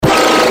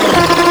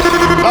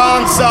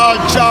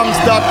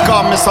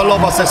dancehall.jams.com. Mr.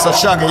 Lover says so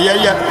Shaggy,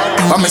 yeah.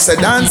 But me say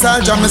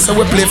dancehall jam, me say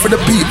we play for the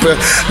people.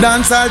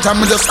 Dancehall jam,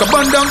 me just go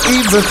burn down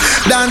evil.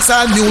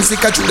 Dancehall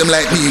music, I treat them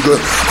like eagle.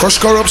 Crush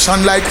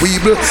corruption like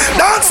weeble.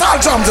 Dancehall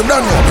jams, I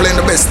don't know, playing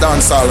the best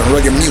dancehall and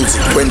reggae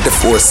music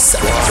 24/7.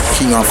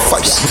 King of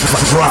fire.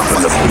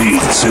 Dropping the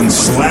beats and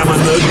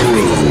slamming the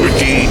groove.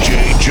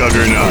 DJ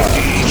Juggernaut.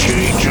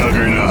 DJ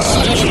Juggernaut.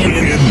 In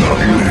the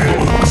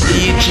mix.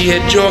 DJ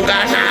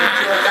Juggernaut.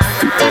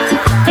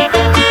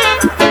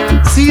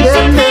 See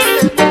them,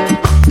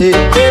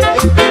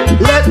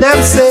 let them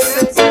say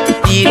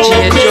DJ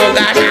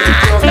Juggernaut.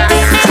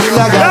 Still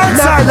I got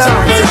nothing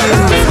to you.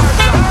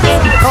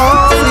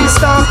 All these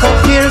talk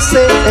up here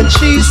say and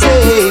she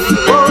say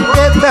won't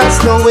get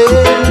past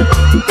nowhere.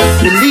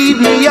 Believe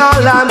me,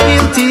 all I'm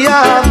guilty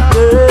of,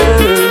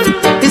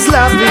 girl, is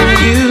loving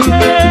you.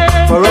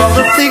 For all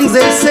the things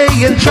they say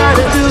and try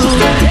to do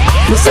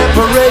to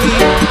separate me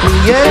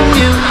and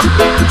you,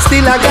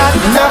 still I got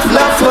enough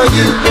love for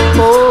you.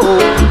 Oh,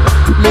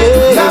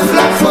 yeah. Enough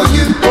love for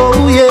you.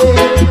 Oh, yeah.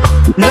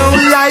 No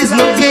lies,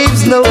 no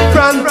games, no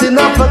fronting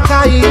up a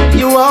kind.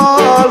 You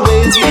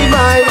always be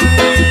mine.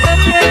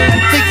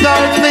 Thick or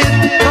thin,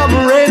 come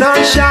rain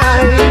or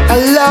shine, I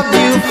love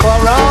you for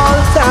all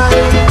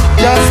time.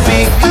 Just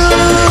be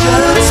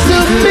good to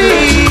me.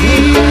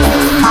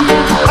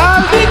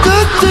 I'll be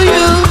good to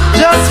you.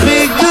 Just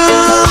be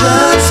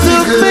good to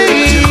me.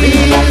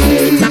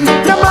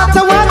 No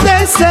matter what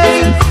they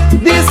say,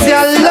 this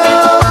your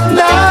love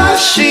not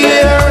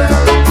share.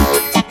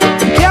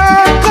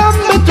 Can't come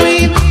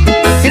between.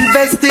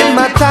 Investing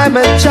my time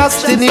and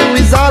trust in you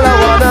is all I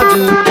wanna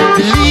do.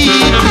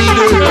 Believe me,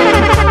 girl.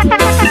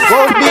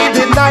 Won't be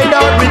denied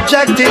or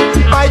rejected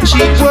by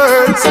cheap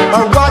words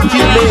or what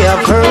you may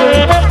have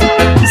heard.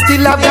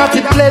 Still I've got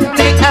it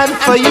plenty, and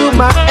for you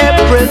my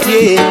empress,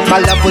 yeah, my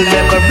love will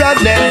never run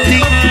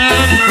empty.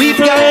 We've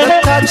got the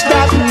touch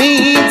that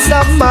means so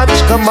much.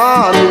 Come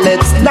on,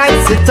 let's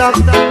nice it up.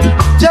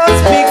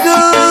 Just be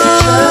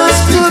good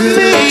to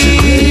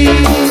me.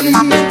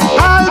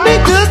 I'll be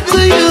good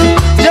to you.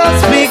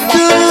 Just be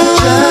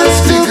good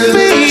to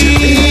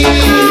me.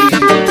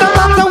 No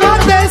matter what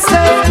they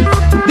say,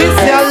 this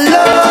your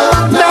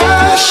love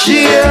not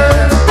share.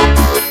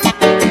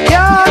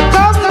 Can't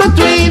come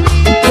between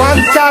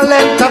one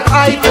talent of I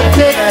to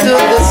take to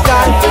the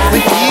sky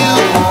with you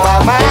by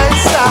my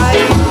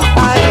side.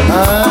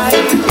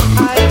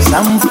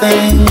 Some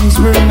things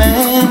were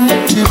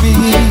meant to be,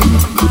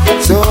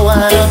 so I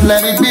don't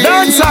let it be.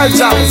 Don't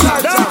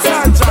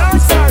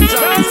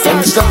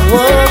And stop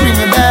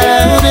worrying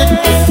about it.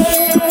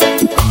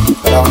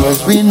 Long as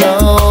we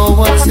know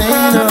what's in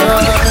our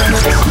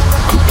hearts,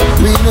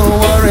 we know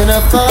we're in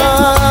a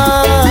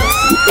thought.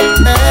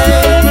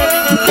 Hey,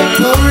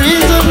 no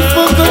reason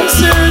for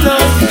concern.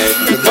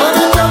 They're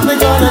gonna talk, they're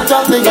gonna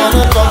talk, they're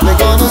gonna talk, they're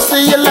gonna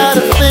say a lot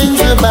of things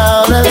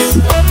about us.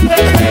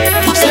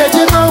 Said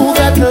you know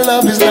that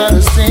love is not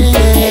a sin,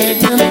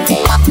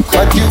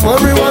 but you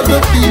worry what the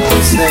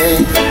people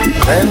say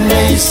when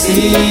they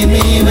see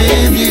me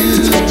with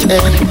you.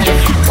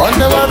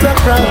 Wonder what the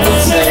crowd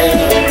will say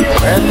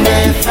when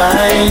they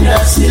find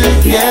us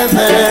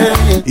together.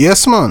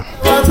 Yes, man.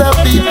 What the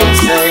people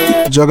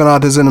say.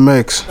 Juggernaut is in the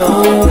mix.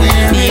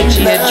 DJ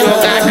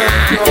Juggernaut.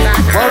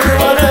 Wonder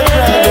what the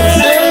crowd will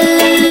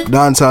say.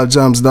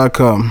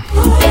 DanceHallJams.com.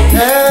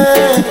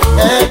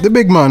 The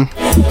big man,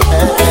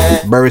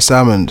 Barry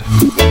Salmond.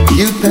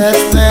 You pass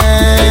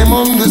them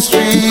on the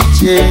street,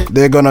 yeah.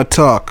 They're gonna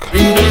talk.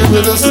 Greet you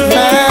with a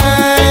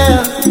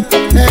smile.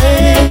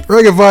 Hey,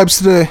 Reggae vibes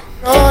today.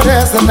 oh,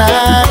 there's a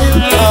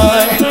night,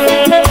 boy.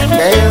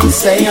 They'll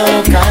say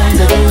all kinds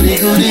of goody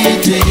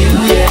to you,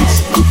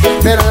 yes.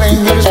 They'll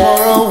linger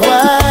for a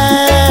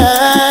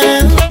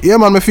while. Yeah,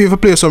 man, me feel for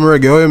play some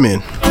reggae. What you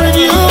mean? When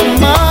you're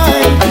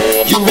mine,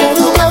 you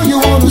wanna go, you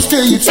wanna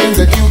stay. It seems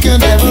that you can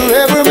never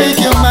ever make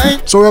your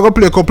mind. So we're gonna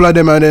play a couple of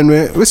them and then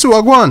we see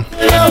what go on. Know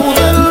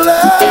that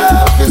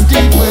love is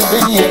deep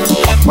within you.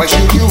 Why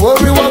should you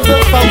worry what the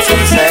folks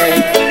will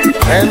say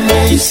when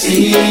they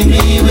see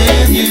me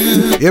with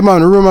you? Yeah,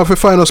 man, remember if you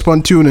find us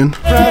on tuning,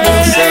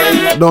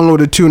 Say, download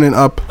the tuning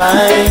app.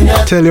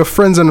 Tell your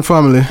friends and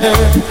family.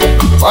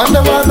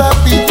 wonder what the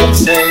people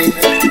say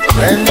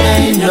when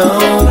they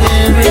know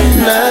we're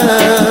in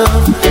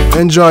love.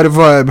 Enjoy the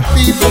vibe.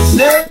 People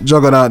say,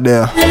 Juggernaut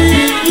there.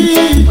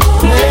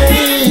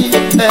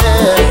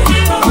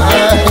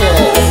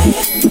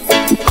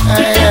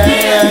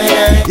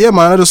 Yeah,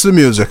 man, that's the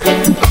music.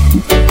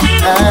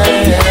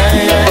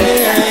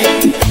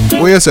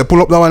 What you say?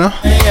 Pull up that one, huh?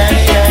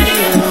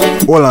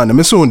 Hold on, let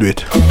me soon do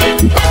it.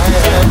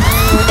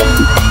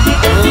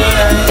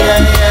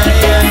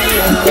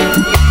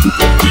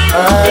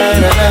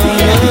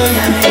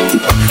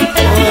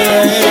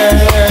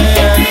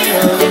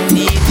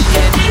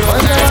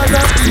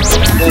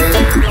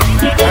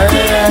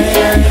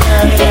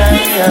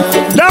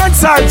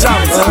 Dancehall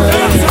Jams.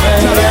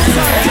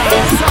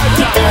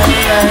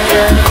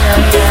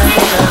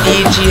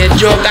 DJ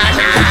Juggernaut.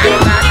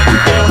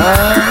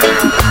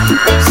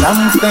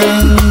 Some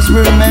things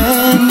were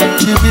meant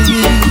to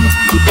be,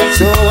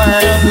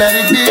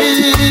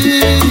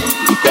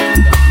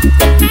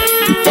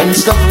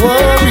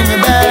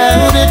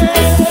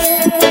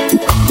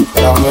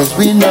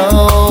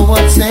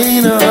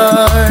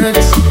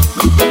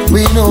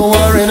 We no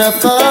war in our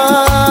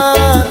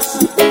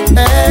thoughts.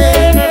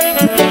 Hey,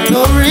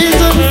 no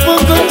reason for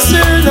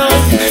concern.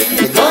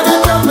 They're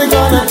gonna talk, they're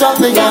gonna talk,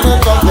 they're gonna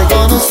talk, they're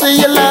gonna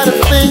say a lot of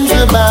things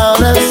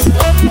about us.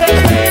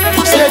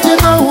 Said you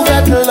know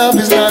that love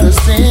is not a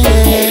sin,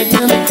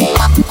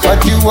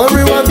 but you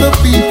worry what the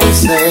people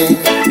say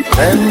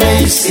when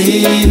they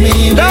see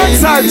me with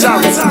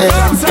you.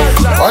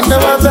 Wonder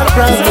what the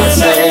crowd will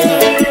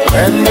say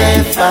when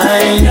they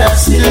find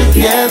us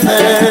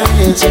together.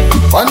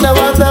 Wonder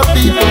what the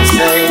people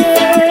say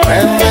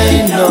when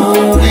they know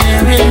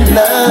we're in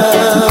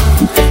love.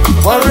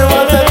 Worry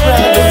what the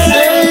crowd will say.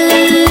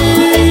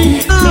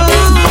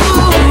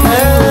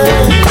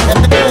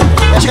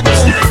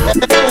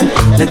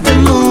 Let the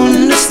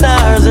moon, the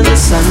stars, and the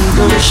sun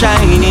come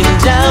shining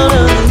down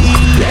on me.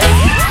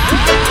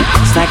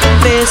 It's like a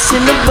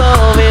blessing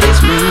above, and it's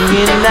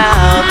bringing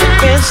out the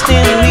best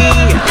in me.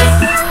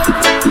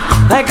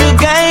 Like a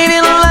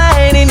guiding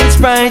light, and it's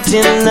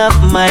brightening up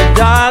my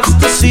darks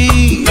to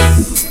see.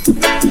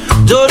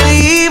 Though the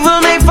evil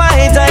may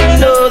fight, I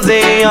know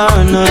they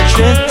are no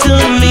threat to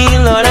me.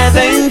 Lord, I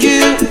thank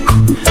you,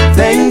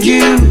 thank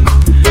you.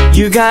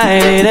 You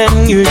guided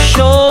and you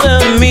shoulder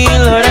me.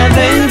 Lord, I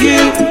thank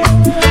you,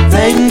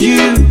 thank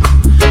you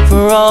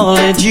for all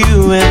that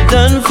you have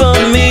done for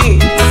me.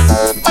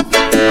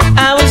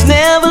 I was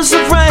never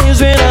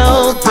surprised when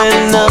I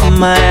opened up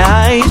my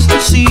eyes to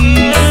see.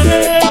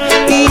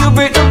 You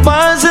break the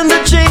bars and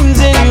the chains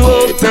and you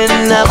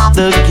open up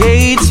the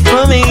gates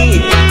for me.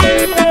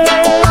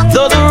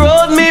 Though the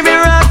road may be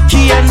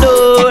rocky, I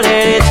know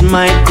that it's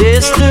my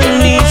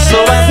destiny. So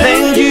I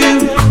thank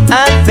you,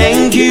 I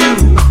thank you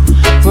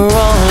for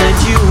all that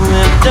you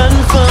have done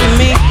for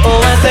me.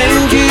 Oh, I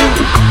thank you,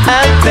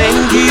 I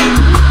thank you.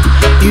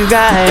 You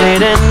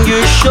guide and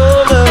you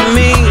shoulder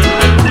me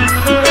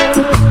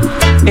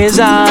as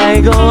I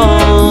go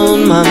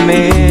on my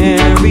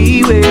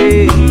merry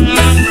way.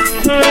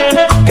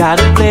 Got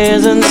a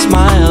pleasant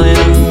smile and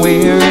I'm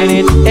wearing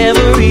it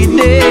every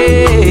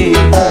day.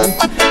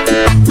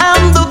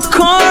 I'm the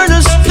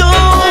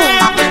cornerstone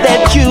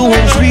that you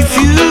once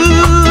refused,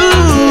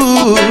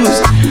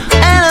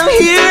 and I'm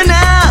here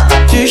now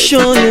to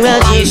show you how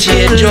to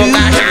get loose.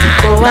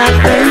 Oh, I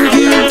thank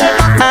you,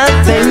 I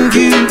thank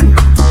you.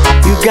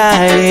 You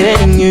guide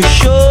it and you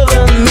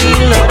shoulder me.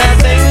 Lord, I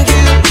thank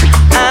you,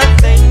 I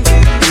thank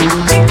you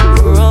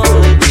for all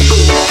that you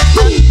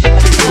do.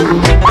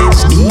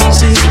 It's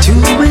easy to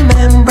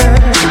remember,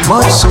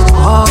 but so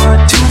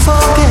hard to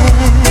forget.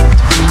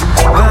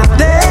 The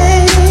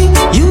day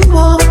you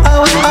walked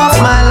out of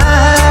my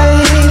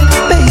life,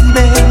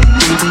 baby,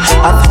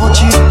 I thought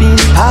you'd be in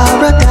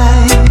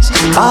paradise.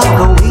 By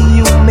the way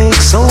you make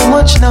so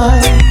much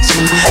noise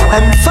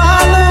and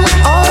follow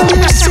all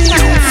your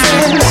silly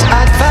friends'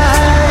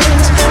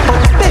 advice.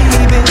 But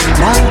baby,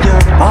 now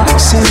you're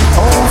boxing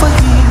over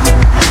here.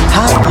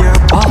 How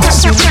you're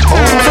boxing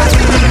over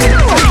here.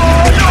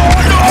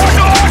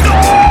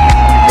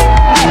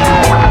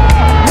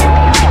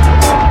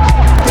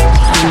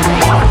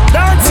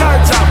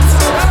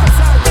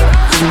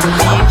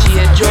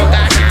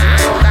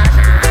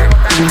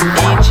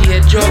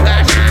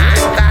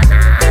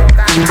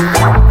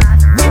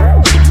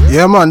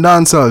 Yeah man,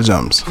 dancehall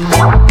jams.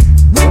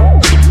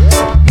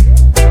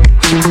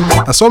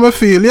 That's how I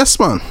feel, yes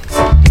man.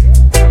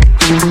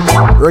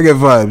 Reggae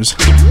vibes.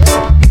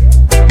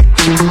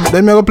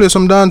 Then me go play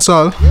some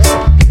dancehall.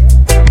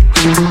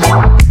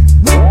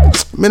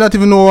 Me not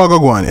even know what I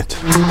go on it.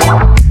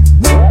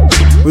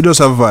 We just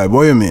have vibe,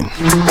 what you mean?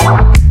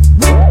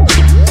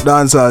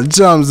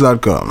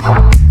 DancehallJams.com.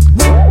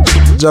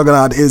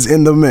 Juggernaut is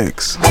in the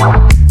mix.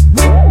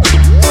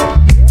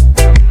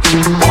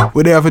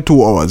 We're there for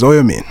 2 hours, what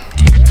you mean?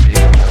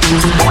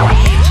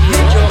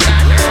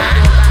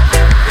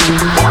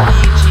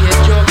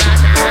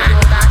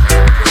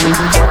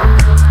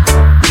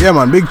 Yeah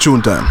man, big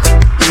tune time.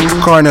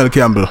 Cornell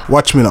Campbell,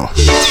 watch me now.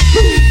 It's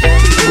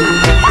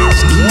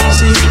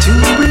easy to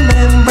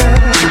remember,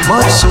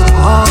 but so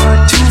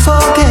hard to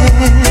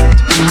forget.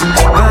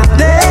 The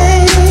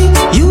day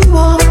you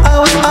walked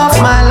out of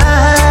my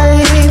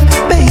life,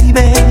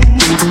 baby,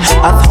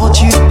 I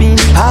thought you'd be in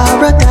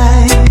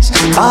paradise.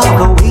 By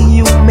the way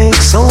you make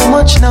so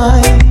much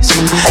noise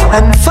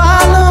and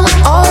follow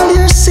all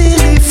your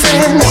silly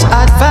friends'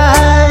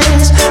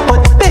 advice.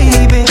 But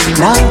baby,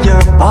 now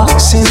you're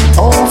boxing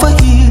over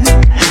here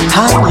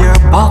and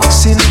you're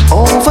boxing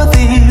over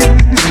there.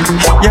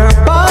 You're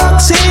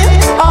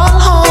boxing all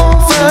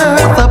over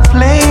the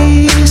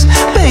place,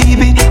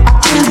 baby. I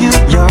tell you,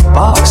 you're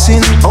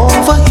boxing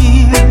over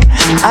here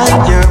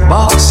and you're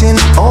boxing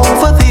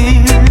over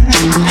there.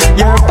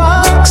 You're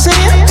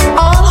boxing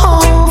all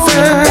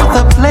over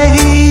the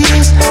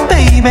place,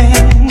 baby.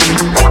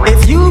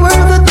 If you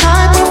were the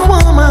type of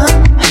woman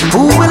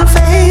who will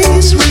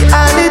face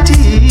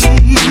reality,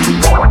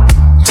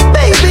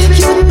 baby,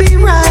 you'd be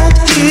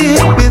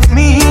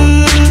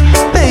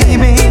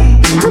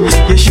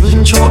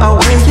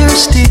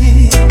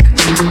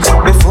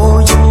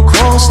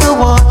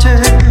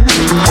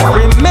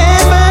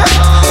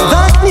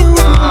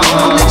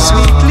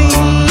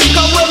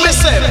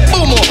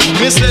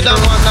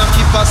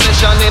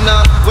session in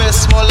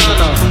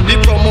Westmoreland. The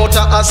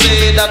promoter I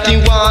say that he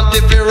want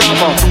if he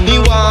rammer. He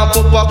want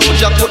Papa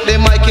Koja put the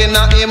mic in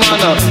him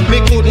hand. Me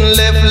couldn't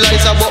left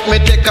Liza but me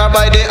take her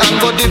by the hand.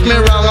 But if me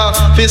wrong,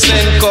 fi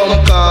send come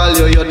call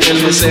you. You tell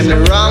me say me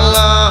wrong.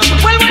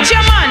 Well, what's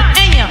your man?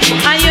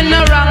 And you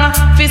no wrong.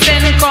 Fi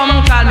send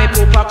come call me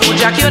Papa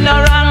Kojak. You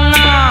no wrong.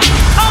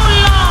 Oh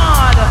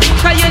Lord,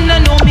 'cause you no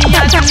know me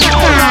as a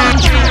no-wrong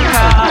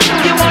drinker.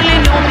 You only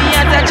know me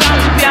as a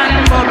champion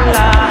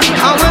bubbler.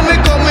 And when we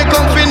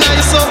come fi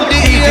nice up the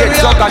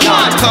area.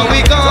 Cause we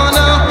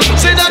gonna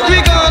say that we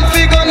gonna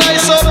figure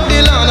nice up the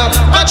land.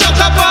 I chuck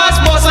a pass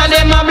boss and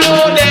them a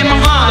blow them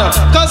hand.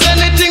 'Cause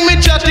anything me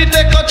chat it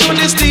take her through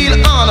the steel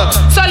on.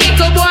 So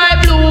little boy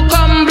blue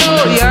come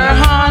blow your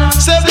horn.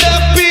 Say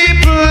black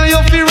people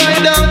you fi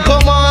ride and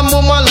come on.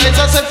 Mama lights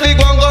I say fi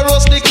go and go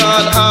roast the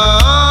can.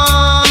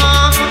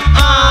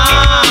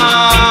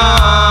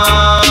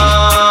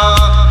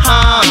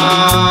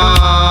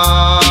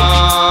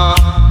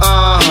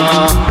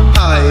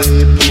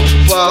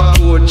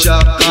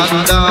 Jack at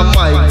the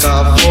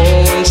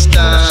microphone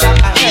stand.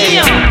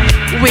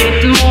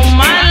 With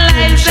Mama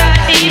Liza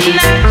in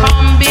a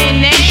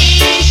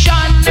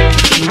combination.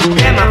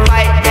 Them a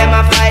fight,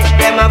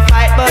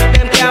 but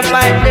them can't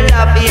fight the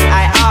love in I.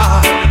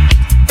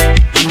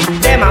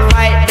 Them a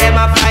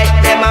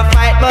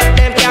fight, but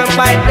them can't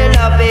fight the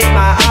love in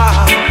my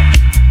heart.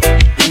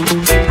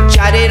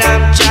 Chatty,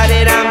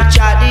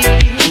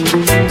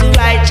 to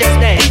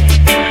righteousness.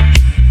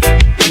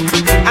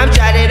 I'm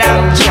chatty.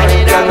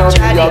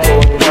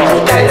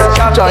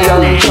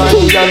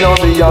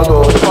 Giant, be a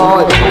good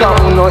boy.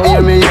 Come no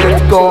hear me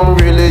yet, come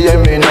really hear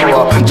me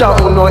now.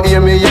 Giant no hear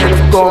me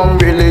yet, come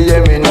really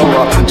hear me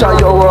now.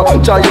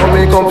 Giant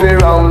me come fi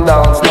round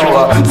dance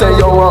now. Say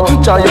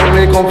giant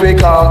me come fi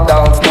calm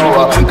dance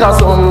now. 'Cause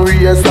some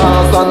race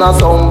dance and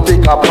some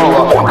pick a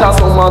power. 'Cause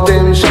some of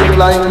them shit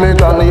like me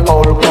granny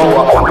all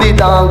power. The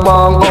dog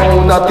bang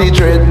down at the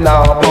dread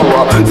now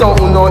power. So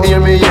who no hear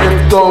me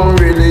yet, come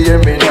really hear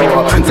me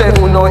now. Say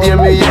who no hear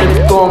me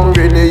yet, come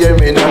really hear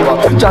me now.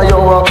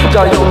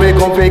 Giant me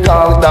come fi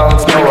calm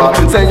dance now.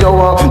 Say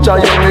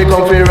giant me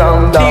come fi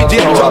round dance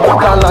now.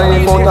 'Cause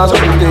life out the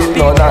street is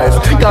no nice.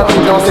 'Cause me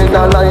don't say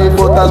that life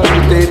out the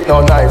street is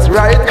no nice,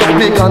 right?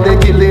 Because the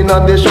killing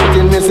and the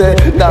shooting me say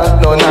that's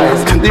no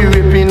nice. The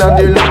ripping and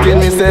the looting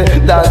me say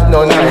that's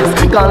no nice.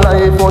 'Cause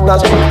life out the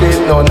street is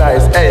no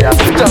nice. Hey,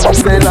 just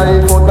say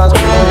life out the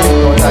street is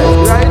no nice,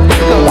 right?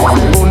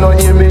 Who no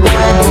hear me? Don't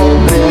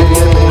really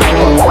hear me.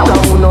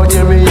 Who no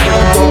hear me?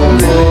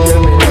 Don't really hear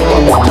me.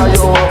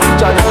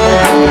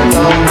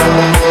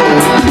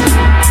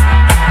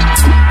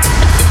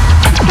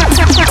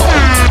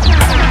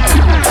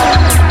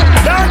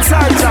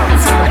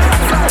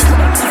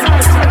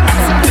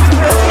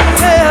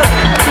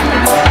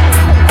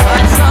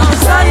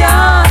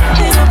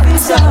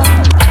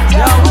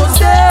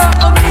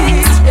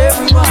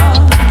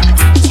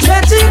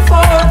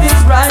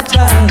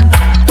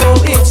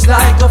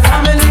 Like a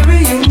family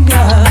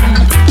reunion,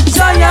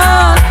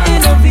 Zion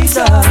in a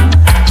visa.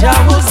 Jah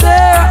was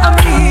there and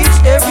meet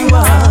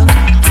everyone,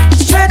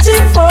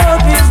 stretching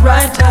forth his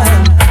right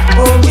hand.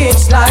 Oh,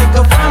 it's like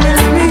a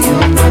family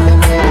reunion.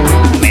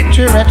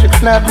 Meteoric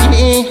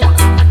lovely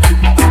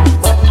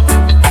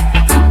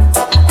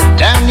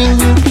down in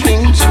New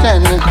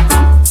Kingston.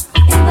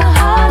 In the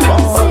heart of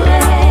the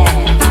city.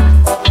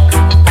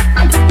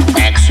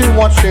 Ask her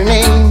what's her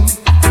name.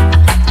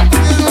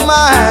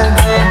 Mine.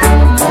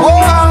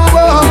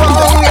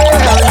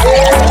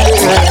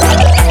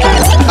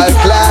 I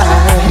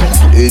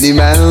climb any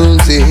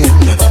mountain,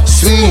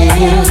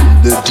 swim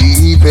the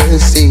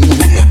deepest sea,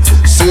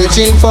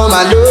 searching for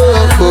my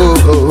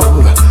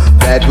love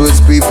that was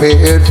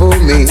prepared for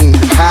me.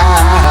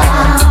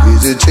 How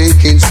is it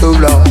taking so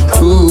long?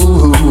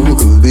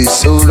 Ooh, be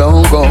so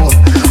long gone.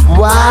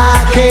 Why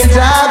can't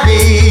I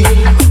be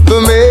the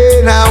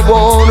man I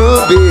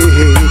wanna be?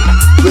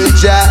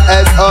 Which I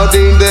has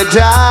ordained that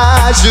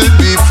I should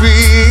be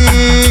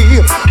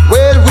free.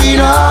 Well, we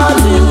not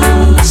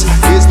lose.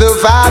 It's the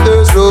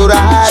Father's road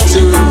I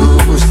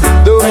choose.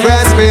 Though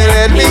friends may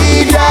let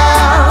me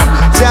down,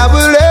 Jah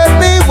will let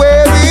me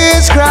wear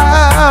His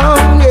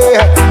crown.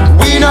 Yeah,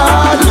 we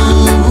not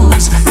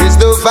lose. It's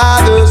the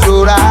Father's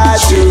road I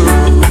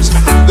choose.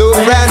 Though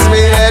friends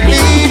may let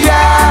me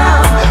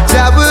down,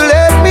 Jah will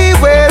let me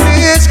wear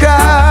His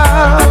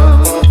crown.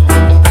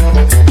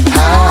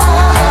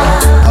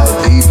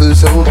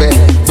 So bad,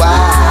 why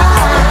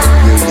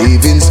you're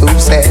living so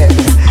sad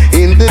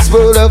in this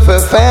world of a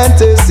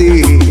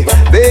fantasy?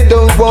 They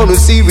don't wanna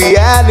see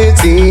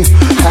reality.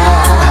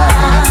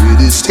 It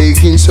is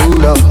taking so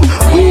long.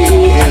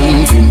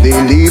 When they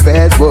live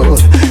as one,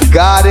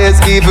 God has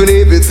given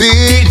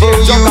everything for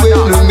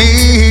you and me.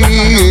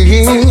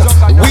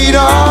 We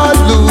don't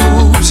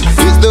lose.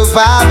 It's the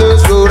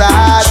Father's road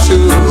I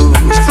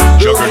choose.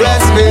 The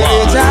rest may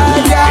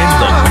die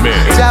down.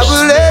 Jah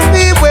will let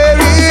me wear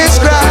His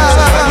crown.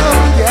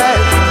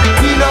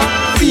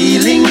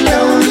 Feeling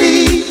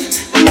lonely,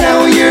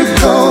 now you're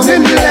gone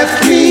and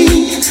left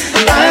me.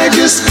 I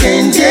just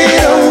can't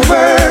get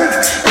over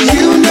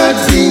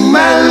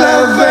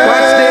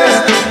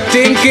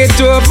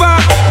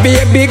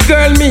Baby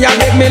girl, me I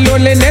beg me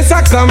loneliness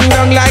I come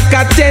down like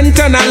a tent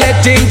and I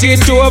let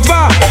it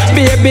over.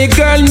 Baby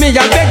girl, me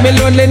I beg me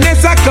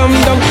loneliness I come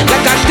down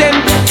like a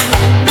tent.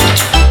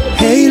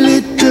 Hey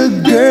little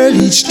girl,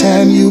 each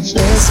time you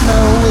pass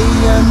my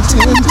way I'm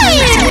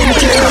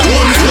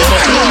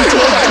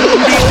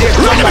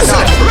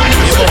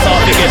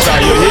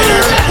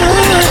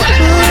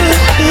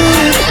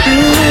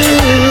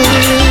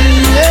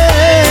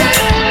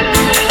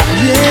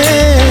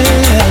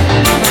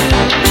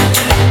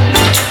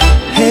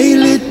Hey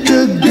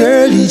little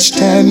girl, each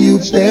time you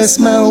pass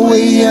my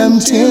way I'm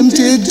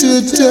tempted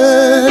to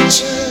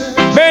touch.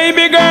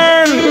 Baby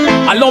girl,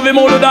 I love him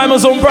all the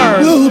diamonds on pearl.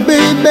 Oh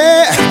baby,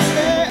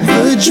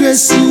 the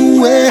dress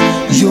you wear,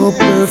 your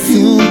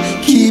perfume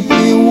keep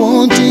me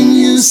wanting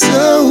you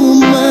so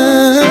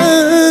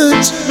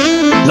much.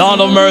 Lord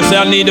of mercy,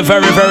 I need the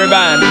very, very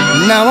bad.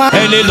 Now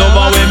any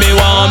lover with me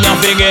want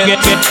nothing get.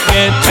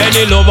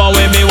 Any lover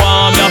with me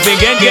want nothing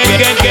get.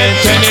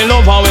 Any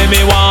lover with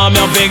me want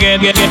nothing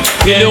get.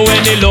 You do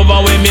any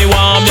lover with me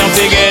want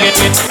nothing get.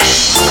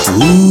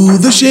 Ooh,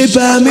 the shape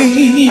of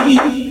me.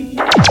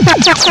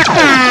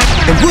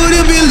 And would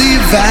you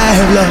believe I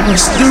have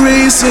lost the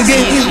race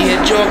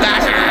again?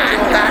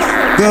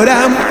 But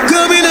I'm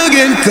coming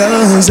again,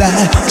 cause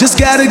I just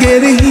gotta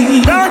get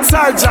in.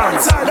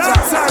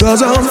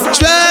 Cause I'm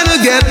trying to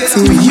get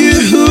to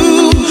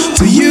you,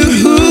 to you,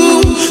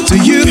 to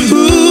you.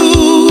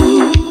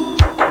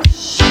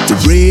 To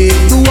break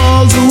the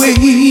walls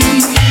away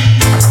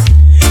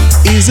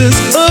is as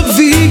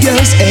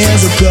obvious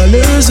as the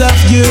colors of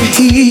your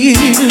hair.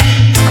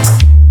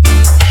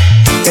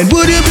 And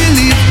would you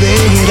believe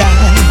that I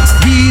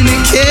really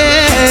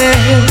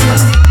care?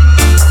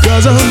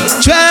 Cause I'm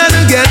trying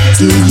to get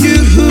to you,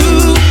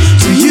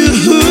 to you,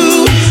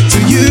 to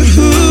you.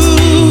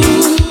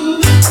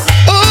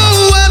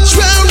 Oh, I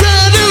tried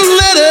writing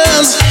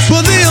letters,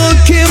 but they all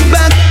came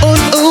back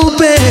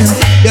unopened.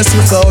 Yes,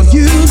 I thought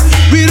you'd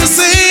be the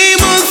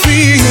same old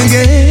thing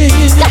again.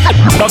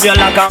 Love you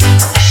like a.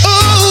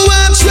 Oh,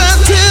 I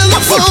tried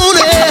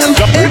telephoning.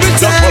 Every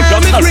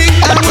time it ring,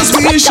 I was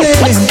wishing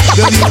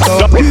that you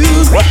thought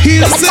you'd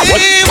hear the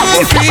same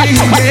old thing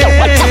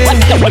again.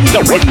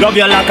 Love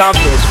you like a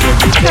fresh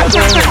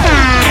vegetable.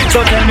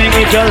 So tell me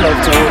if your love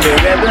to the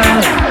rebel.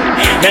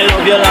 Me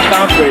love you like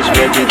a fresh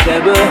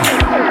vegetable.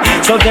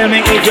 So tell me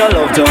if your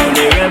love to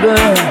the rebel.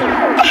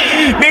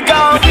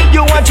 Because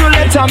you want to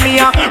let me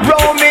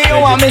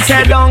Romeo and me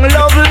say don't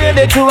love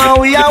lady too and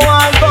we are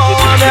one go.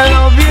 And I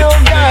love you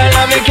girl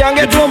and me can't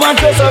get over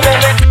to so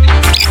baby.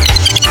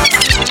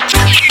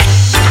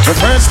 The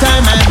first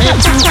time I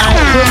met you, I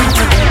couldn't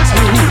forget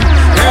you.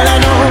 Girl, I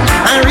know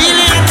I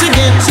really had to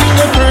get you.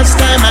 The first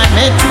time I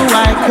met you,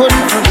 I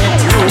couldn't forget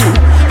you.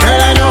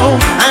 Girl, I know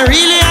I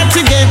really had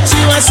to get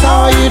you. I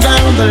saw you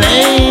down the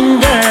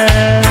lane,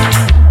 girl.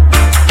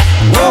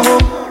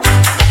 Whoa,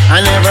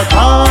 I never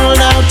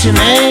called out your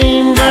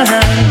name, girl.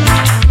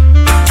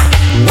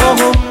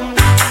 Whoa,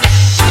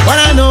 but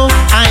I know,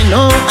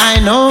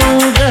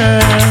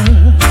 girl.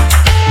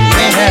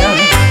 Well,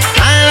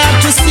 I'd love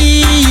to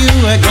see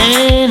you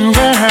again,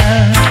 girl.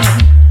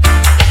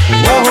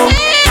 Whoa,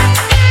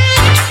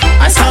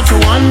 I start to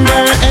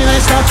wonder and I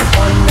start to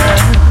ponder.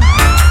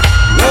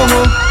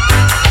 Whoa,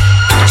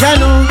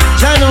 Jano,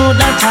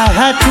 that I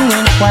had to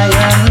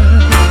inquire.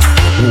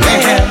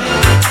 Well,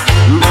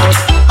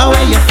 but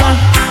where you from?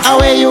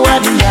 Where you are,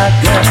 the yard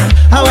girl?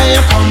 Where you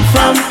come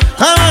from?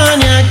 Come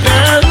on, yard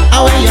girl.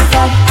 Where you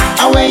from?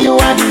 Where you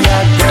are, the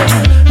yard girl?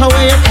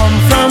 Where you come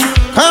from?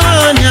 Come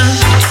on,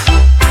 yard.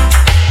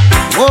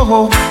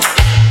 Whoa,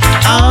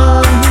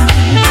 I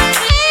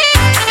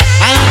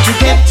have to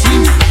get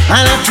you.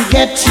 I have to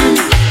get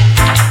you.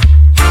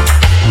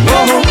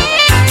 Whoa,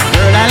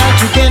 girl, I have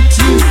to get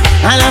you.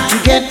 I have to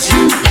get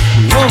you.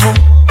 Whoa,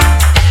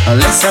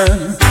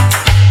 listen,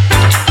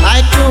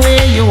 like the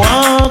way you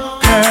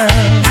walk,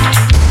 girl.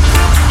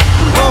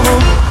 Whoa,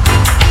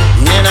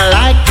 and I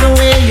like the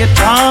way you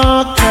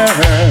talk,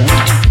 girl.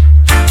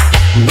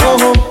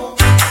 Whoa,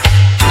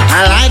 I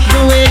like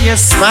the way you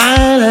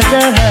smile,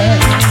 girl.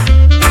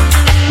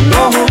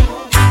 Whoa,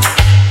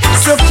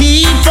 so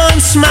keep on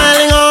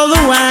smiling all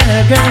the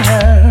while,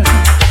 girl.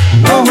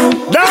 Whoa,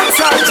 dance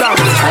all jump.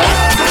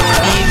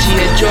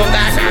 DJ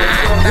Joga.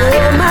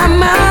 Oh,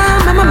 mama.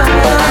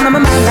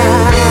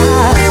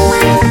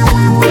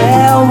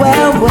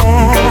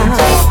 Well.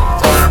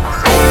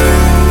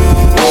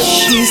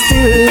 She's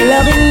still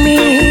loving me,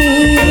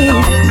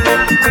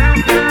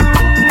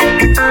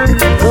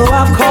 though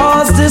I've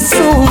caused her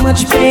so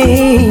much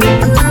pain.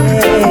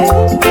 Yeah.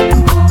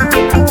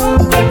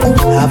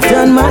 I've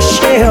done my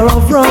share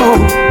of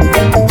wrong,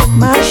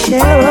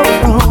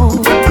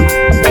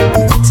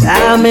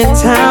 time and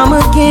time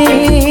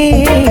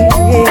again.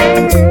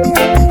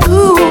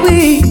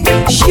 Ooh-wee,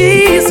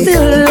 she's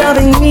still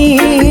loving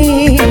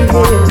me,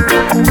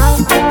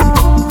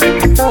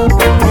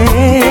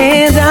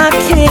 and I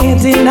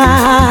can't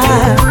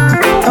deny.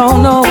 Oh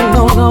no.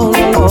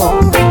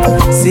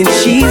 Since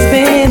she's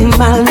been in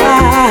my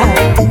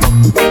life,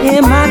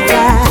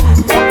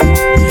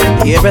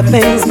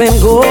 everything's been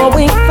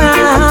going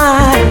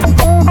fine.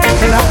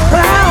 And I'm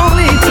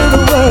proudly to the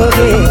world,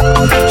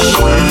 yeah.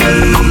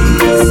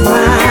 She's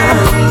mine,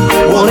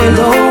 one and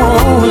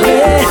only.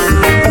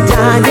 And I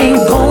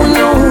ain't going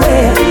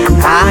nowhere.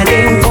 I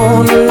ain't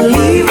gonna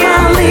leave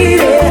my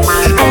lady.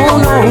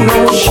 Oh no, no,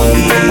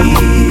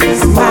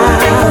 she's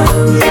mine,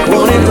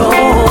 one and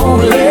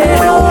only.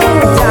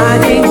 And I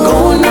ain't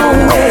going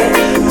nowhere.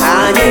 I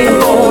ain't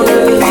gonna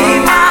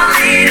leave my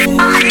lady.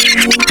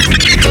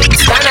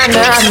 Na na na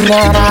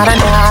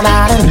na na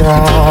na na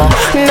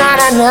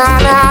na na na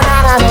na.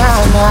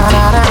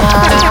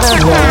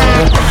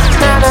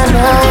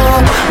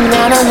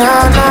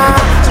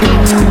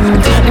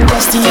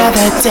 Just the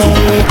other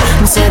day,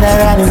 said I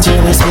ran into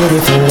this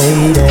beautiful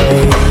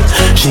lady.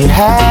 She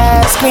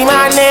asked me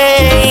my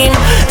name,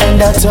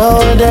 and I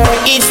told her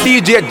it's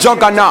DJ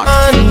Juggernaut.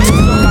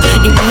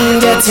 It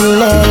getting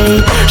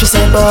late. She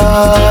said, boy,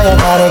 I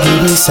gotta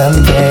give you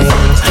something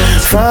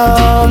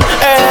from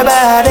her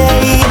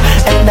body.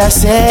 And I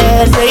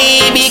said,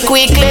 baby,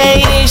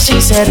 quickly. She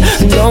said,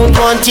 don't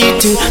want you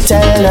to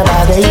tell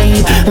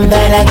nobody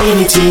that I give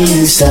it to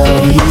you so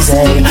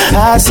easy.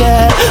 I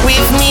said,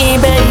 with me,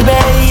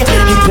 baby,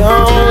 you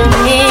don't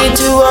need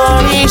to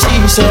worry.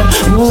 She said,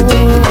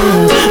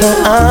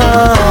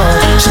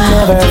 she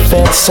never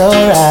felt so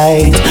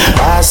right.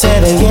 I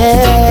said,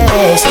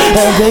 yes,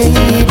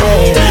 baby,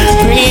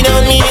 breathe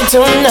on me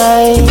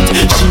tonight.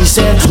 She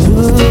said,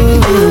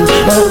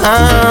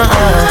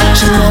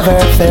 she never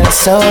felt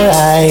so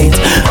right.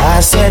 I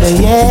said,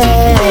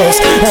 yes,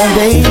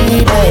 baby,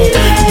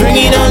 bring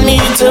it on me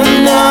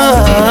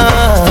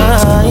tonight.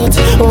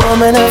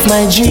 Woman of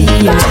my dreams,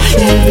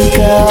 you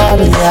become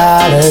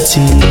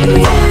reality.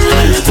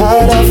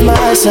 Part of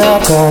my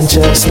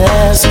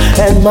subconsciousness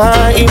and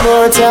my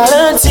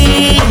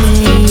immortality.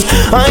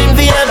 I'm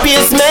the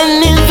happiest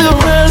man in the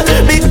world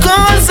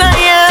because I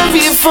have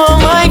you for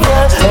my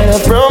girl. And I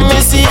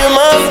promise you,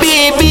 my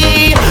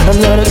baby, I'm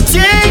gonna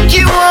take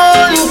you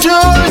on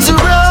tours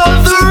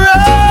around the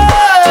world.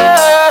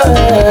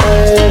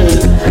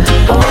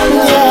 Oh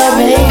yeah,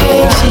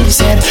 baby, she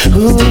said,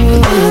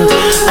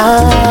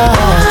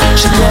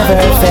 she never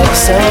felt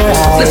so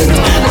right.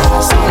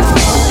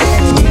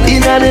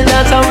 In the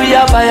dance we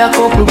a buy a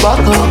couple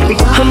buckle.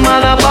 A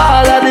man a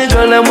ball and the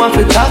girl them want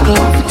to tackle.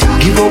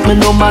 Give up my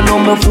number, no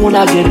my phone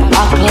I get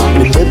hacked.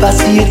 We never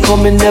see it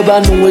coming,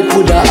 never know it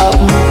coulda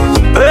happen.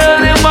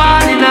 Early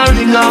morning I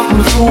ring off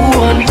my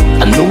phone.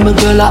 I know my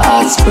girl a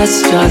ask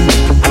question.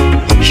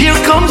 Here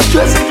comes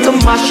stress to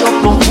mash up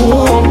my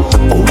home.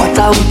 Oh, what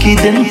a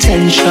wicked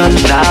intention.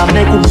 Now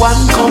make one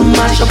come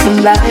mash up my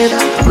life.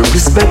 We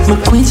respect my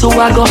queen so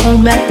I go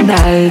home at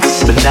night.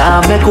 But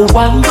now make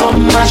one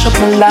come mash up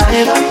my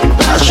life.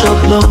 Mash up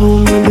my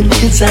home with the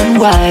kids and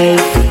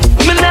wife.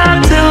 Me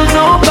not tell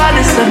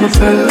nobody say me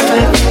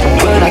perfect,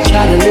 but I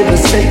try to live a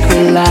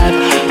sacred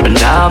life. But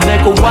now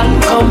make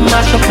one come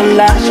mash up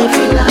my life.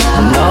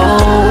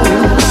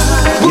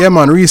 No. Yeah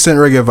man, recent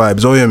reggae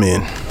vibes, what you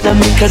mean? Them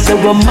because they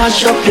will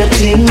mash up your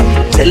thing.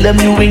 Tell them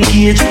you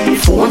engage,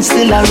 phone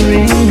still a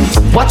ring.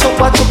 Watch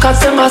out cause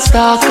them a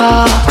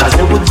stalker. Cause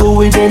they would go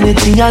with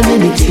anything and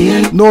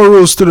anything. No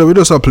rules today, we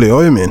just a play,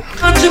 what you mean?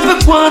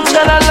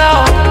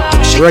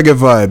 Reggae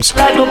vibes.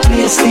 Like no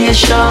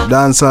PlayStation.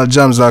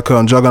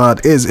 DancehallJams.com,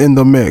 Juggernaut is in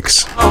the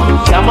mix.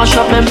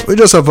 We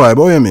just a vibe,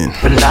 what you mean?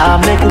 But now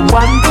make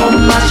one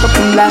come mash up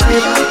in life.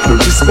 We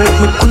respect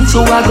my queen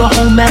so I go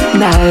home at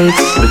night.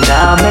 But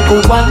now make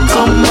one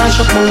come mash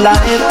up my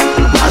life.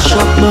 Mash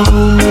up my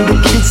home with the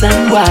kids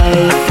and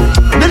wife.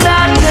 But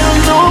I tell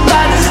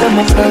nobody say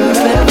I'm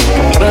perfect,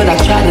 but I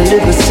try to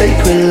live a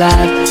sacred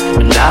life.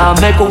 But now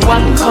make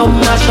one come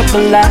mash up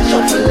my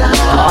life.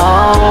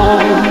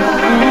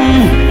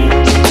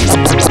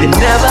 They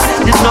never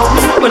did know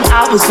me when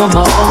I was on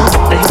my own.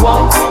 They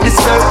won't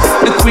deserve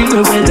the queen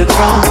and the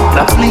crown.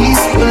 Now please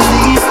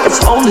believe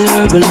it's only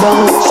her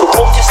alone. So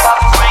won't you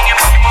stop bringing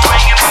me?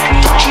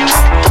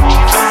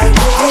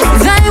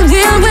 Thy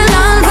will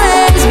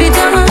always be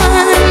done.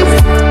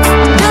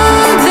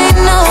 Don't they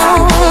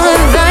know?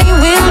 Thy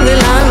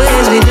will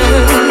always be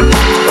done.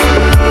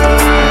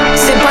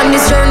 Step on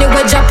this journey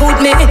where Jah put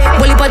me.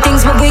 Well, if I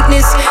things my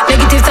weakness,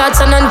 negative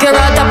thoughts and unpure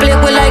heart I play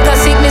with like a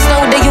sickness.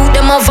 Now the youth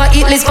them have a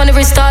hit list on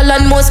every stall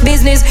and most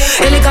business.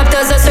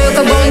 Helicopters are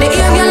circle round the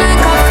area like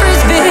a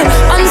frisbee.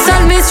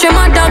 Unsolved mystery,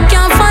 my dog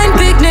can't find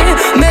picnic.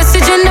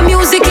 Message in the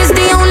music is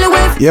the only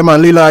way. Yeah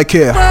man, Lila I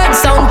care.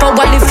 Sound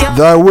power if you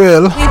Thy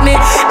will.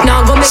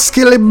 Now go make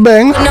Skilly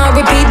bang. Now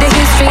repeat the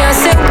history and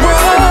say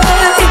boy,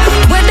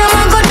 what am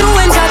I gonna do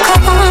when Jah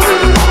come?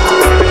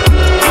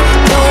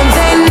 Don't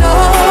they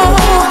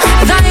know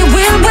thy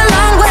will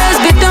always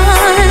be done?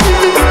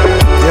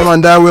 Yeah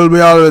man, thy will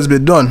always be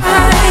done.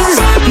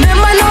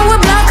 Remember now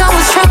we're black and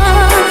we're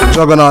strong.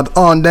 Juggernaut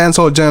on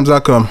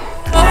dancehallJams.com.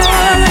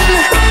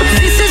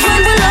 This is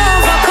when we'll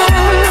overcome.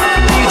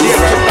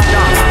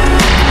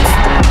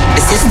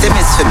 The system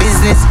is for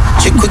business.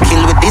 Trick we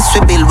kill with this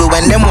we build. We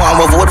when them want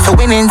we vote for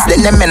winnings,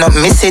 then them end up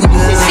missing.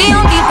 See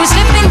how people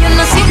slipping, you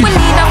know see we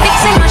need a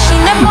fixing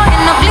machine. Them boy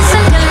end up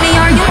listen. Tell me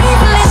are you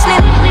even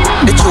listening?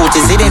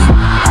 truth is hidden.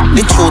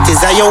 The truth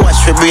is that you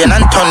wash your brain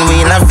and turn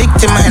me in a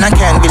victim, and I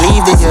can't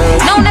believe this.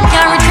 No, them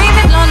can't retrieve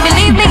it, Lord,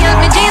 believe me.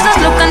 Help me, Jesus,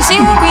 look and see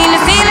who really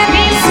feel it.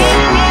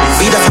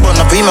 We the fun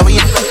of dream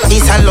weed.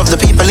 Peace and love the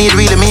people need.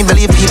 Really me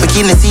believe people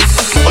keen to see.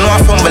 Oh no, I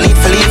from believe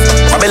for leave.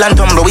 Babylon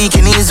tumble weak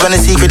in ease. When the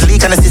secret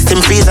leak and the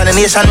system freeze and the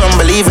nation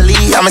unbelievably.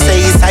 I'ma say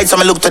east side, so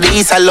I'ma look to the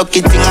east. I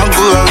lucky thing I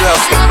grew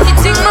rough.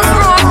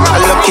 I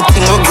lucky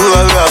thing I grew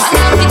rough.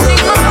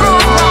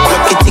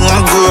 Lucky thing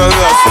I grew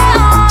rough.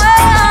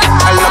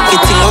 I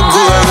lucky thing I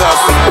grew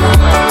rough.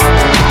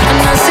 And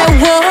I say,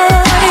 whoa,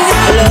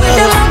 what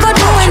them I go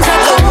do when I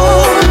go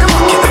home?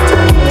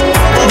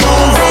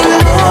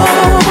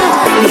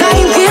 Thy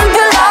will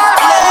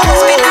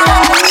will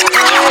always be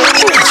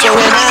done. So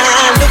when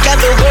I look at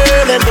the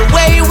world and the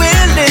way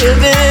we're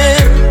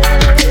living,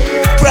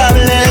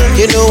 problem,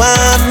 you know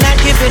I'm not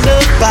giving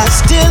up, I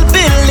still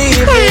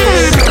believe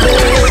in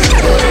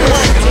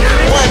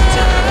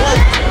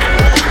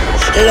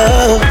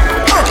love.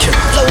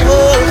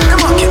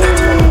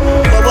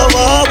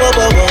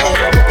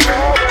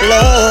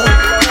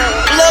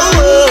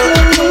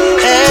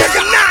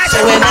 So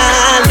when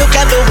I look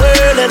at the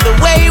world and the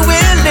way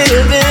we're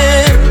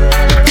living,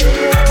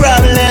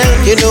 problem,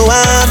 you know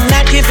I'm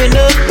not giving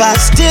up, I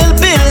still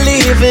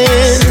believe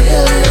in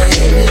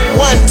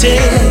one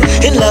thing,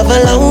 in love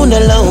alone,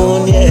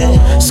 yeah.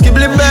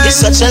 It's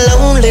such a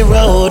lonely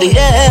road,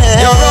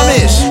 yeah. Yo,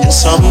 Ramesh, and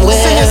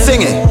somewhere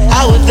sing it.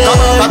 out there,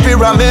 Happy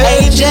Ramesh.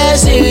 I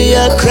just hear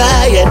you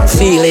cry and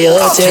feel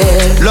your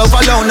tears. Love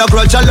alone, no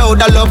grudge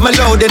allowed. I love me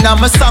loud, and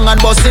I'm a song and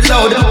bust it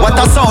loud. What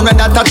a sound when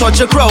that I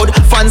touch a crowd.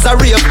 Fans are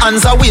rave,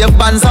 hands are wave,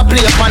 bands are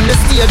play up on the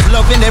stage.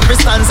 Loving every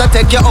stanza,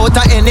 take you out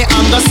of any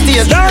anger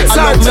stage. I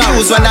love me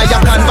use when I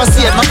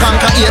conversate. Me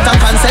conquer hate and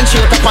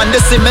concentrate upon the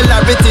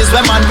similarities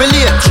when man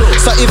relate.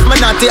 So if me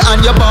naughty and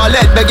you ball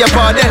head, beg your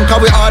pardon,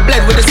 cause we all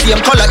bled with the same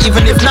color,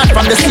 even if not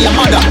from the same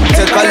mother.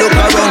 Take a look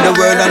around the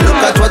world and look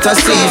at what I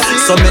see.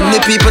 So many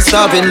people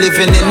starving,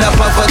 living in a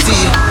poverty.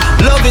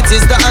 Love it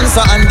is the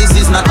answer, and this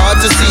is not hard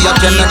to see. I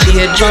cannot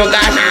be a drug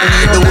and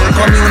need the whole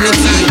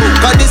community,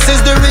 cause this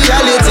is the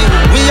reality.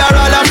 We are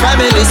all a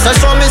family, so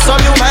show me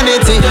some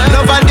humanity.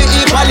 Love and the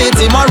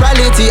equality,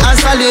 morality and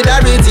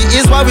solidarity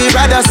is what we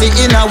rather see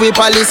in our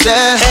policy.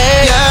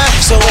 Yeah.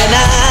 So when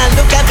I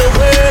look at the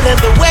world and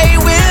the way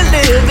we're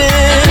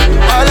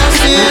living, all I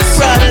see is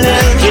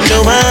problem. You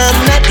know I'm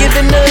not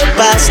giving up,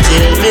 I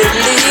still believe.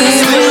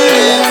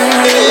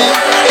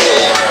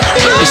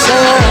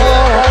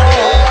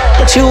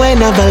 But you ain't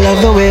never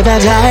loved the way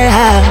that I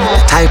have.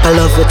 The type of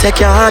love will take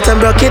your heart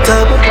and break it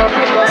up.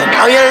 And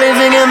now you're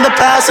living in the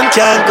past and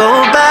can't go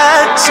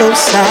back. So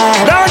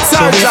sad. So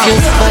if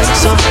you find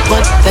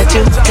someone that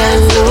you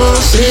can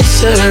lose, please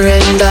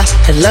surrender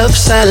and love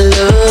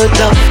salute.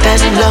 Love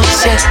that loves,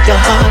 yeah, your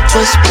heart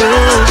was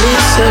bruised.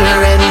 Please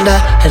surrender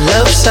and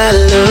love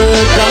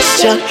salute.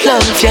 Lost your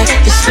love, yeah,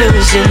 it's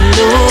losing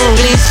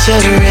lose. Please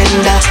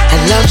surrender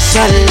and love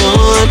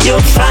salute.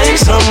 You'll find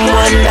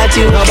someone that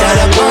you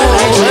gotta go.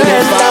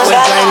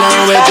 Right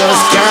now we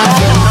just can't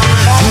feel.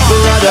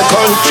 People of the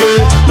country,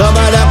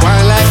 nobody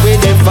want like we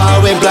dey far.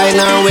 We blind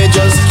now we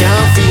just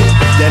can't feel.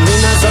 Them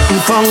in a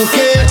something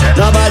funky.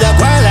 Nobody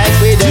want like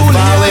we dey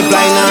far. We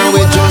blind now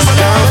we just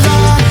can't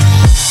feel.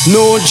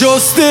 No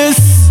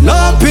justice,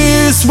 no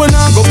peace. When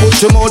I go put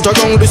your mouth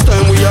around this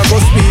time, we are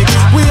gonna speak.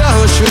 We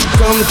all should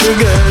come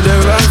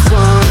together as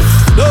one.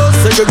 No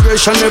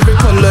segregation, every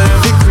color,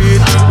 every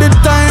creed. The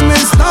time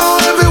is now,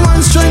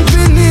 everyone's strength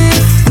we need.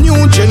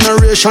 New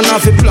generation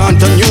of a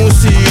plant a new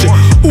seed.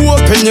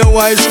 Open your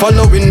eyes,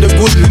 following the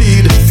good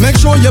lead. Make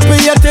sure you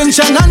pay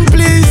attention and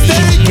please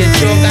take it.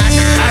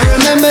 I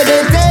remember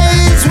the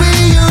days we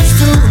used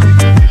to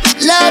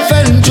laugh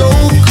and joke.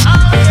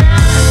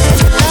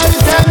 Now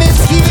the time is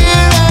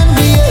here and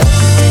we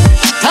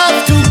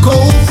have to go.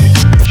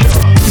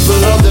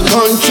 People of the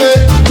country,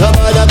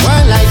 nobody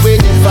want like we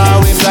did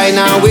far. We fly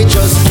now, we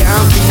just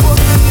can't be.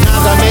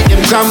 Now I make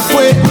them come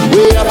quick.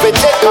 We have to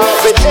take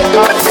off, we take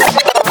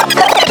off.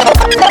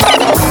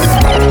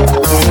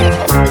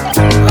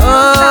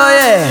 Oh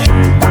yeah,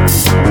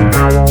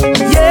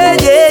 yeah,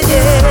 yeah,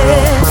 yeah,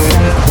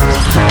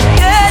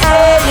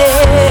 yeah,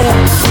 yeah.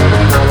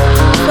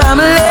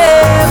 Family,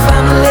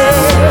 family.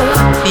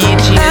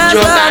 DJ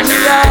Jordan.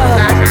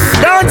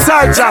 Dance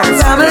our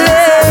jams. Family,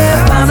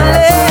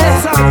 family.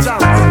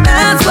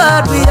 That's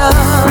what we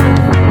are.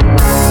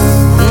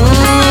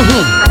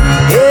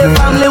 Hey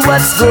family,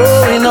 what's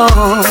going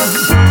on?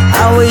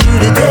 How are you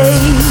today?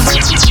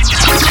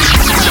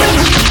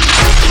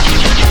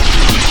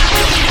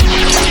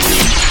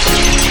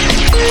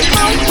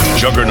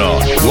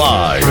 Juggernaut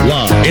live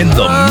in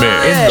the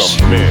mix.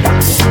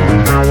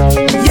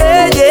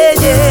 Yeah, yeah,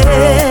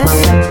 yeah.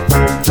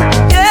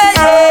 Yeah,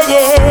 yeah,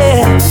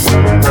 yeah.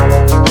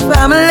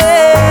 Family,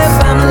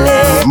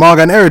 family.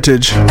 Morgan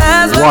Heritage,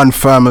 One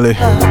Family.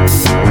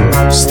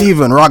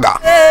 Stephen Raga,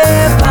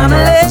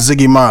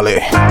 Ziggy Marley.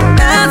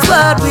 That's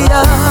what we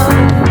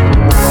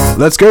are.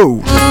 Let's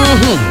go.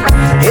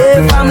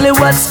 Hey family,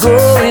 what's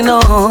going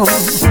on?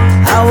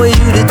 How are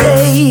you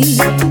today?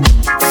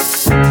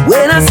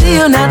 When I see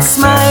you not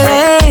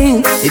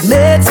smiling, it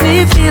makes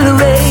me feel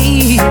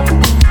away.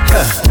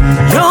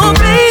 Your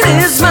pain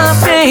is my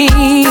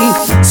pain,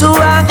 so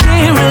I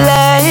can't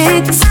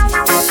relax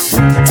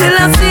till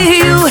I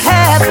see you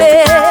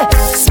happy,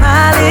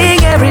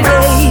 smiling every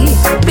day.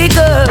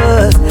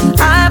 Because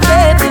I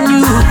bet in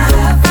you,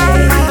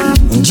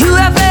 and you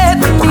have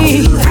faith in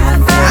me.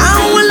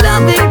 Our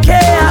love and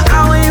care,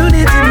 our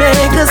unity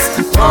make us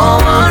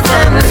one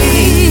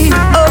family.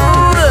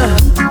 Oh,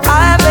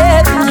 I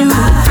bet in you,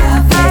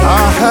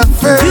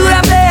 you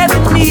have faith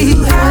in me.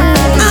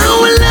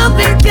 Our love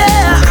and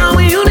care,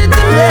 our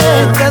unity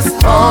make us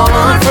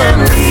one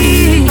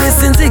family.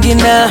 Listen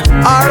together now.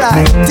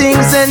 Alright,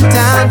 things and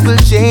times will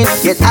change,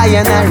 yet I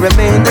and I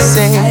remain the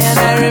same.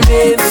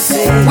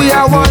 We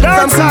are one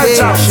from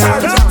creation.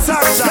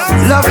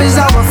 Love is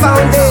our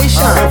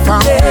foundation.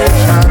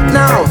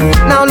 Now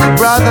look,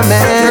 brother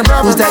man,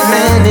 who's that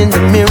man in the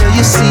mirror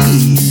you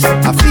see?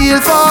 I feel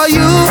for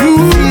you,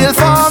 feel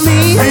for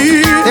me.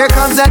 There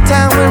comes that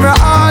time when we're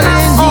all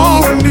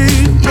in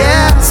need.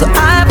 Yeah, so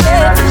I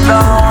bet you.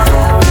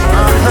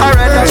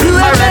 You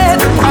have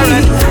bet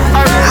me.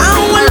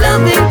 Our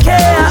love and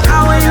care,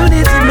 our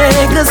unity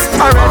make us.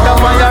 Alright, the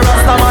fire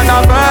Rasta man a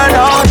burn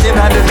out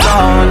inna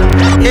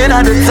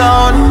the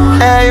town,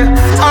 hey.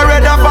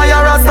 Already the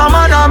fire Rasta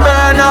man a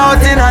burn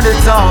out inna the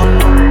town.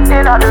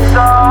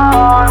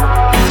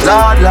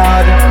 Lord,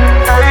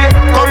 hey.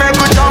 Come and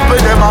go jump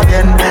with them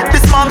again,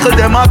 dismantle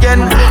them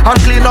again, and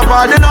clean up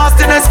all the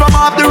nastiness from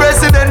off the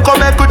resident.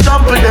 Come and go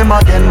jump with them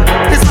again,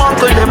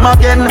 dismantle them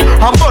again,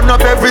 and burn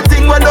up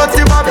everything when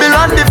dirty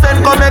Babylon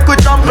defend. Come and go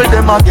jump with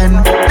them again,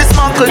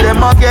 dismantle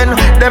them again.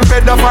 Them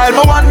pedophile,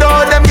 me wonder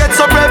how them get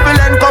so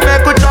prevalent. Come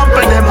and go jump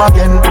with them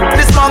again,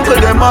 dismantle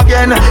them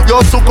again.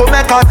 Yo, suko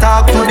make a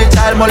talk to the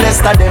child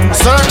molester them.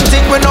 Certain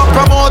thing we not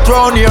promote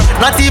round here,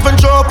 not even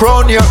joke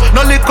round here.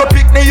 No liquor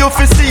picnic you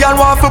fi see and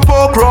want fi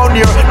poke round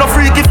here. No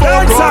freaky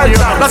folk round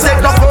here, no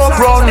take no coke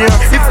round here.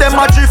 If them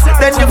a drift,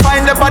 then you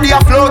find the body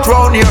afloat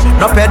round here.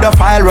 No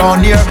pedophile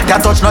round here,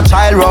 can't touch no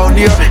child round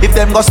here. If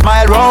them go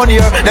smile round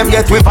here, them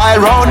get we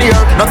vile round here.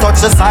 No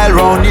touch the style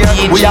round here,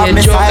 we have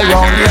missile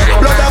round here.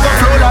 Blood a go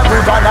flow like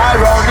river Nile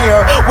round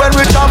here. When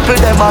we trample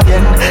them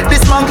again,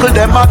 dismantle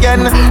them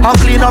again, and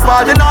clean up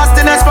all the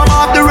nastiness from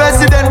off the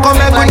resident.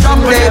 Come and we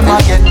trample them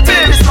again,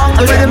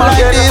 dismantle them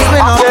again. We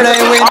not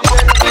play with.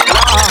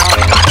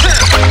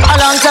 A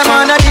long time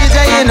on a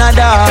DJ in a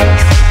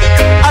dance,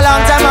 a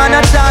long time on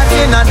a chant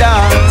in a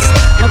dance.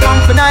 I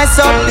come for nice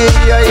up the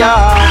area,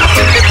 I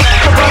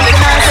come for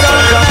nice up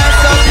the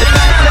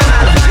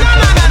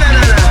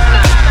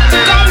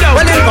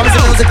when it comes to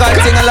musical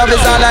thing, I love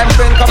is all I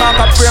bring. Come on,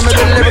 pray me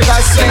the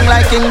lyrical sing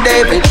like King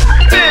David.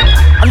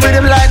 And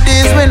rhythm like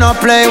this we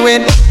not play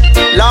with,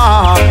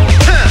 Lord.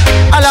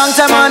 A long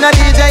time on a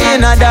DJ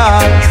in a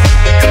dance,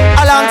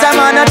 a long time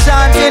on a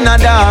chant in a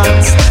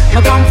dance. I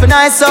come for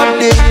nice up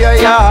the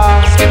area,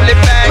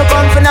 I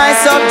come for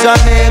nice up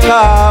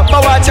Jamaica.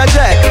 But watch a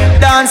check,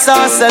 dance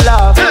or sell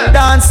off,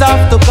 dance off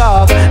to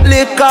cough,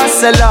 liquor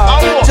sell off,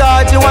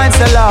 Georgie wine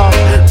sell off.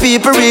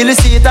 People really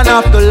see it and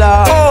have to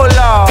laugh. Oh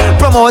Lord,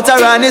 promoter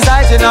and his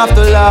eyes and have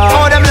to laugh.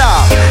 Oh them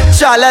laugh,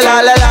 cha la la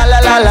la la la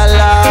la la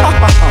la,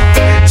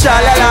 cha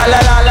la la la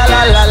la la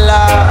la la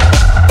la.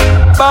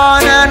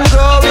 Born and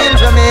grow in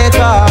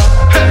Jamaica.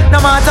 No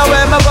matter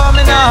where me go,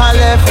 me nah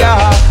left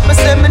ya. Me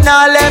say me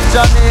nah left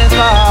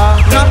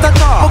Jamaica. Not at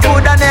all. Me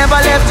coulda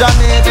never left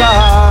Jamaica.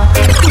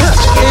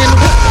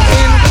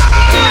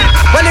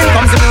 When it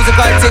comes to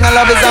musical thing, I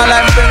love is all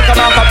I bring. Come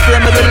on, pray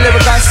me the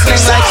lyrical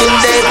sling like King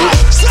David.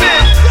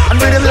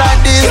 And rhythm like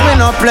this, we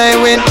not play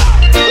with.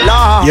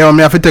 Lord. Yeah,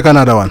 me have to take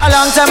another one. A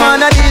long time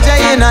on a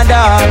DJ in a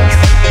dance,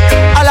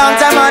 a long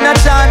time on a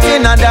chant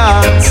in a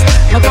dance.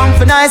 I come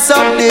for nice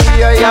up the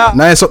area.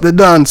 Nice up the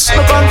dance.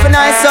 I come for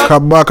nice up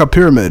Kabaka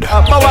Pyramid.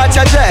 Watch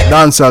a check.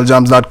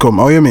 Dancehall.com.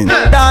 How you mean?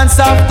 Dance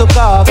off to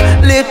cough,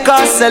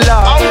 liquor sell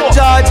off,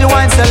 Georgie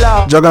wine sell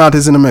off. Juggernaut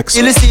is in the mix.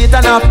 You see it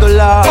and have to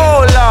laugh.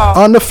 Oh Lord.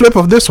 On the flip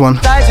of this one,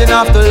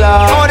 Have to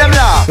laugh. Oh them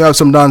laugh. we have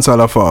some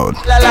dancehall forward.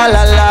 La la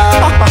la la.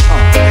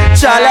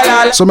 Cha la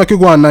la la. So make you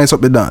go and nice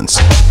up the dance.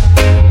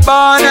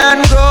 Born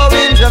and grow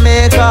in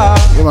Jamaica.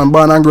 Yeah man,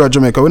 born and grow in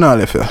Jamaica. We not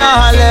left here.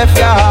 Nah left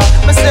ya.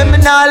 Me say me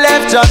nah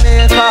left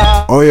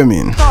Jamaica. How you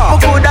mean? Me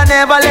coulda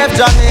never left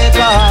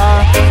Jamaica.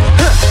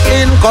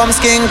 In comes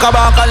King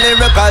Kabaka,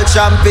 lyrical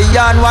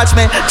champion. Watch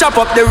me chop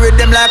up the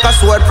rhythm like a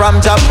sword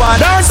from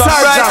Japan. So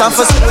bright and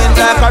for squint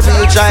like a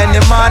real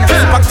Chinese man.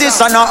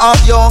 Practitioner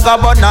of yoga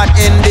but not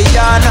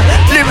Indian.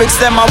 Lyrics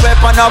them a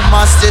weapon of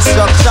mass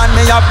destruction.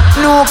 Me have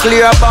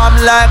nuclear bomb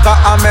like a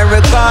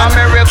American.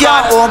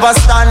 Can't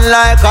overstand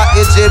like a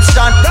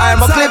Egyptian. I'm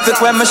a clip it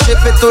when me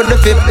ship it to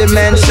the fifth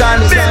dimension.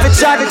 Me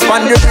chat it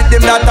on the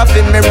rhythm that I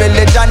feel me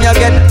religion. You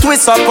get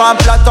twist up and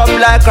flat up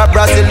like a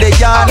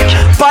Brazilian.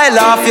 Pile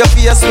off your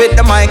face with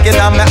the mic in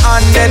my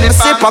hand. Then me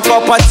sip a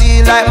cup of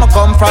tea like me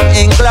come from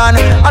England.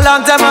 A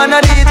long time on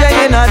a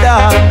DJ in a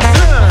dance,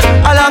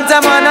 a long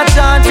time on a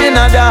chant in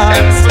a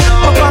dance.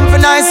 I come for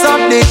nice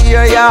up the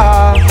area,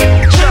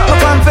 I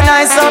come for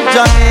nice of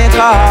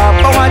Jamaica.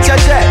 But watch your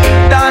jet,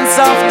 dance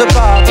off the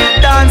car,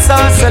 dance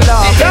on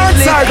salon,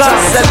 liquor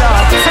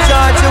salon,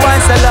 Georgie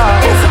wine salon.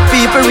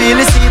 People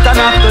really see it and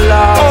have to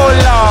laugh. Oh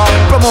Lord,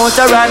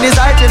 promoter and his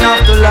height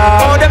enough to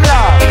laugh. Oh them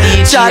laugh.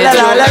 Cha la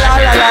la la la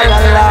la la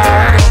la.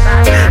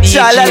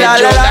 Cha la la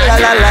la la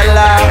la la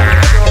la.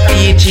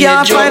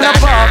 Can't find a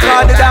park,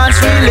 or the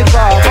dance really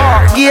far.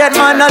 Gate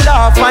man a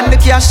laugh and the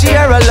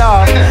cashier a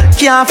laugh.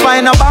 Can't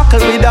find a buckle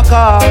with a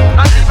car.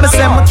 Me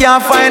say me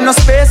can't find no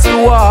space to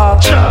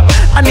walk.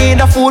 I need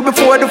a food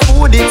before the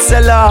food it's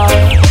a laugh.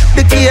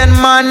 The cane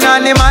man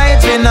and him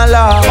hygiene a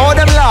laugh. Oh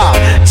them laugh.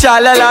 Cha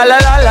la la la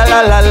la la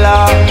la la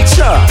la.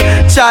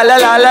 Cha la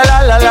la la la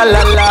la la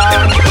la la.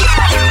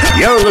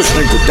 You're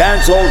listening to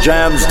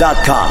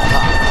DanceHallJams.com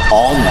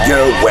on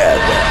your web.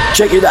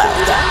 Check it out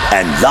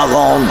and log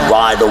on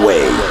right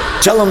away.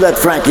 Tell them that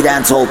Frankie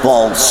Dancehall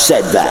Paul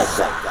said that.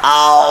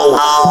 Ow,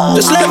 ow.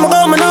 Just let me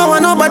go, man. I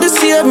want nobody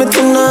save me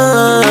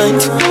tonight.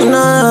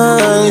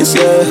 Nice,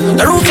 yeah.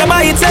 The roof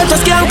by itself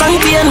just can't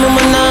contain me,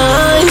 man.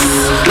 Nice,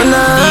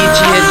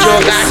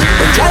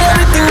 try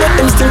everything, but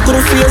them still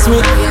couldn't face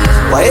me.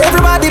 Why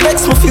everybody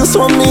makes me feel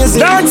so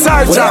amazing? When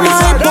I'm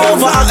hyped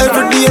over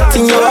every day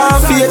thing you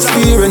have to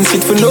experience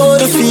it for know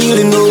the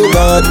feeling, oh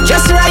God.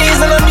 Just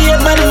rise and I'm here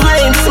by the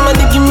vibes.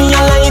 Somebody give me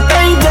a light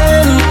time.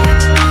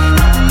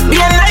 Be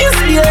a nice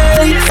day.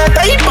 It's a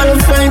type of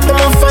fight, I'm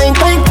a fight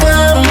like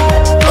them.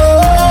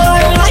 Oh,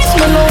 nice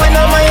man, when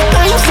I'm my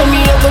time, so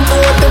me I can do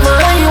whatever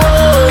I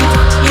want.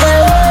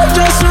 Yeah,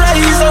 just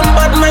rise and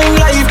bad mind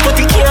life, but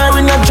the car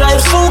in a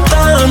drive so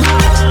calm.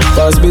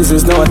 Cause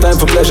business now a time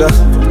for pleasure.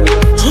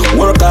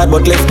 Work hard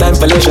but left time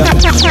for leisure.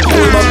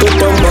 Pull back to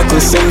come back to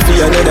send for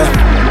another.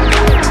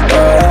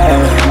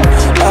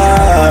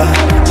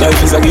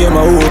 Life is a game,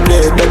 I will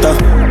play it better.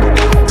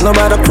 No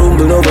matter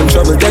crumble, no one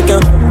trouble take ya.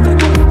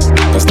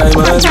 Cause time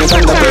has me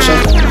under pressure.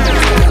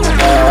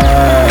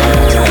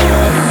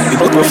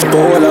 People go for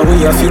all and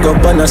we have to go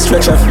up on a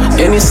stretcher.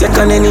 Any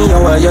second, any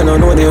hour, you don't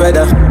know the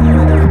weather.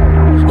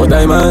 But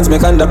time has me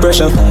under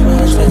pressure.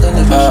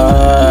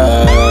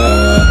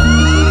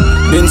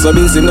 Been so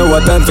busy, now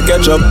what time for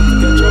catch up.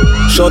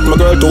 Shot my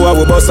girl to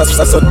our boss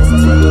as up.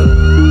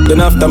 Then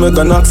after me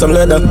can knock some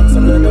leather.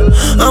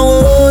 I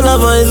won't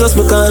have eyes just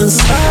because.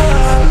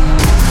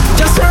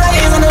 Just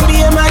rise and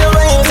be a man of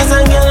waves. As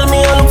a girl, me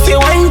I look for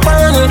wine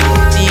pan.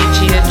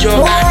 DJ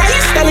Joe. Why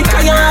tell it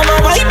can you have a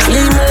vibe?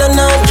 Leave me and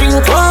not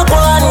drink walk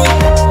one.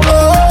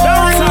 Oh,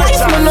 nice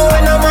man, know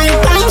when I'm my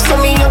time. So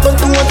me I can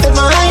do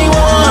whatever I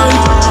want.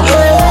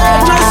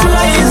 Yeah, just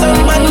rise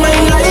and bad my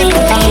life.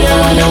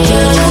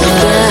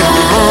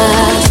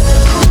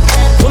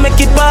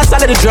 It pass all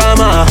of the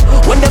drama.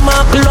 When them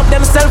all pull up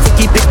themselves,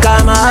 we keep it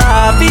calm.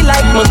 I feel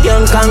like me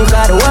can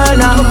conquer the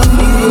world now.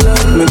 Feel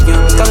like me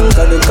can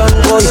conquer the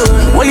convoy.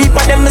 Well, if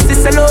I them miss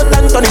a lot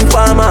and turn in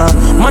farmer.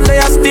 Man,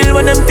 they are still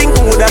when them think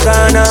who da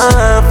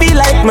gonna. Feel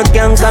like me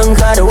can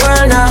conquer the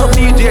world now.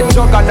 DJ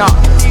Juggernaut.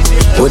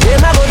 What them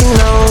I go do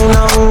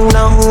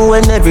now,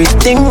 when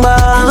everything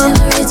bad.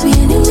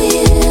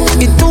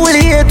 It's too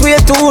late, we're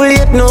too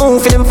late now.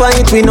 For them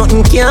fight, we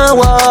nothing can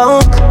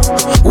walk.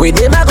 What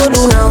them I go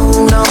do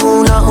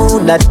now,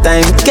 that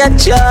time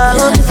catch up.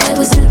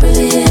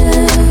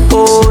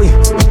 Boy,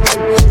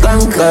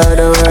 conquer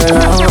the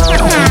world.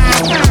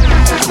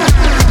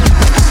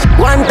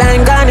 One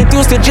time gone, it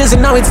used to drizzle,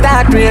 now it's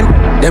start rain.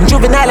 Them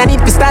juvenile, I need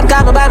to start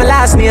calling by my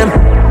last name.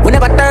 We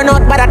never turn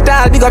out by that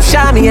tall, big up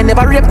Shami. And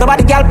never rape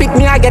nobody, girl pick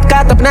me, I get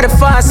caught up in the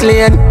fast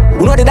lane.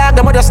 We know the dog,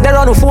 them just there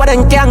on before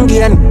them can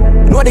gain.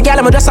 Know the girl,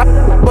 I'm just up,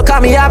 but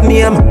call me have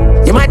name.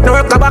 You might not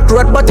work a back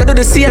road, but you do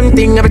the same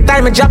thing. Every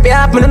time I drop you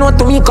up, me know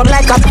to me come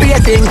like a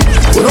painting.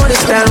 We know the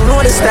style, we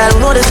know the style, we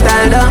know the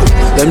style now.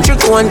 Them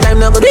trick one time,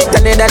 now go do it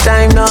another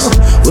time now.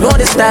 We know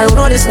the style, we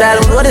know the style,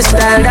 we know the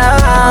style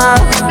now.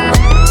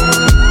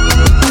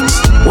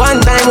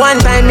 One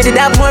time, me did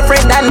have more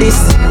friend than this.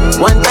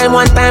 One time,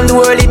 the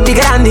world is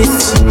bigger than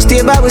this.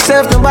 Stay by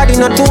myself, nobody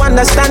not to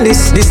understand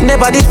this. This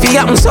never did feel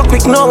happen so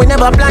quick, no, we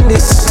never planned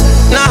this.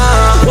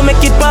 Nah, we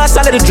make it pass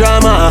all of the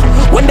drama.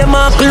 When them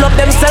all pull up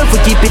themselves, we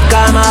keep it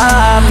calm.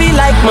 I feel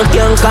like me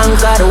can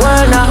conquer the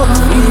world now.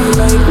 Feel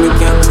like me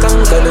can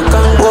conquer the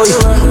convoy.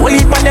 Well,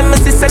 if on them, me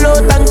see sell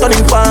out and turn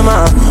in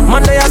farmer.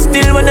 Man, they are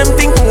still when them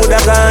think who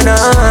da gonna.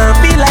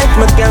 Feel like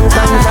me can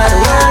conquer the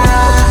world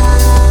now.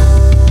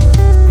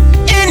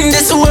 In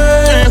this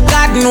world,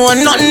 God know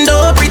nothing do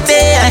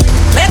pretend.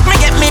 Make me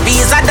get me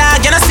visa,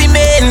 dog, you know see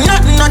me.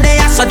 Nothing no they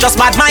are so just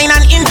bad mind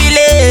and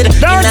invalid.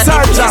 That's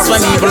our place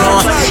when we blow.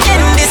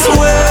 In this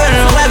world,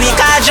 where we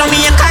call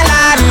Jamaica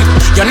land,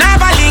 you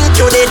never link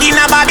you dead in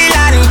a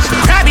Babylon.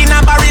 Grabbing a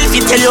barrel,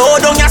 fi tell you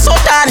how down your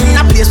sultan.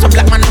 A place where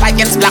black man fight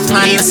against black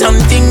man. Need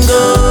something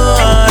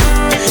good,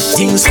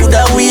 things could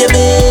have way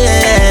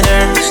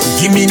better.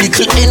 Give me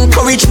little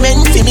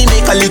encouragement, fi me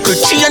make a little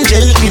change,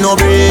 help me no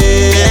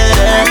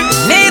better.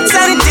 Need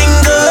something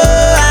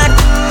good,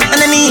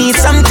 and I need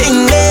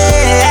something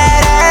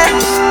better.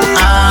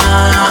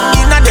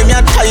 In a them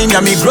your time, ya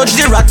me grudge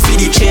the rat for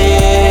the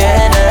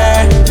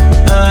cheddar.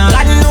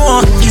 God know,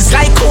 it's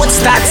like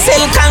oats that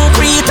sell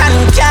concrete.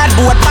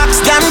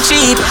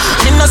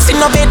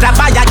 no better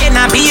buy again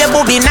and be a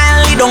booby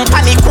now. Li don't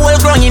panic, cold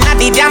ground in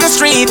the damn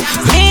street.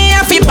 Me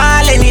a fi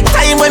ball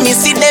anytime when me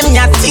see them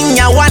ya ting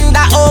ya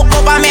wonder how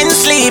government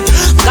sleep.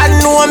 God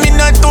know me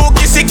not too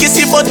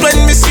kissy, but when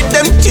me see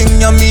them ting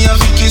ya me a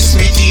fi kiss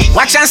me deep.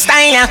 Watch and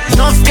style ya,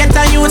 no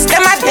better youths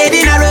them a dead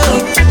in a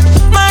row.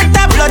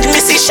 Manta blood me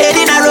see shed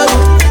in a row.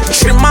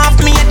 Trim off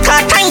me a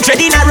car time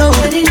dread in a row.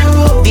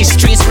 The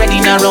streets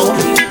ready in a row.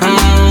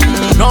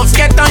 No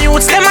get on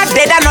youths, them a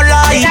dead and no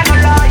lie.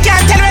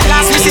 Can't tell me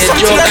last, me see some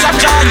tears of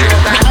joy.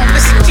 Me up me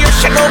see tears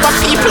shed over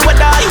people will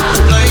die.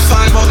 Life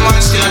fine but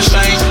mine still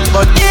shine.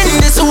 But in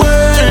this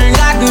world,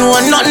 God know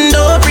nothing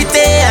don't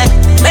pretend.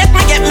 Let me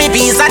get me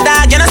visa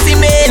dog, you know see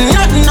me.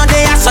 Nothing no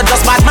day, so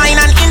just bad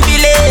mind and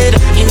invalid.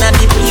 In a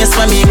deep place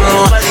where me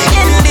grow.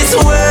 In this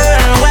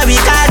world where we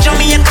call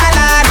Jamaica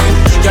land,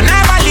 you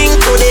never link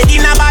to the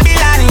in a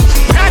Babylon.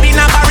 Grabbing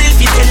a barrel,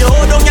 fit tell you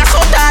how down your so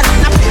done.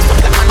 A place to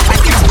black and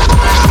white.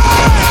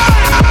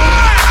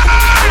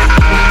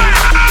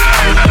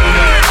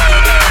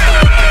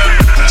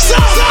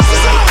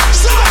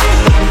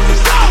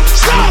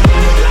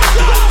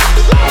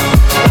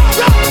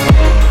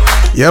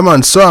 Yeah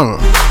man, song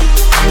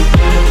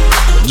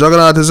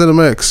Juggernaut is in the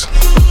mix.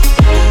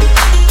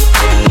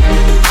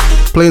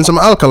 Playing some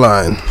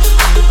Alkaline.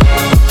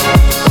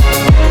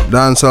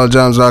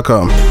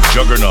 DanceHallJams.com.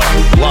 Juggernaut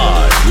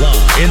live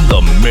in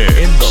the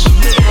mix.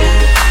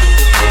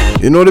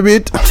 You know the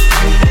beat,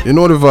 you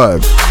know the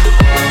vibe.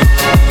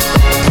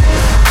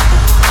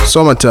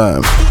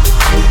 Summertime.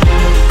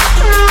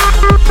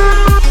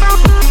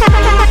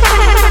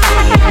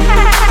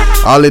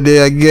 Holiday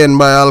Again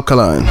by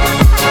Alkaline.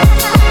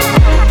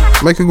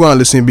 Make you go and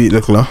listen to beat,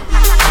 look now.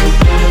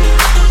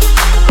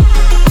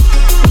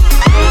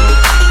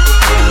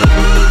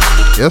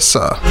 Yes,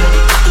 sir.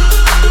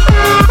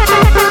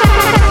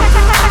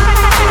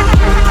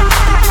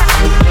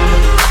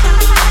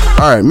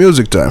 Alright,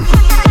 music time.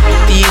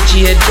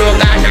 DJ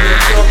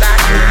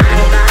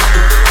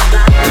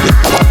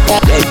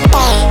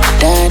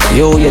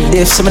Yo, you're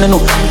deaf, something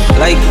know.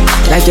 Like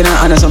you know,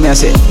 honest something I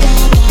say.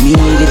 Me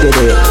need it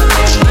there.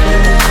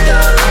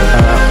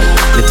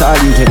 The tall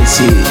you can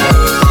see.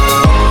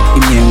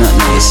 It may not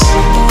nice.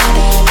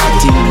 I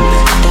think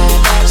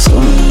so.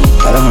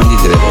 I don't want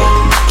it there.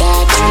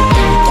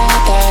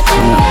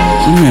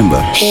 Remember.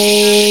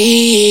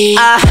 Hey,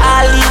 a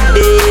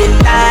holiday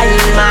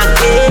time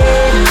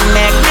again.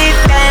 Make me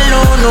tell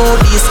you no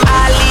this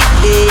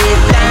holiday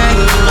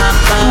time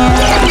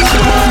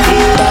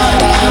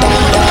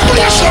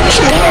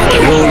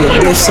Yo, you're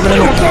deaf, something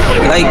know.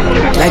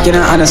 Like you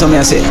know, honest something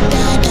I say.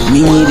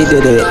 Me need it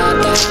there.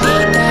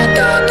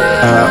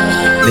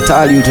 The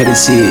tall you can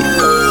see.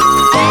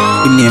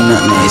 It may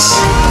not nice.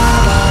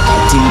 I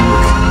think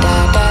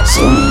so.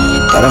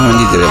 I don't want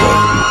it there.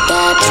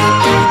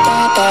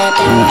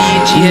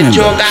 DJ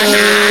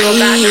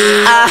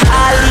a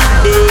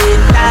holiday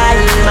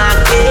time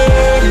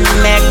again.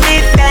 Make me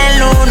tell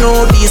you no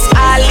this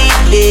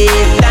holiday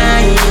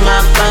time a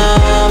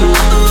come.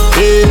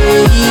 Hey,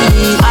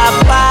 a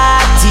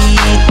party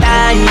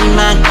time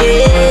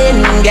again.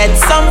 Get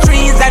some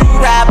trees and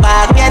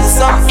grabber, get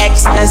some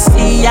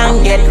ecstasy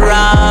and get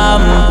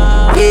rum.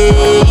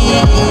 Hey,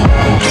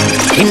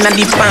 inna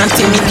the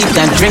party me get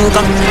a drink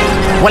up.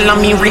 While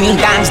on me ring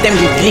dance, them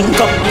we link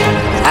up.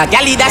 A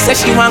galley that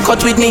says she want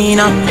cut with me, you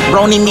know.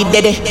 Brownie me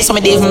dead, so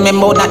me dey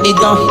remember that they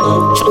gone.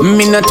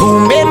 Me not to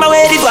make my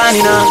way the van,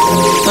 you know.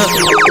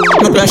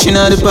 Me crashing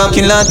out the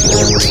parking lot.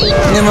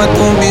 Never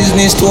do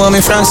business to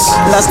me France.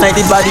 Last night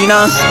it bad, you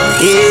know.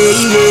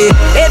 Yeah.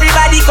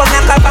 Everybody come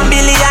knock up and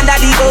Billy under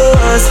the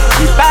bus.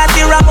 The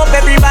party wrap up,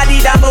 everybody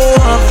that move.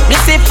 Me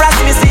see France,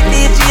 me see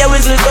DJ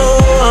whistle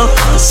go.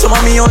 Some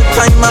of me old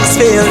time I'm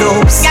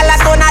spell ups. Gyal a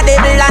turn a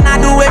devil and I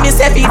do what me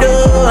say fi do.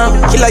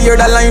 Killer hear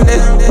the line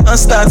there and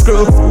start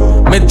grow.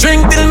 Me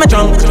drink till me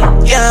drunk,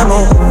 yeah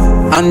mo.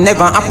 I'm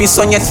never happy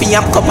so yet fi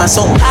a cup of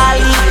some.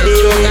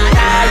 Holiday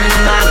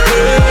time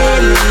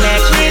again.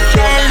 Make me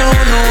tell you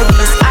no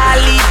this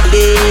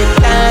holiday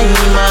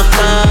time a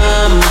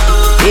come.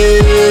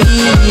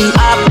 Hey,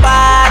 a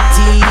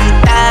party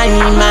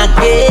time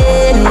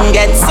again.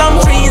 Get some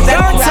trees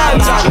and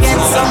flowers, get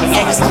some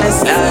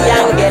ecstasy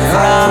and get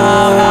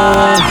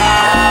rum.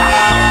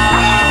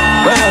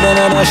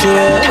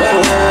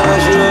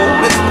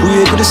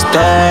 We could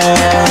stand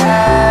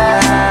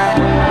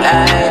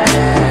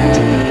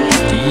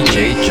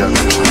DJ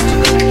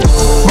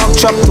Juggernaut. Buck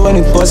chop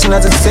 20 buzzing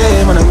as it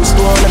say. Man, I used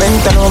to own a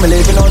vent and now I'm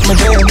living out my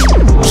dream.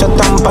 Shut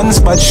down pants,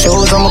 but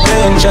shows on my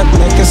plane. Shut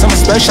like some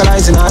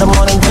specializing out of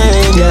morning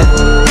pain, yeah.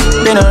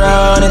 Been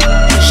around it,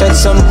 shed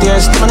some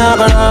tears, still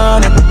never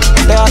run it.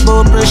 They are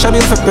go pressure,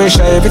 build for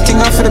pressure. Everything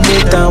off for the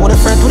big down. With a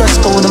friend with a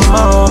stole the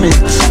moment.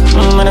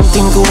 And I'm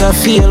thinking I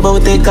feel, but we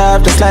take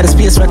off. Just like the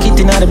space rocket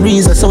in the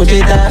breeze, that's how we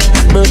did that.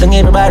 Bird down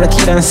every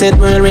barricade and set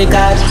world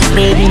record.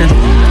 Bread dinner,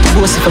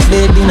 pussy for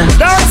plate dinner.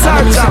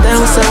 I'm gonna sit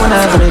down, so when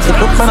I break it,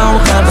 look for now,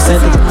 we can't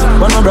percent it.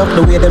 One more broke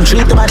the way them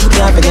treat the body,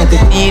 can't forget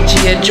it.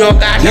 DJ Joker.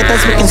 Get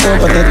us looking so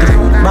pathetic.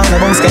 Bang the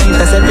bones can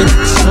intercept it.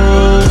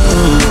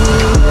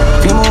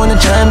 If you want a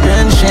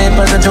championship,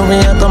 as a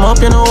jury, I come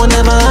up, you know, we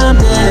never have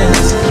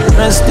this.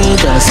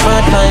 Prestige and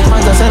spotlight,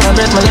 want to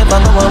celebrate my life, I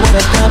go on with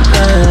the top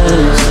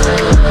prize.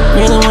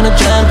 Really want a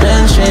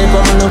championship,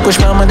 I'm gonna push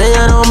for my day,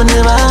 I know we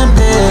never have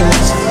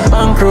this.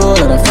 Bankroll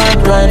and a fat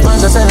ride,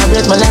 want to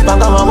celebrate my life, I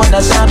go on with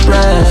the top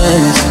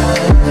prize.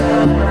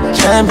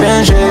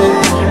 Championship,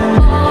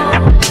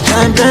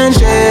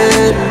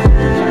 championship.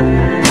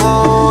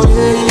 Oh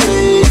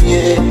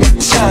yeah,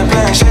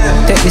 championship.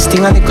 Take this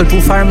thing a little too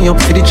far, me up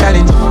for the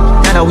challenge.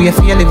 Now we have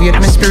to elevate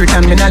my spirit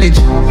and my knowledge.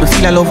 Me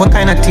feel a love what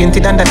kind of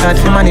tainted and that hard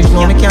to manage.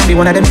 No, me can't be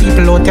one of them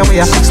people out there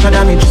where I fix no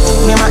damage.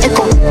 Me and my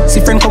echo,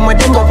 see friend come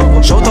with them go.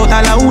 Shout out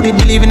all who did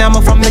believe in I'm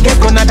from the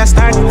get-go. Not a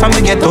start from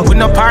the ghetto. We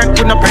no park,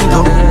 we no print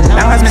up.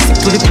 Long as me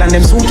stick to the plan,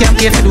 them soon can't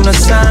pay for do no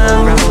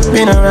song.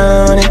 Been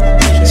around it,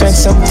 shed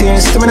some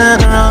tears to me not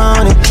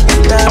around it.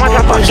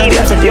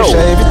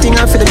 Everything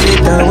I feel the beat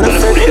down.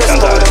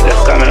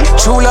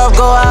 True love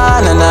go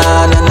on and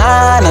on and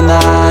on and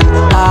on,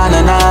 on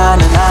and on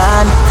and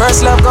on.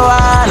 First love go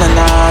on and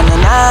on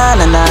and on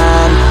and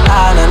on,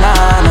 on and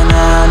on and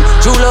on.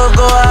 True love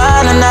go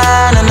on and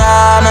on and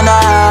on and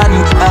on,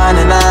 on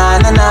and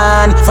on and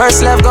on.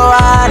 First love go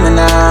on and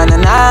on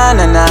and on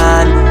and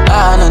on,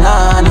 on and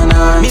on and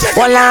on.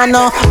 Well I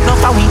know, no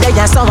for we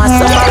there so much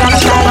so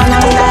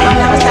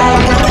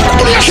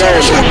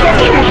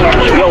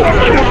Yo,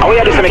 how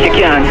you do to make you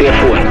can't say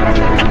phone?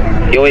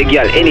 Yo, hey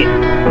girl, any?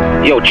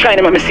 Yo, try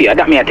to make me see her,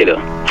 that me I tell you.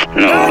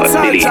 No,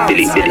 delete.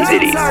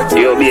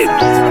 Yo, babes,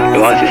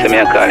 you want to see me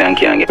a call and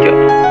can't get you.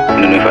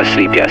 I don't know if I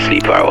sleep, you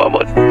sleep or what,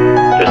 but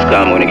just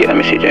come when you get a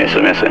message and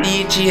so me say.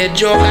 DJ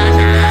Joker.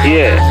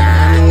 Yeah.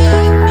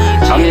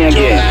 I'm here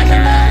again.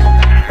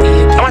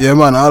 Yeah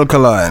man,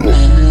 Alkaline.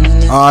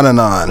 On and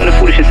on. The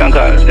foolishness and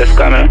call, just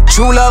come in.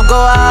 True love go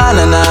on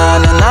and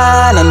on and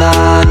on and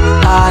on,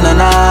 on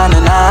and on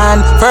and on.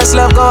 First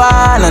love go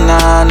on and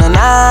on and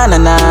on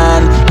and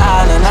on,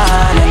 on and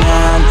on and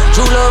on.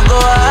 True love go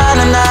on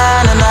and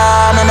on and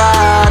on and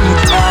on,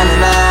 on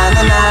and on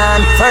and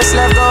on. First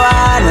love go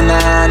on and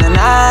on and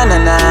on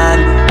and on,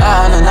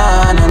 on and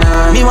on and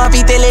on. Me want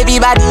to tell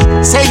everybody,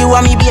 say you are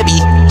me baby.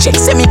 Check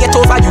say me get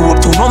over you up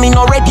to know me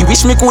not ready.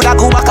 Wish me coulda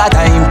go back a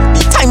time.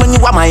 The time when you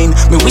were mine.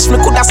 Me wish me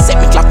coulda set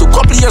me clap to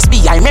couple years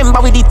be. I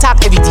remember we did talk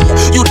every day.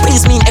 You'd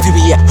praise me in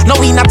everywhere. Now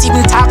we not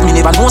even talk. Me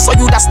never know so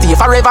you da stay.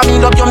 Forever me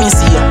love you me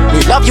see.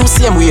 We love you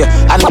same way.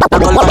 And I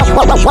go love you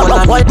when we go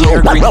on one dear.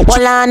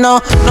 Well I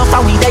know, no for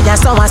we there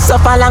so I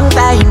suffer long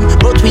time.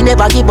 But we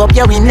never give up,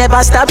 yeah we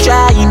never stop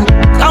trying.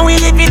 Now we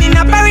living in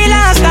a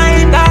perilous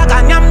time. Dog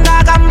and I'm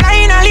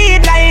blind a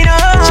lead line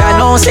up. Jah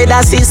say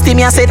that system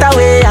ya set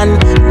away and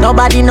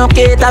nobody no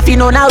cater fi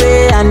none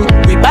away and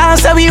we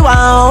pass so we want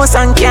house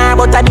and car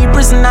but at the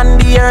prison and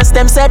the earth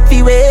them set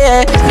fi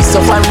way. We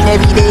suffering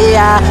every day,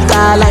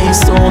 cause life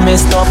so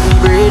messed up,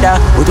 we brother.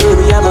 But what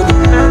we a go do?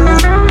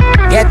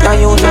 Get on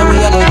you, what we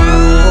a go do?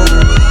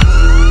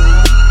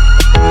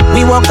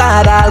 We work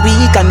hard all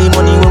week and the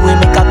money when we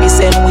make up we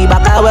send we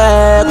back at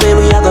work. Where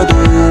we a go do?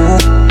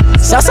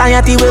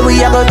 Society where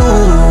we a go do?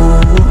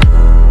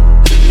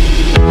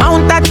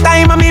 Mount that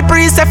time and me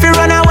priest if you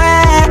run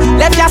away.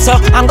 Left ya so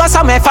and go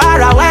somewhere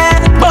far away.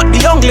 But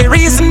the only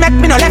reason make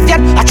me no left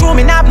yet, I true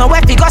me not know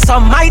where fi go,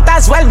 some might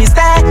as well me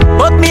stay.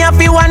 But me have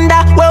to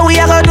wonder where we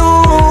a go do.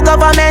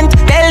 Government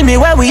tell me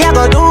where we a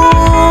go do.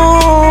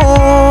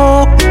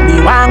 Me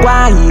want go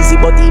easy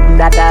but even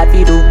that hard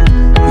fi do.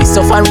 We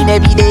suffering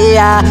every day,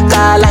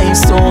 cause life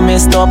so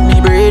messed up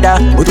me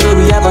brother. But where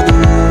we a go do?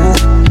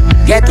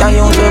 Get on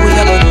you where we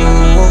a go do?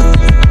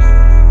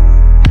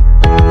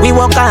 We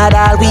work hard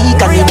all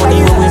week and the money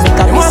when we make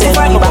up we send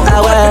me back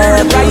to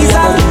work.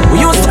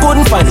 We used to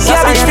couldn't find the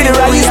cabbage for the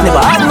rice.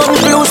 Never had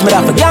nothing to lose, me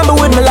have to gamble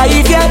with my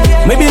life, yeah.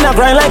 Maybe not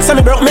grind like some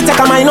me broke, me take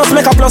a minus,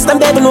 make a plus. Them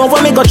they know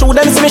when me go through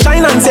them see me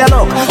shine and say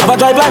look. Have a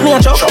drive like me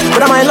a truck,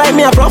 but I mind like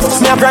me a bluff.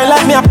 Me a grind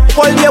like me a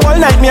all day, all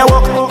night me a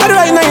walk. At the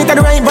right night, at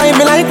the right vibe,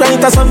 me like right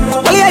or some.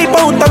 Well yeah, hype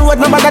out the road,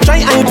 nobody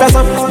try hype or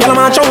some. Y'all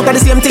man shout at the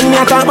same thing me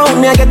a talk about.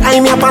 Me a get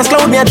high, me a pass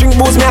cloud, me a drink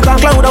booze, me a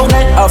talk cloud out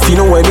there. I feel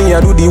no way me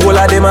a do the whole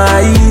of them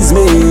eyes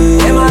me.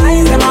 Them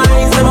eyes.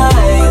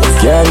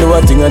 Can't do a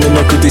thing and them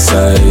no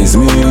criticize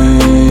me.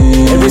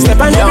 Every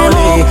step and every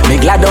move, me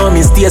glad on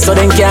me stay so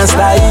them can't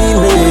style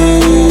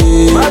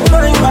me. Bad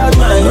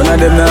mind. None of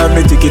them have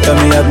me ticket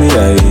and me have me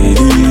ID.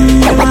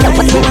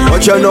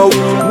 Watch you now,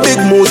 big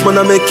moves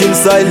man I make in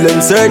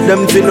silence. Heard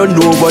them fi no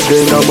know what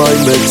they na my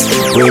mess.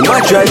 When I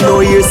try no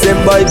hear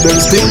them by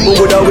Benz, think me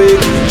would awake.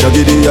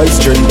 Jaggy the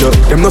ice strength.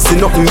 Them no see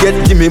nothing yet,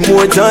 give me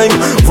more time.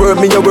 Work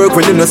me a work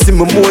when they no see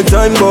me more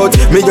time. But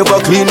me have a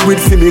clean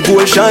with fi me go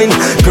shine.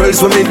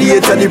 Girls when me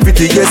date are the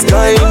prettiest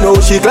kind. Now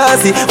she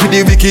classy with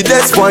the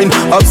wickedest wine.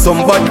 Have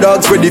some bad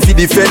dogs ready fi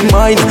defend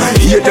mine.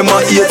 Hate them a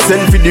 8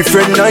 cent fi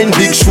defend 9.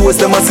 Big shows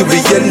them a see the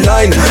end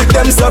line.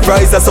 Them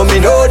surprised as some me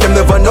know. Them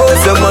never know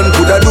some man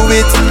coulda do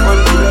it.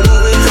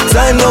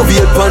 Time no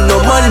wait for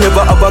no man.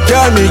 Never have a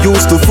car me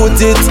used to foot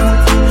it.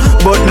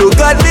 But look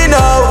at me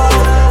now.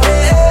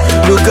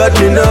 Look at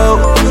me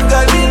now. Look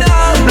at me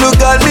now.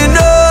 Look at me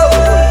now.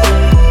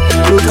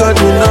 Look at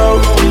me now.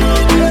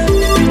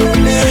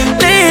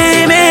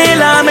 Leave me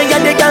alone, me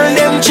get the girl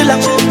them chilla.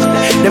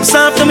 Them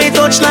soft to me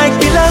touch like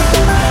pillar.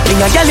 Me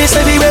a girl is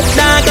every web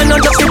dog and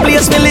not just the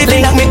place me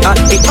living. Me at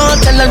the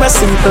hotel or a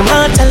simple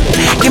motel.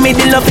 Give me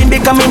the loving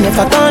because me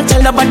never can't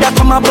tell. Nobody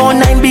come about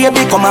 9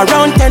 baby come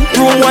around 10.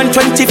 Room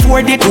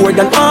 124 the door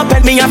done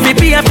open. Me have to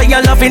pay for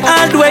your loving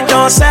all the way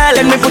don't sell.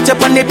 And me put you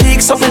on the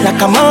peak something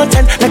like a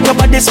mountain. Like your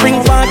body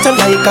spring water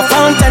like a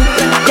fountain.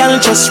 Girl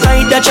just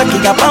ride the jockey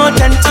a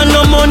mountain. And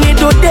no money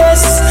do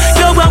this.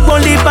 You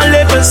won't leave a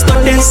levels to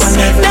this.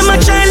 Them a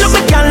try look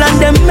at girl and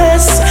them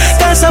mess.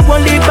 Cause I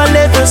won't leave a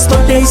levels to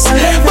this.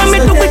 When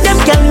me do with them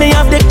girl me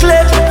have the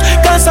clip.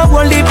 Cause I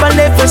won't leave a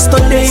levels to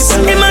this.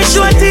 Him a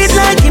short teeth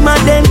like him a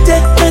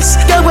dentist.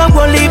 Girl I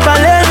won't leave a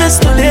levels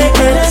to this.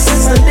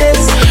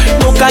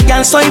 Look a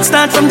girl so it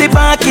start from the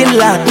parking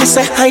lot. Me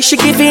say hi she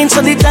give in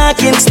so the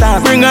talking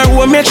start. Bring her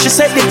home make she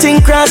set the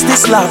thing cross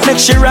this lap. Make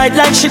she ride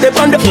like she dip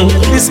on the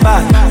this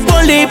back.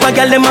 Won't leave a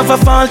girl them have a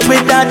fault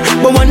with that.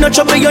 But when no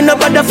trouble you no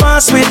bother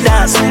fast with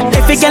that.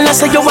 If a girl I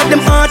say you what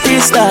them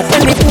artists that.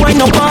 And if you ain't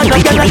no part no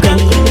girl like that.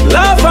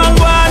 Love and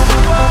one,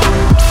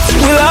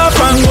 we laugh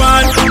and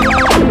one.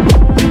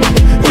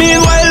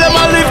 Meanwhile them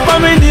a live for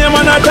me name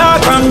and a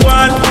talk and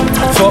one.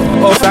 For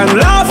us and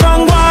laugh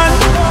and one,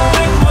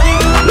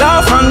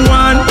 laugh and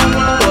one.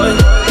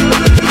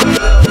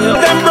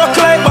 Them broke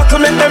like buckle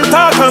make them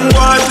talk and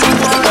one.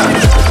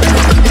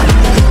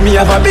 Me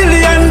have $1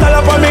 billion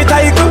for me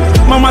title.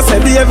 Mama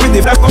said the every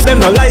day cause them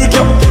no like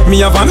you.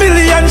 Me have $1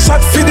 million shot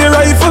for the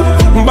rifle.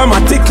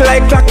 Mama tick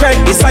like clock right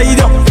beside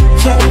you.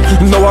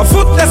 No a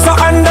foot that's a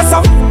hand that's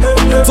up.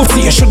 So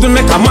see you shouldn't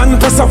make a man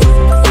press up.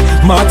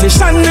 Marty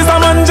Shan is a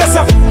man just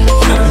up.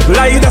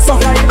 Lie that's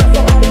up.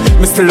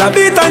 Me still a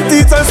beat and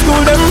teach and school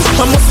them.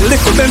 I must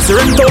little them to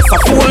rent out to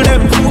fool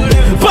them.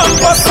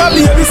 Pampers for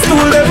baby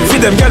stool them. See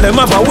them girl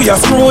them have a we a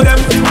screw them.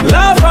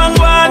 Laugh and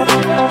one,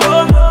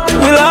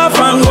 we laugh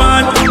and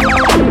one.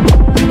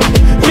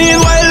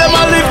 Meanwhile them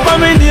a live for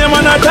me name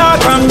and a talk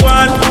and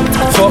one.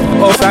 For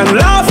us and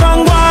laugh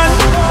and one,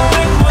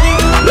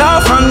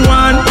 laugh and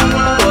one.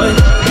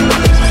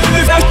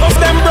 If I puff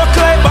them broke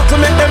like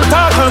buckle make them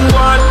talk and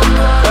one.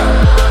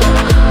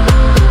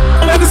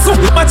 Maybe so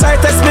much I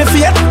test me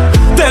faith.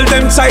 Tell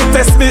them try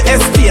test me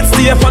estate.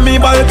 Stay for me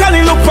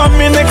balcony look for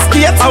me next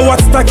date. I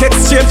watch stock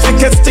exchange to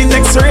catch the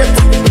next rate.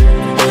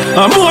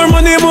 More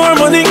money, more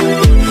money.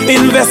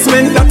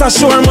 Investment that a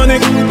sure money.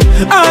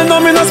 I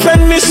know me not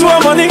spend me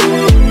sure money.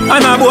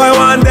 And a boy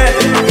want that.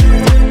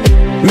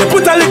 Me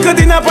put a little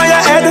dinner on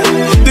your head.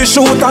 The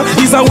shooter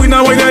is a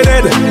winner when you're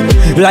dead.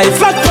 Life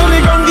flat on the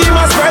ground, give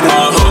a spread.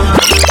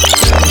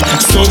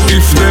 So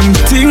if them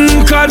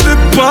think of the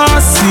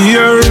past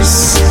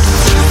years,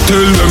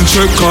 tell them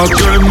check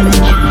again.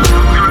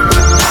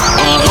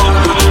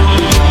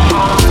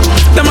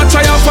 Them a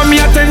try out for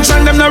me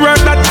attention, them no work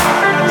that.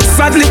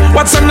 Sadly,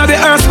 what's under the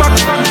earth back?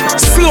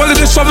 Slowly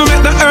the shovel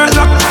make the earth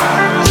lock.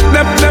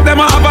 Them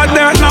a have a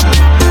dirt nap.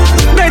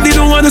 They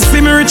didn't want to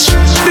see me rich.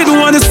 They didn't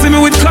want to see me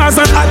with cars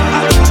and hat.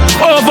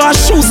 Over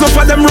shoes up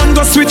for them run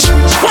go switch.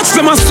 Watch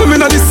them a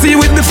swimming at the sea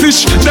with the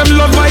fish. Them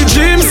love my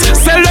dreams,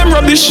 sell them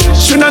rubbish.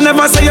 Should I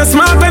never say you're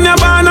smart and you're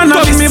born and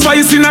novice. Me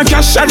voice in a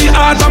cash at the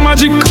art of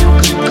magic.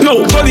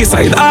 No, body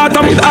side, art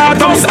of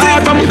stick.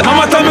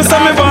 I'ma tell me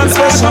some me born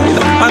special.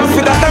 And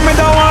for that time me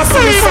don't want to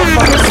see me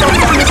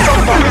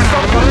suffer.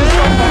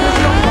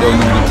 Don't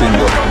know the thing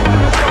though.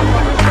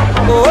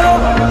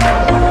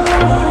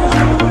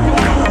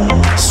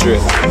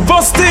 Straight.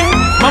 First thing,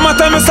 mama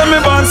tell me say me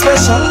born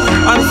special.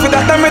 And for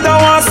that time me don't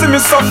want to see me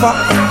suffer.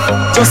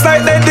 Just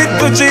like they did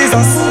to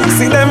Jesus.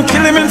 See them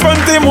kill him in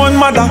front of him one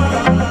mother.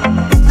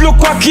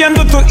 Look what Cain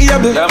do to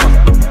Abel.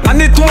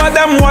 And the two of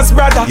them was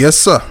brother. Yes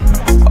sir.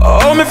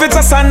 Oh me fit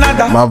just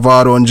another.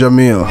 Mavado and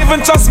Jamil.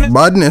 Even trust me.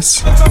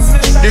 Badness.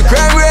 The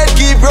crime rate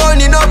keep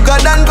running up.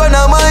 God and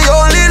gonna my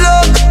only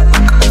luck.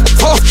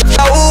 Fuck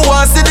who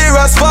wants to the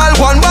rest fall.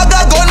 One bag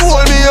of gun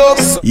hold me up.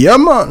 Yeah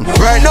man.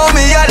 Right now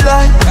me a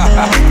lie.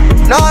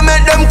 Now I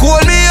make them call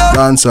me up.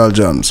 Dancehall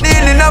jams.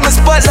 Kneeling on my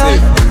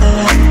spotlight.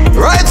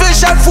 Rifle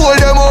shot fold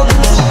them up.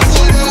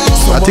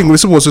 I think we're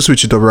supposed to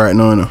switch it up right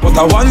now. But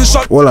a one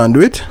shot. Hold on,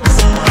 do it.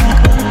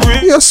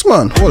 Yes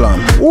man, hold on.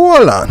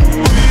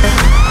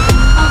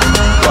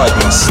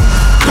 Badness.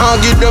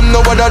 Can't give them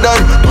no better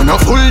than. Wanna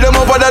pull them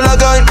over the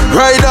lagoon.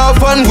 Ride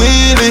off and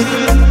wheelie.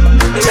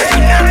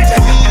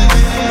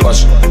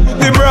 wash.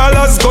 The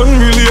brawlers gun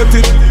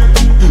related.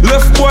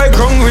 Left boy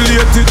ground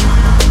related.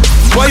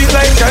 White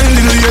like candle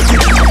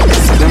related.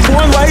 Them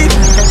one white.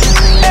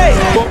 Hey,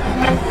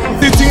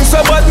 the things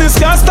of badness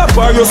can't stop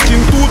her. Your skin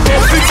too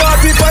tough. The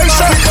 45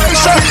 shot.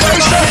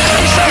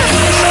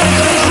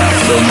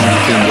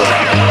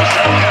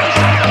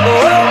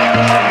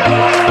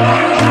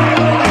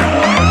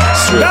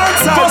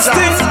 First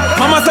thing,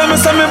 mama tell me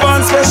say me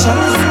born special,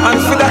 and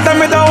for that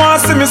time me don't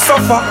want to see me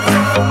suffer.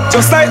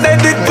 Just like they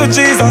did to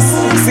Jesus.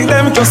 See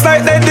them just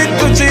like they did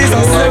to Jesus.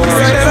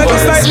 See them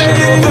just like they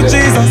did to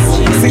Jesus.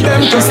 See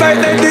them just like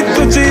they did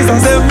to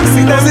Jesus.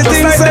 See them just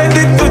like they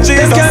did to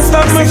Jesus. They can't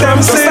stop me from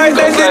just like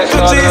they did to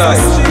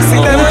Jesus. See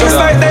them just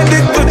like they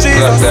did to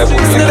Jesus.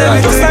 See them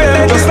just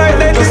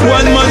like they did.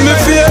 One man me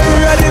fear,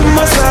 ready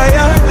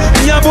Messiah.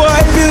 Me a boy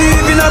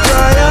believe in a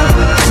prayer.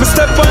 Me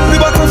step on the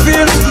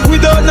battlefield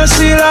without no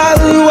shield.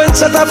 All when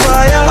shut a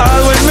fire.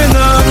 All when me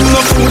no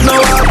food, no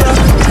water.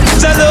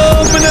 Just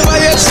love me never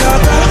yet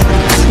shatter.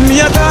 Me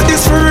a thought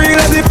this for real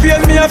and the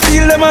pain me a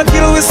feel them a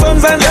kill with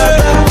sons and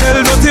daughters. Tell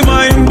dirty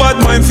mind,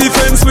 bad mind fi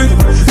fence with.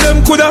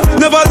 Them coulda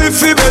never live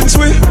fi bench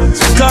with.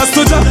 Cause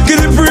to Jah give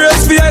the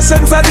praise fi I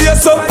sense a day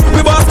so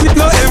me basket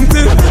no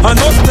empty.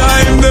 Enough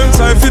time them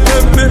try fi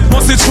tempt me.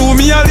 Must it true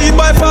me a lead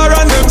by far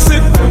and them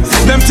sick.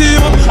 Them team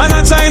up and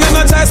a China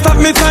and a try stop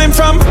me time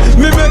from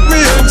me make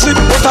me empty.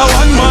 But a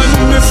one man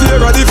me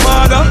fear of the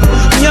Father.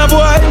 Me a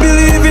boy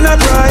believe in a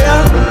prayer.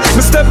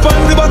 Me step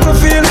on the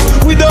battlefield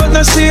without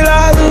no shield.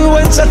 All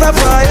when shut a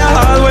fire.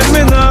 All when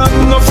me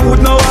no food,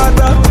 no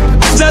water.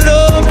 Just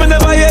love me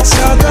never yet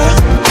shatter.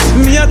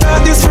 Me a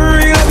thought this for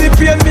real and the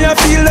pain me a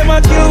feel them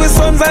a kill with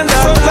sons and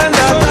daughters.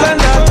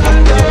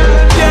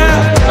 Yeah.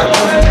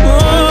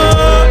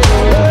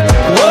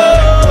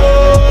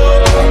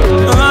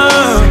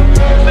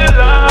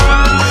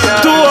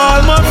 To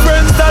all my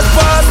friends that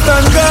passed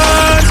and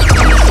gone,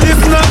 if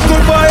not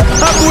goodbye,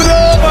 I could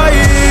over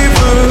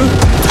evil.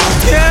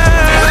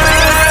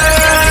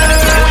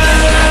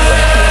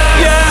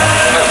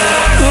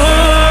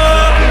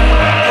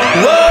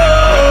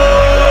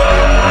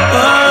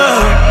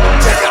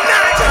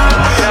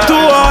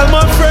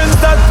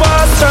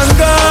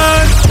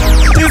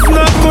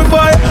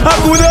 I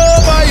could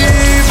over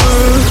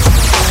evil,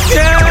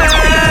 yeah.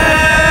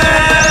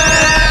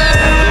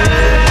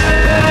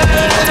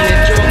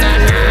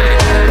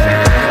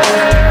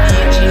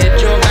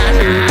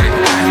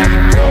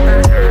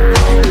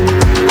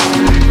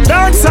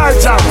 Downside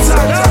jumps.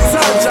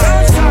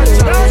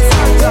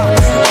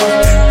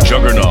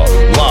 Juggernaut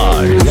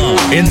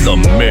live in the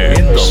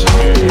mix.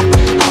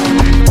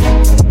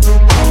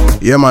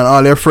 Yeah man,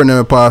 all your friends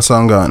me pass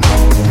and gone.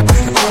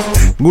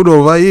 Good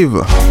over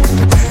evil.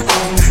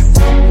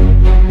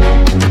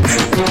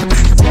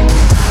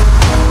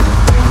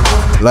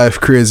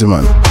 Life crazy,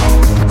 man.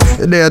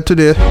 You're there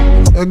today,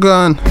 you're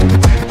gone.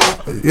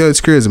 Yeah,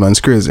 it's crazy, man, it's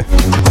crazy.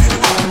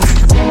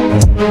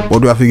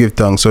 What do I have to give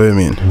thanks, so you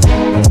mean?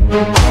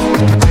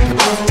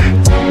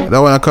 That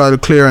one I call the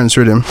clearance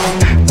rhythm.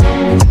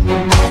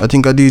 I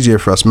think a DJ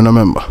Frost, me no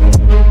remember.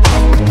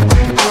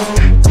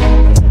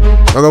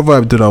 I got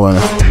vibe to that one.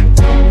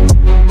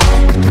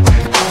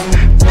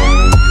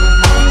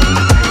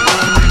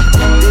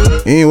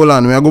 Hey, hold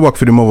on, I go back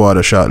for the move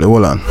order shortly,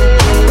 hold on.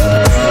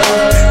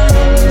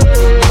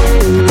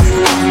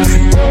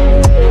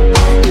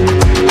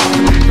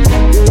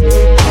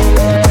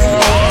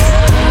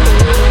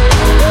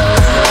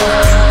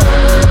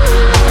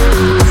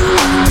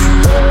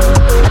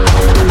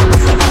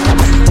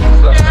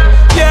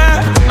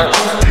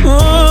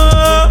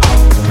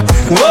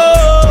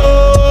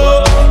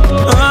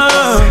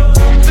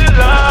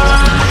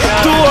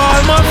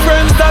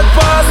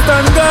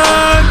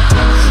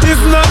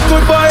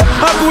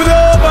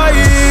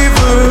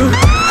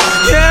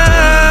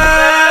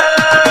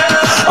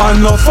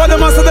 Enough for them,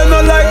 I say they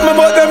don't like me,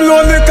 but them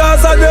lonely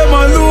cause of them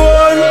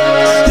alone.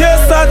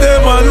 Yes, of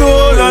them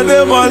alone, of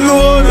them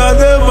alone, of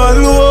them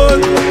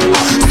alone.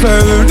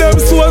 Sell them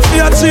souls to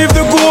achieve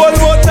the goal,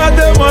 but of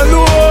them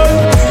alone.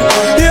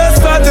 Yes,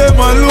 of them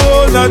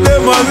alone, of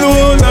them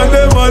alone, of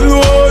them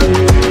alone.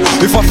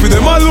 If I feel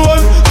them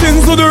alone,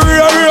 things would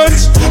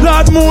rearrange.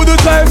 Lord, move the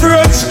time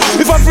range.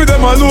 If I feel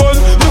them alone,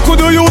 me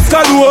could use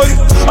cologne.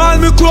 All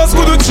me clothes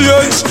could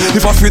change.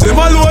 If I feel them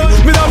alone,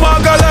 me da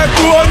maga like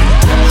one.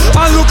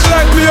 And look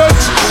like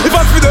bitch. If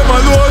I feel them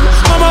alone,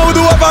 mama would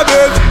do have a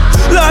bed.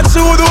 Lord, she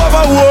would do have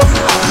a home.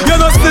 You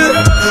know see,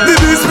 the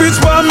this bitch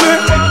for me.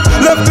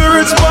 Left the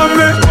rich for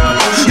me.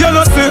 You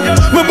know see,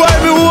 me buy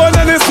me one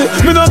and they see.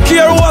 Me don't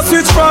care what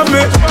switch from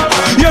me.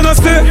 You know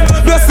see,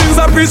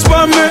 blessings are preach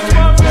for me.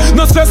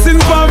 No stressing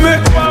for me.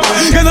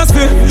 You know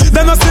see,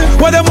 they no see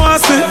what them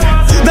want see.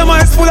 Them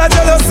eyes full of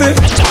jealousy.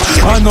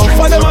 I know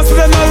for them I see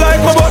them not like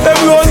me, but them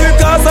lonely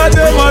cause of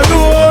them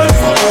alone.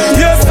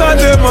 Yes, of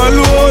them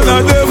alone,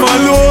 of them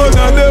alone,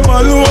 of them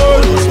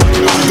alone.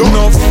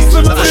 No,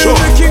 show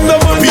the kingdom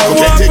and people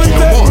can't take it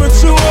no more.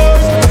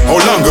 How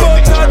long ago?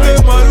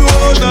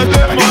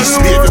 These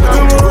slaves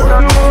don't go.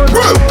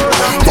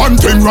 Well, One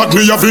thing rot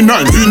me have in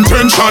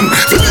intention.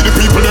 To lead the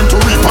people them to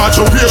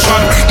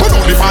repatriation. But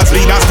all the fast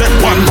leaders them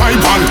one by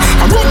one.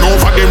 I run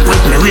over them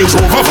with me Range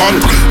Rover van.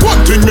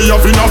 One thing me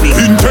have in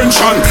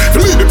intention. To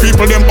lead the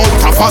people them out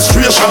of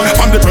frustration.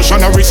 And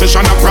depression and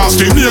recession across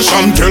the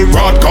nation. Tell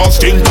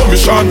Broadcasting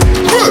Commission.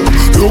 Well,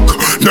 look,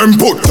 them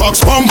put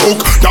tax pan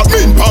book. That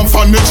mean pan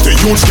for next the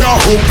youths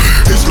can't hook.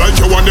 It's like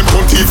you want them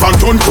come thief and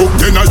done cook.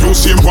 Then I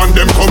use him when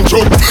them come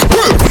joke.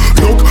 Well,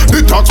 look,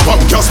 the tax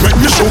pan just make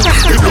me shook.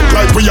 It look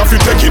like we have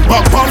to take it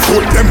back pan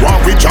foot. Them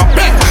want we drop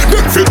back.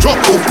 Them fi drop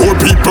hook. Poor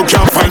people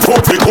can't find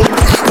food we cook.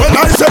 Well,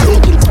 I say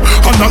look,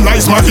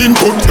 analyze my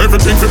input.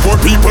 Everything for poor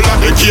people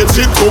and the kids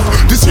it cook.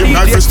 The same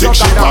life is stick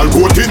shit, I'll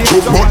go to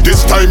joke. But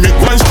this time it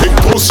won't stick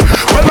puss.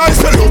 Well, I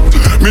say look,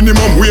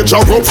 minimum wage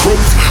are up fruit.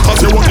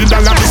 As you want the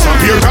dollar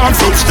disappear and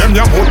flips. Them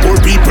ya more poor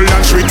people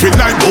and treat with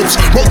like books.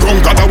 But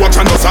don't gotta watch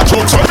and does a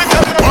joke. So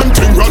one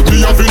thing rot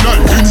me have in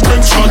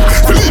intention.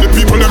 To lead the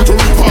people them to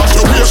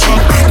repatriation.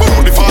 But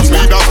all the fast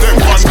leaders them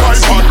one by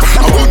one.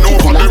 I won't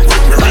over them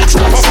with me Range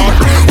Rover van.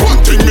 One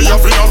thing me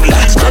have in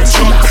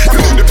intention. To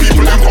lead the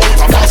people them out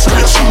of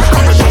frustration.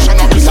 And the pressure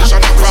of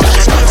recession and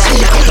crash.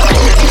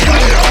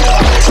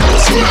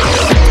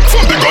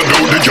 From the god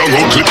out, the young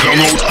out, clip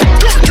long out.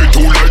 32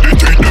 like they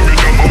take them in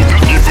the mouth.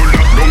 And evil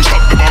lock down,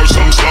 stop the bar,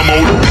 some slam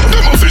out.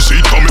 Them off his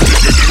seat, come and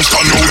take them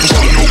stand out.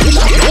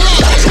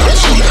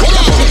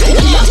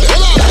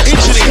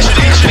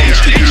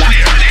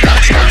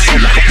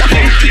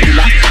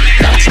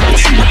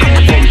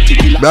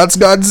 That's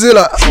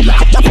Godzilla.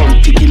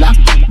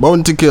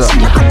 Bounty Killer.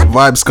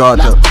 Vibes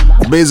Carter.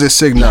 Basic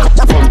Signal.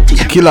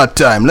 Killer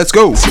Time. Let's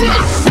go.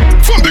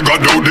 From the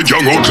god out, the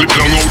young out, clip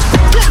long out.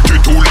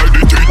 32 like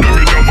they take them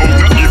in the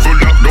mouth. And evil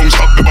lock down,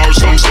 stop the bar,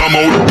 some slam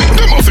out.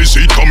 Them off his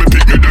seat, come and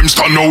pick me, them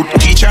stand out.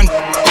 Teach and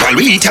while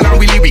we tell and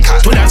we lyrical.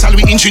 To dance all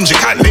we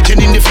intrinsical.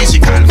 Legend in the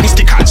physical.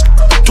 Mysticals.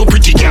 To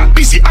pretty girl.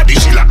 Busy at the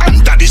zilla.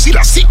 And that is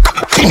zilla sick.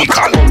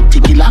 Clinical. Bounty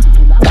Killer.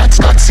 That's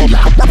Godzilla.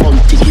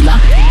 Bounty Killer.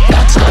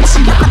 That's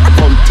Godzilla.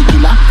 Bounty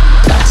Killer.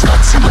 That's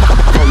Godzilla.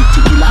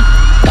 Bounty Killer.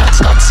 That's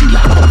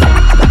Godzilla.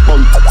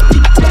 Bounty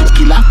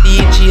Killer.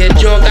 DJ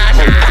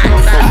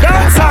Juggernaut.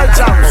 Dance our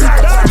jams.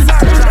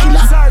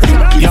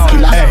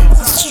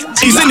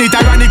 Isn't it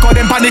ironic how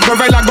them panic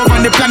gorilla go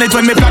on the planet?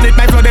 When me planet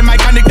my flow them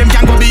iconic. Them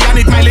can't go beyond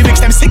it. My lyrics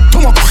them sick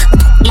too much.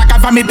 Like a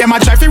vomit them a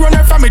try fi run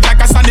from it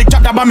like a sonic. Chop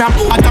the bomb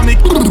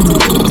atomic.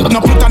 No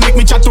plutonic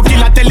me chat to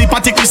kill a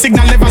telepathic. Me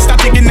signal never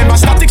static, it never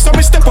static. So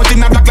me step out in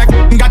a black like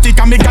got it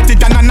and me got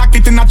it and I knock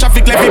it in a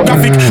traffic like a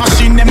graphic.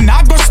 Machine them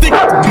not go stick.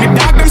 Me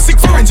dog them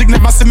sick forensic.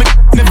 Never see me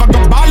never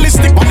go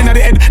ballistic. One in the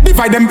head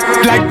divide them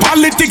like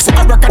politics.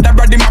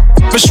 Abracadabra them up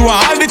for sure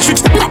all the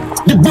tricks.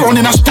 The brown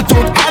in a straight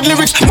out hard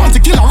lyrics. Want to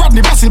kill a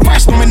Rodney Basil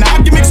Price. No me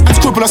not gimmicks.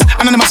 Unscrupulous,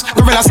 anonymous,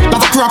 gorillas,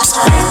 lot of crops.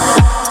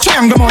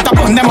 Triangle mouth, I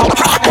burn them up.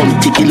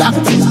 Bounty Killer.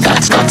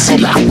 That's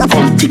Godzilla.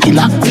 Bounty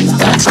Killer.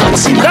 That's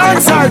Godzilla.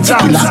 Dance our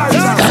jams.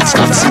 That's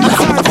Godzilla.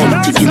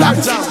 Bounty Killer.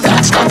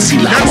 That's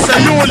Godzilla. That's a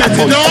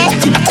unity, no?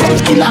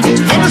 Killer.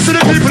 Let me see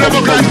the people that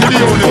go climb to the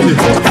unity.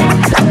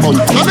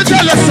 Let me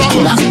tell you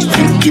something.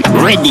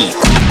 Ready.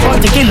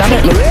 Bounty Killer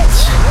make me rich.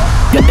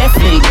 You're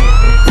definitely.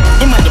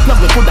 Him and the plug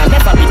me coulda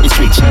never beat the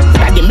switch.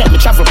 That they make me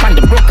travel from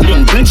the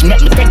Brooklyn Bridge.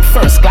 Make me take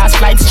first class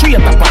flight straight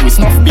to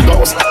Paris. Nuff big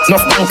house,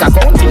 nuff bank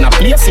account in a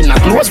place in a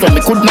close when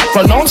me could not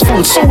pronounce.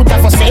 Full suit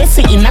of a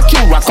say in a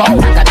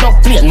Curacao. Like a dog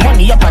plane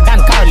money upper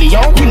than Carly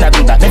Young. Killer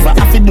do that, never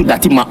have to do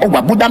that in my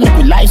hour. Buddha make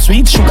me life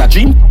sweet, sugar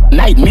dream.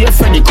 Nightmare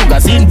Freddy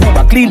Krueger's in.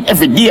 Booba clean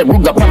every day.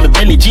 Ruga on my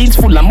belly jeans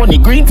full of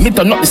money green. Me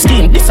turn up the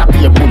scheme,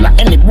 disappear bulla.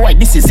 Any boy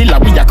this is illa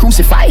we a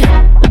crucify.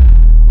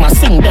 Ma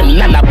sing them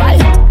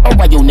lullaby.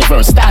 Our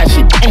universe,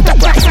 starship,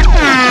 enterprise.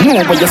 Know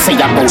what you say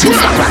about this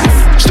surprise.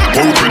 Step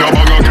out with a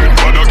bag again,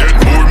 bad again.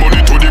 More money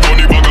to the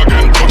money bag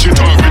again. Touch it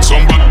on with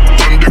some bad,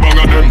 turn the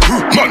bag of them.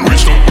 Man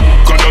rich no,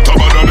 got that a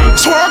bad of them.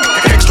 Swag,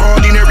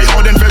 extraordinary,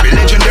 hard and very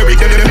legendary.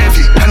 Them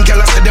heavy, and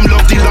gala said them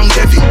love the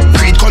longevity.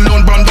 Creed,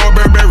 Cologne, Brando,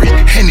 Burberry,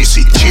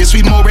 Hennessy, chase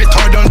with more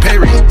retard on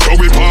Perry. So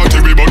we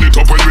party, we burn it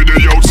up when we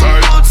the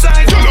outside.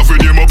 Y'all have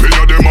them up in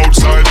them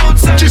outside.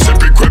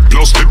 Giuseppe Crep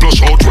plus the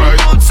plush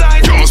outright.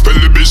 Can't spell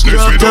the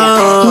business without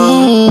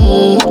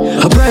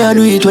I pray I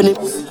do it when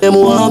them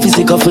want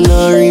physical for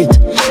no read.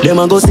 Them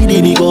a go see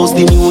the big house,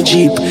 the new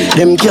Jeep.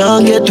 Them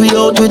can't get we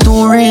out, we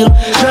too real.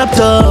 Trapped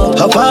up,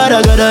 a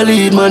father gotta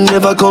lead. Man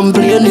never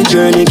complain, the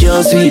journey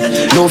can't sweet.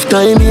 Enough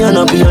time me and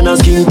a pee and a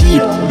skin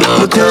deep.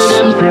 But tell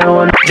them say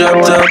one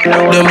drop top,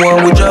 them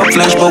one we drop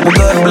flesh. But we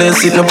God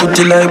bless it, no put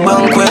it like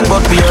banquet.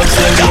 But we have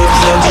same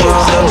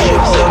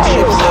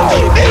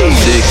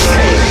six.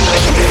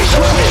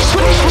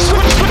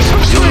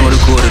 You know the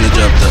code in the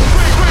drop top.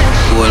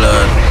 Hold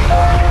on.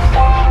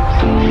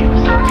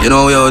 You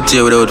know we out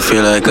here without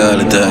feel like all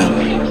the time.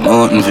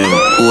 Mountain View,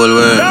 whole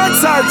world.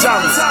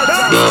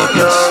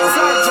 Darkness.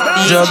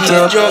 drop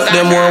top.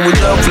 Them one with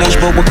our flesh,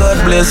 but we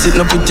God bless it.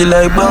 No pretty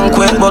like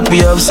banquet, but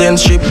we have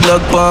sense. Strip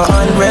block pan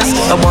and rest.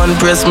 I want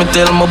press me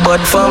tell my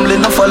bad family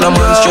no follow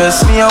man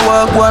stress. Me I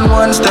walk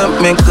one step,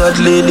 make God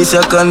lead this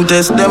a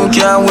contest. Them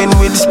can't win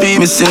with speed.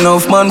 Missing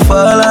off man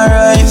fall and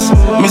rise.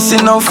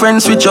 Missing off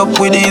friends switch up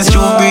with these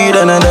true breed,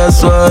 and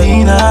that's why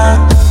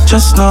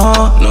just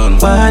know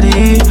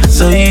nobody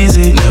so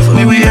easy.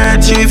 Me we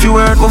hurt you if you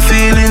hurt my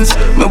feelings.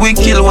 Me we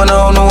kill one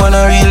out, no one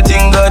a real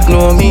thing. God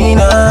know me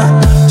nah.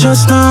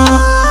 Just know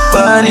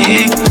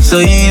nobody so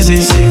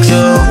easy.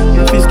 Yo,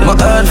 my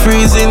heart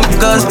freezing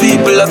cause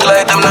people look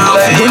like them now.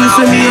 Them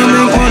say me I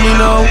make money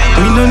now.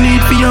 Me no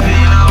need for your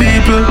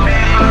people.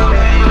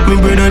 Me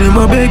brother them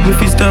a beg me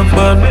fi stop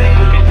bad.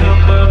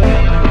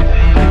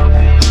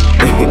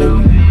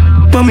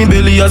 For me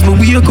belly as me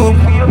wake up,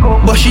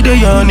 but she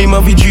dey on him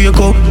a fi drink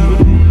up.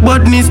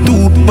 Badness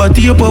too, but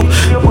tape up.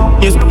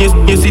 Yes,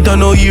 it a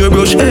no ear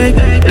brush. Hey,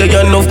 they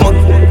got enough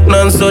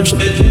and such.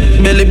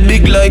 Belly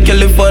big like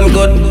elephant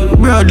gut.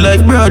 Broad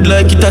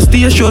like it a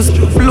station.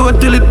 Flow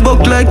till it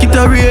buck like it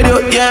a radio.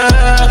 Yeah.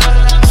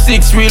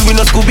 6 real we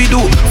no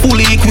Scooby-Doo.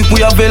 Fully equipped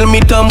we have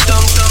helmet and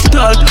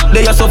tall.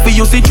 They are so for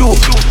you see through.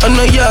 And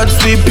a yard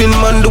sweeping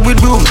man do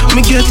with broom.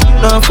 Me get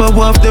half a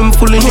half them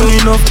fully money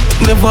enough.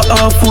 Never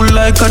half full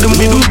like a them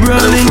middle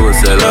branding.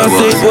 Now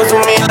say it was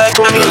me like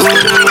me.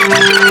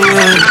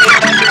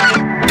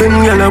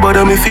 10 yalla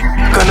bother me feet.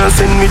 Can I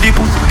send me the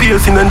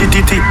piercing and the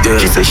titty?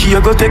 She say she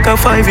a go take a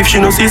 5 if she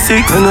no see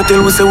 6. And I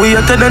tell we say we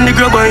hotter than the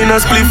grabber in a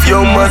spliff.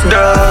 Yo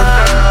mother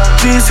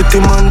City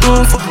man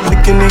don't fuck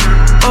bikini.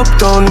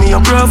 Uptown me a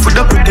brave with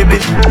a pretty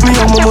bit. Me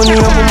have my money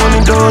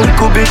down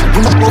little bit. We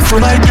not go for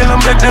like girl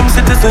and beg them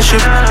citizenship.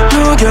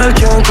 No girl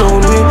can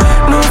clown me.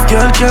 No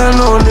girl can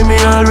only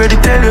me already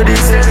tell you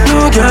this.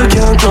 No girl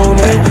can clown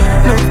me.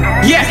 No.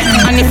 Yeah,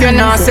 and if you're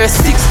not say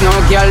 6, no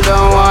girl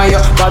don't want you.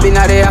 Bobby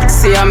not the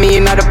Axie, I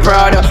mean not the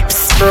Prada.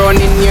 Psst,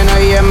 running, you know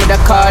hear me the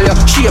call you.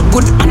 She a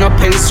good and no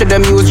pens to the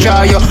muse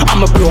draw you.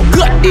 I'm a blow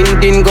good,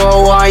 din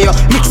go on you.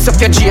 Mix up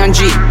your G and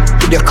G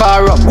with your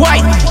car up. Why?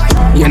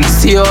 You know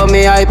see how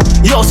me hype.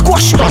 Yo,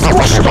 squash. Man,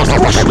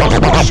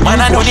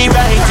 I do the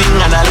right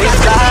thing and I live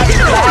life.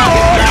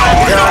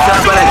 You know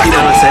that's what I did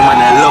and I say,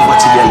 man, I love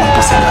what you did like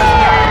to say that.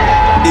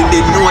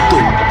 They know too.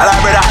 Hello,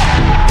 brother.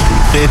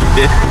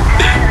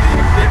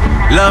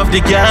 Love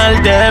the girl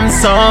them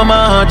so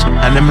much,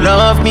 and them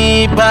love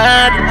me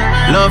bad.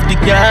 Love the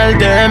girl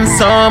them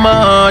so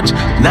much.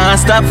 Now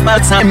stop for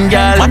some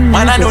girl.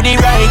 Man, I do the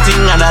right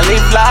thing and I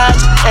live large.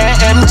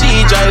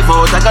 AMG drive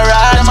out a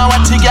garage. I'm a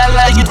watch the girl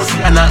like it,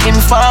 and I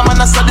inform and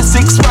I saw the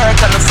 6 work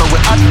and I saw we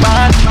hot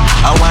bad.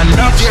 I want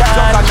no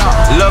shot.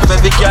 Love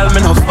every girl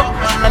me no fuck.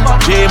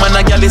 J man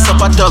a girl is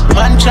up a dog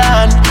man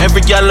chan.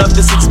 Every girl love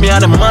the 6 me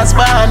and the mass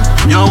band.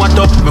 You know what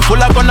up? Me full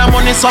of gun and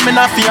money so me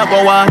not fear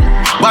go on.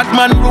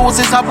 Batman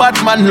rules is a bad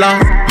man law.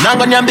 Now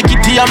gonna yam the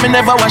kitty and me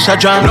never wash a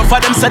jar. Enough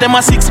of them say them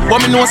a 6, but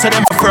me know say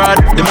them a fraud.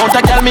 The mount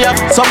a girl me up,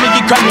 so me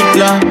give chronic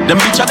law.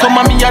 Them bitch a come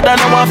and me a done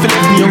and want to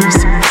let me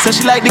use. Say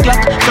she like the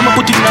Glock, so me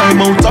put it in her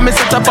mouth. So me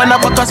set up on her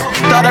back as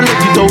start and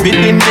let it out.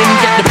 Ding,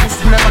 get the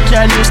pussy, never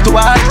can used to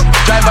hard.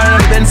 Drive her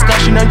on the Benz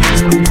cause she no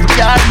used to.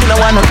 Yeah, she no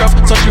want no gruff,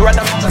 so she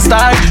rather f***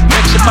 star.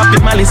 Make she pop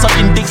it, Mali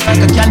sucking dicks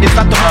like a candy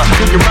factor. She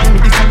do the wrong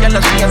with this a girl,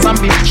 she a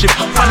zombie. She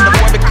fuck on the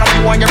boy because the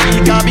one you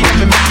really can't be.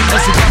 Me make it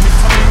just a zombie.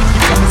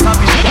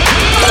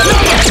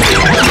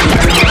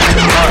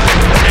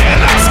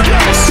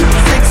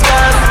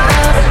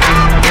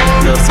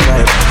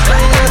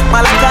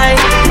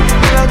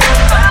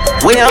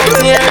 We out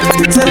here.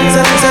 Say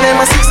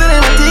them a 6, say them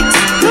a 6.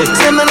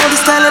 Them don't know the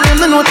style and them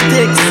don't know the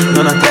takes.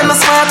 Them a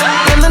smart,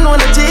 them don't know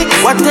the tick.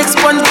 What takes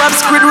SpongeBob,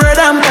 Squidward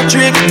and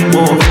Patrick?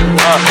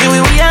 Here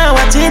we are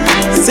watching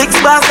 6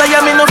 bars, I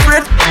am in a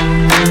fret.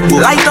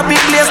 Light up in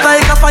place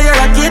like a fire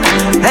rocket.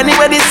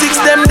 Anyway, the 6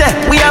 them there,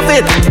 we have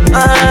it.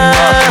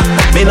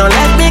 Me no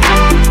like big.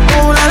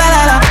 Oh la la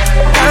la la.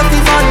 Gotta be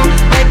fun,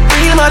 make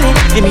real money.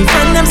 Give me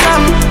friend them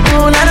some.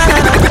 Oh la la la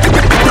la.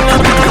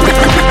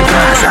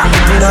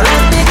 Me no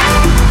like big.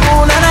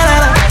 Oh la la la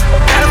la.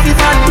 Gotta be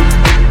fun,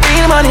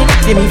 real money.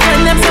 Give me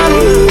friend them some.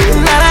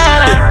 La la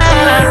la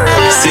la.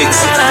 6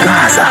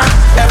 Gaza.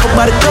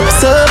 Everybody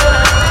cups up.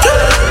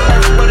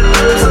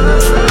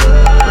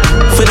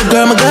 For the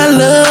girl my God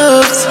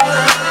loves.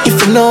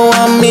 If you know what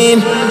I mean.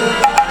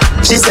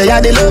 She say I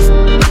the love.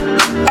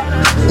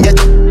 Yeah.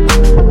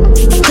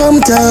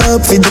 Come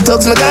top with the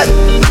talks my God.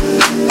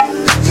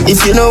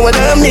 If you know what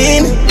I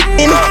mean.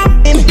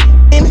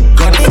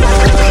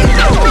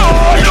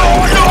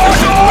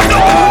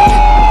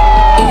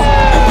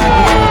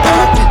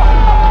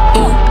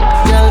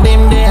 Girl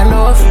them they are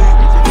love.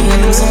 You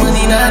know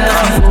somebody not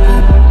love.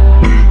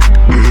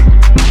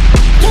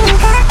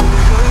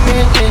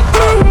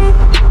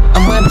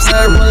 I'm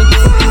website world.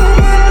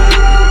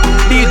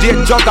 DJ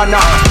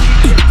Juggernaut.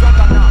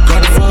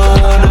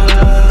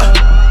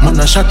 Man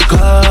a shot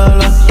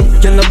caller.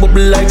 Girl a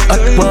bubble like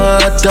hot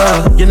water.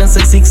 You know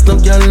say 6, no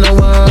girl no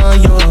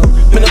want you.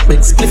 Me no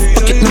beg split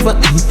pocket never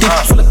empty.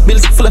 Full of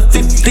bills, full of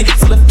 50,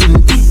 full of 20.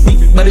 Big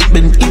body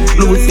bend, it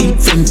blue feet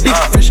Fendi.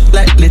 Fresh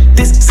like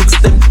lettuce,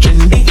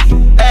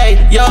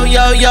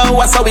 know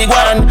what's how we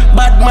gone.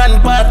 Bad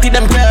man party,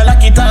 them girl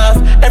lock it off.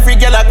 Every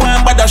girl I go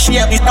on, but the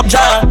shape is up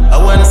jaw. I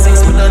want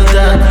 6 foot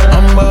under,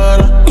 I'm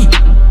ball.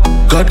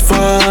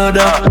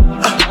 Godfather,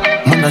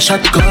 man a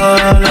shot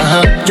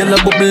caller. Girl a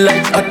bubble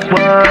like hot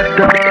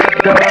water.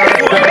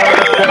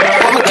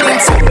 I'm a clean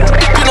so.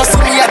 You know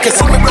see me, I can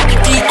see me broke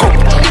it deep up.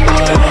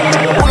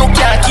 Who no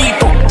can't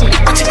keep up.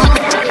 Watch it make me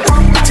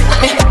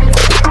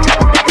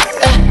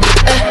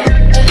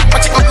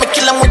watch it make me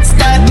kill 'em with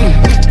style.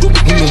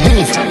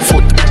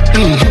 Foot,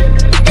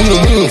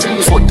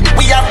 foot.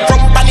 We are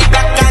from Panic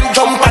Black and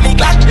jump Panic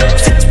Black.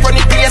 6 from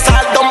the place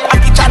all dumb at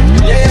the chat.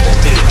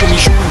 Put me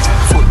shoes,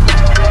 foot.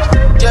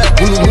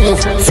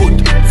 Foot.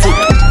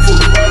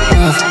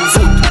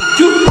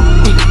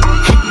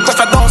 Cause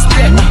I don't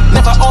stay,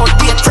 never all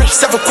day fresh,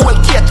 7 cold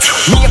gate.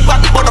 Me a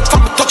back bottom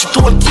from me touch it to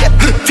all gate.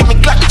 Feel me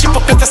Glock chip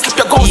up, better slip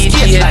your ghost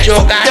gate.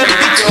 Them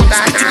bitch,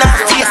 spitting out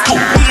face too.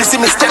 Easy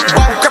me step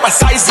back, grab a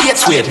size 8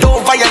 swear.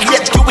 Don't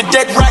violate, you be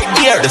dead right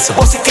there.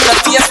 Bust it in a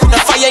face with a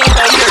fire in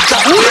a ear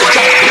drop.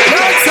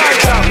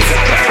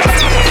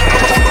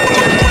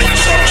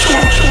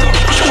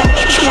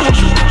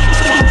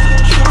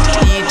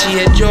 DJ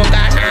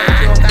Joker.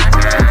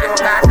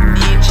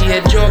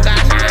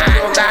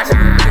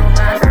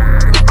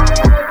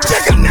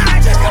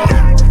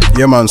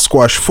 Yeah man,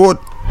 Squash Foot.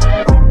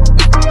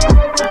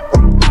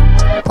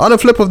 On the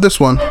flip of this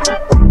one,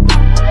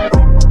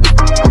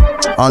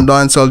 on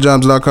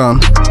dancehallJams.com,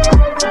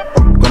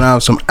 gonna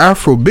have some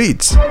Afro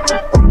beats,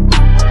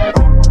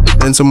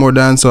 then some more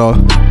dancehall.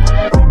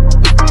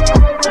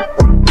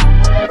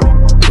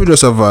 We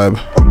just a vibe.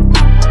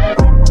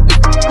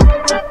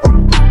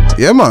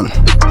 Yeah man.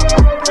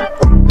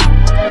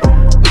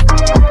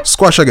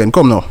 Squash again,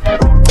 come now.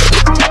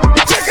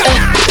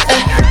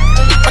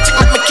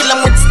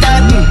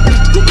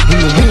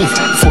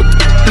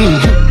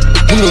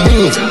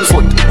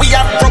 Foot. We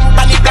are from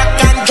Panic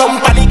Black and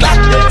jump Panic Black.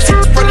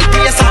 6 from the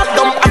place all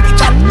dumb at the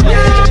chat.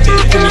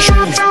 Put me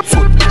shoes,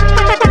 foot.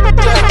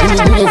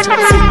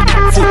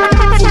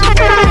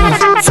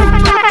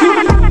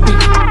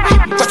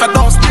 Cause I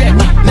don't stay,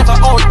 never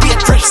all day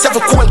fresh,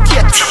 7 cold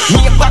gate. Me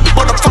a back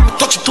bottom from me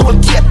touch it to all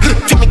gate.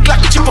 Feel me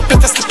Glock chip up,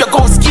 better slip your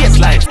ghost gate.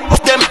 Like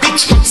them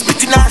bitch,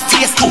 spit in our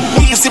face too.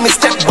 Easy me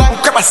step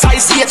back, grab a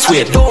size 8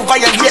 swear. Don't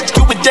violate,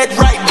 you be dead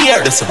right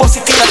there. Bust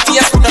it in a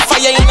face with a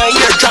fire in a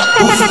ear drop.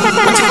 Watch it make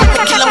me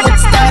kill 'em with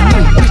style.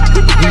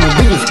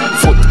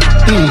 Foot.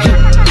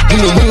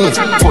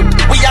 Foot.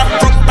 We are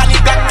from Panic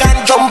Black and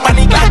jump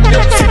Panic Black.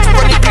 6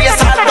 from the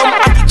place all dumb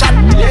at the chat.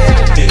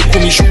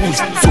 Put me shoes.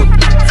 Foot.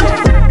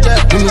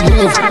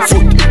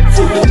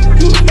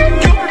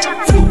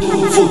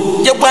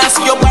 You want to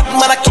see your bad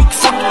man a kick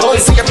foot. Oh, you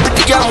see your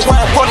pretty girl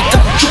want to run it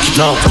and juke it.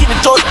 Give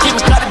it all, give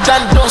it, got it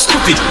done, don't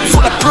stupid.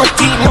 Full of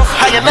protein, enough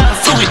higher than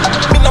fluid.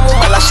 Me no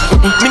mama lash,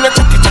 me no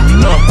chatty.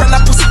 Run a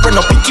pussy, run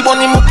up, pinky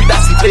money, moppy,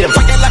 that's it.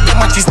 Fire like a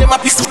matches, them a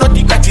piece of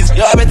bloody catches.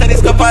 Yo, I better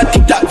discover a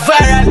TikTok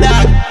viral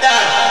dog.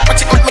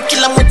 Watch it make me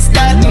kill 'em with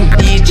style.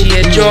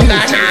 DJ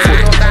Joker.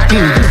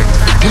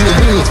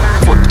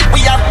 We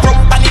are from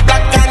Panic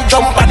Black and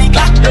jump Panic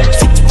Black.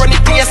 6 from the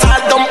place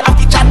all dumb at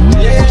the chat.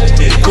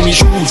 Come me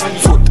shoes,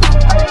 foot.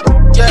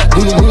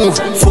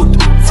 Foot.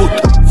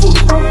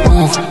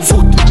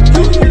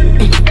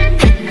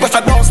 But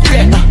I don't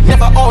stay,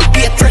 never all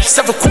day fresh,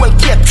 7 cold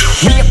gate.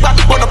 Me a back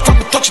bottom from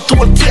me touch it to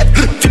all gate.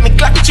 Feel me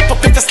Glock chip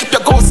up, better slip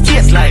your ghost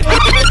gate. Like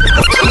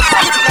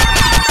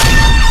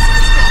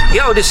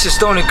Yo, this is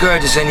Tony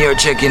Curtis and you're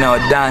checking out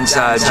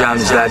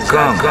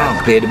dancehallJams.com.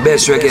 Play the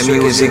best reggae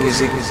music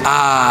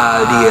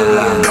all day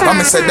long.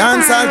 I say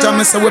dancehall jam,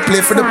 I say we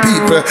play for the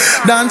people.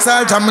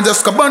 Dancehall jam, I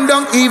just go burn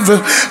down evil.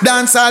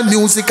 Dancehall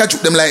music, I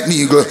shoot them like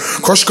needle.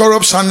 Crush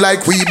corruption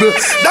like weeble.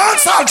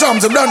 Dancehall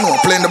jams, I don't know,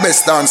 playing the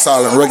best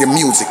dancehall and reggae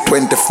music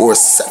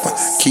 24/7.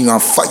 King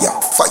on fire.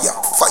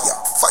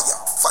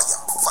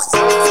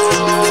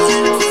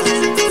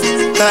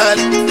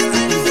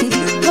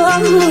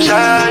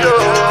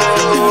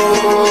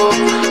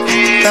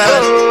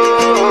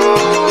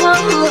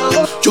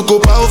 You go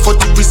bow for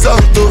the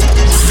result, though.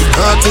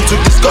 Nothing to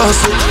discuss,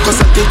 cause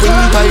I can win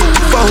by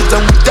default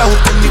and without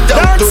any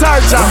doubt.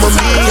 I'm a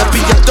me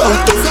happy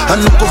adult, I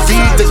no go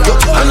feed the girl,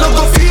 I no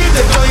go feed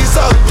the guys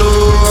out,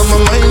 though. I'm a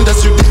mind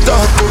that's you be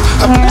thought,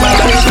 I put my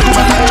life in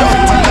my job.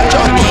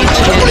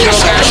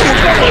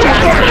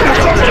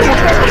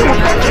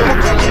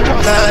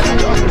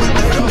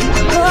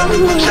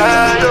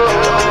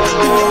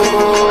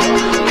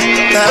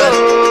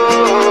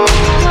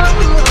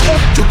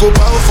 You go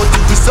bow for the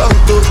result,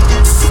 though.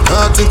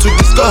 Nothing to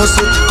discuss,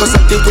 cause I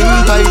can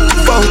win by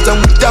default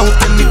and without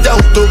any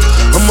doubt.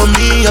 I'm a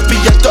me happy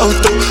adult,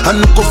 I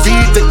no go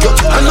feed the girl,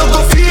 I no go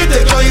feed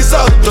the guys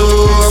out,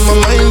 though. I'm a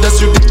mind that's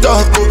you be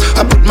talk,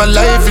 I put my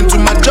life into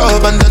my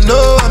job and I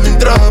know I'm in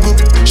trouble.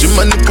 She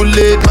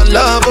manipulate my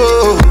love,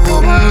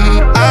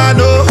 I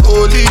know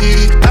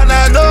holy and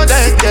I know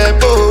that get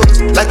both.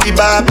 Like the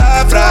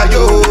Baba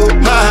Frayo,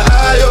 my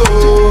ayo,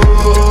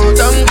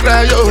 don't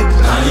cry yo.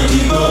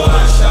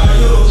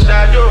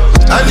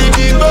 I need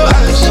people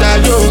and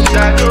shadow.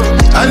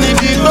 I need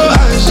people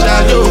and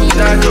shadow.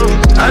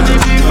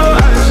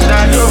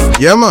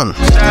 Yeah, man.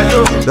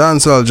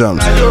 Dancehall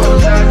jams.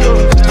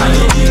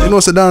 You know,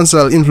 so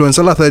dancehall influence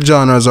a lot of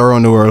genres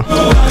around the world.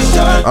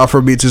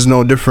 Afrobeats is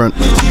no different.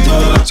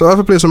 So I have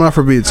to play some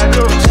Afrobeats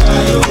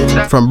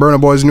from Burna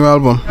Boy's new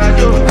album.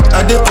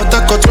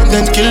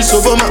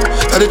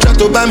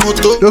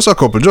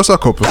 Just a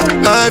couple.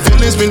 My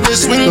feelings been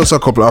this swing. Just a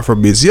couple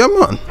Afrobeats. Yeah,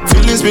 man.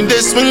 Feelings been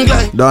this swing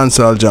like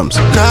dancehall jams.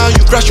 Now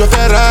you crash your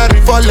Ferrari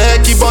for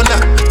Lucky Bona.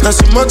 Now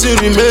so much you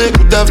remake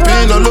could have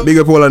been all over. Big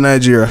up all of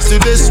Nigeria. See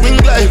this swing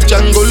like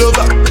Django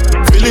Lover.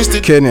 Feelings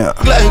still Kenya.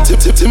 Like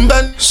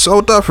Timban.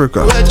 South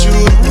Africa. Wet you.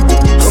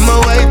 Come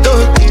on, why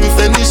don't you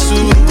finish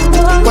soon?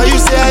 Why you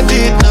say I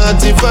did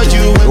nothing for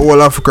you?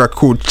 All Africa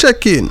cool.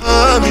 Check in.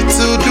 Me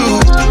to do.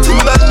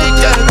 Timbani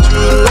got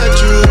you. Wet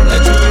you.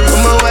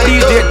 Come on, why don't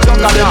you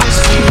finish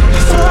soon?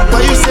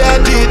 Why you say I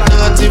did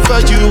nothing for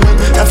you?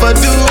 If I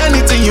do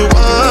anything you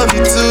want me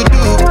to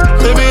do,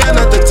 maybe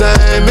another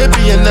time,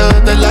 maybe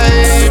another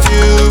life,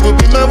 you will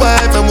be my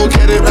wife and we'll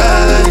get it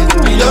right.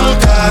 Young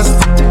cast,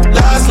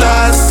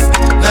 last.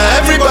 Now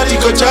everybody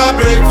go job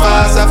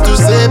breakfast. Have to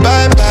say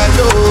bye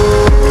yo,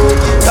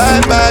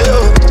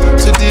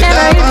 to the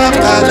love of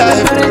my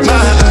life,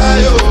 my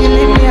yo.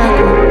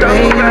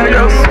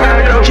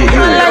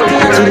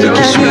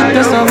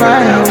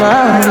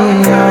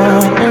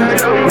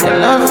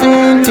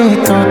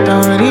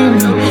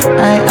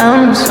 I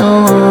am so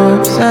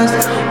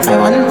obsessed. I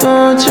want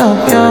to chop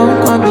your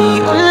kobe.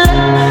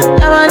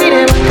 Never did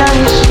it, can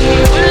she?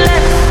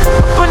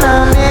 When I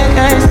make I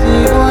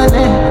see one,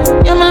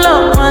 you're my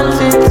love, man,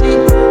 city.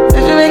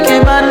 If you make a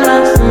bad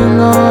man sing,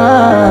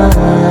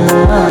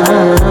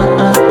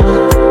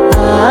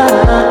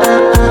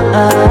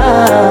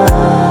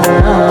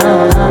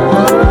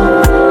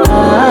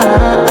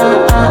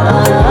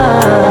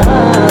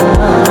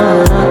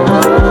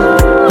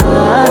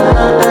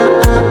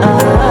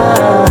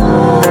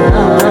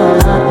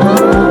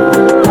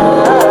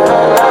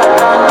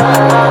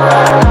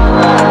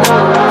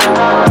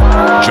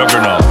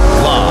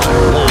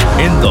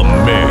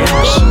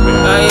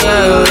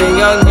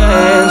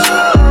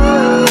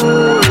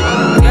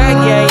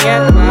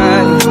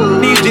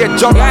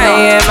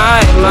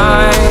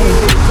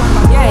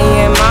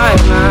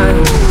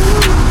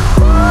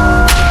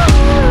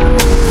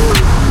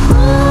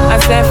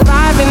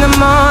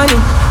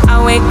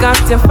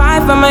 to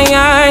fight for my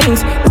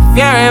yearnings.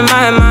 Fear in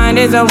my mind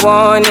is a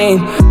warning.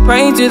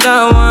 Pray to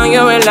the one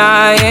you're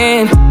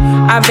relying.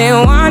 I've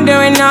been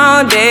wandering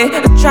all day.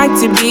 I tried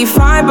to be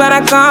fine, but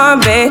I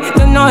can't be.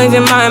 The noise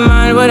in my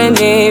mind wouldn't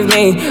leave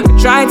me. I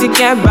tried to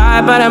get by,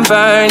 but I'm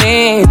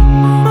burning.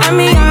 And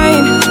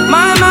behind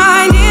my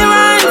mind, it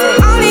runs.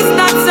 All these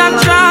thoughts are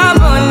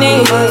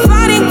troubling.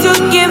 Fighting to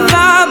give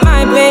up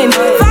my pain.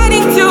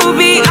 Fighting to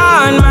be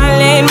on my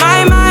lane.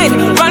 My mind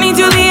running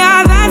to the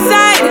other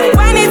side.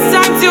 When it's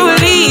time to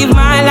leave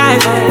my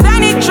life,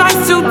 then it tries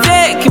to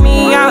take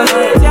me out.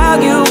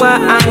 Tell you what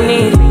I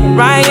need,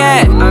 right?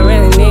 Yeah, I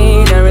really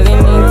need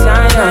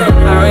time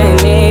now.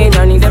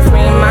 I need to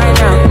free mind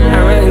now. I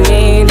really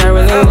need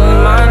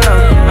mine now.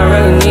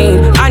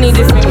 I need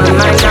to free my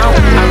mind now.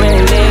 I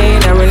really need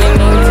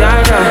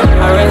time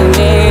now. I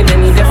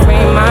need to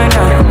free mind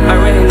now.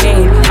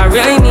 I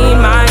really need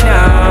mine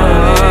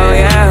now.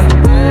 Yeah.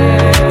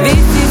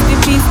 This is the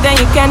peace that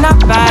you cannot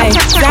buy.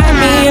 Tell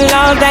me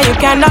love that you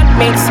cannot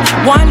mix.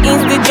 One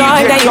is the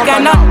joy that you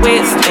cannot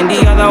waste, and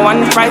the other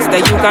one price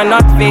that you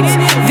cannot fix.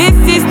 This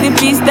is the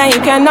peace that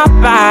you cannot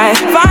buy.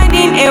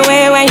 Finding a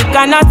way where you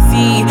cannot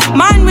see.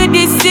 Man with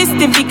this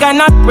system, he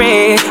cannot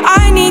pray.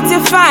 I need to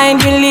find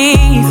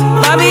relief.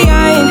 But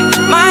behind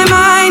my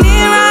mind,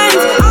 it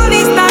runs. All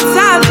these thoughts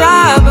are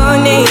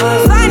troubling.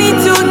 Finding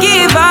to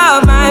give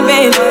up my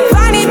pain.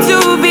 Finding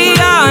to be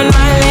on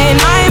my lane.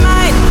 My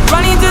mind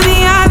running to the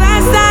other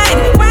side.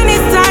 When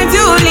it's time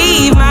to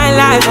leave my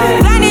life,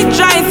 then it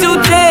tries to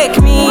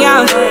take me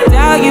out.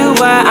 Tell you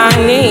what I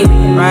need,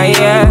 right?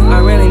 Yeah, I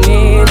really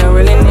need my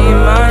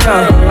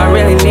love.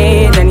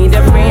 I need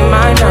to free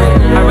my mind.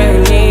 I really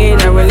need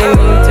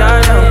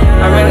time now.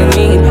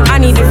 I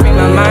need to free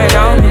my mind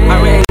now.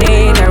 I really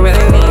need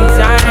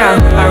time now.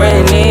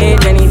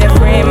 I need to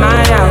free my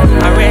mind now.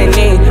 I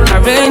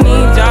really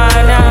need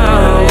time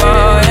now.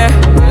 Oh yeah,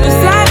 to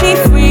set me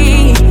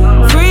free,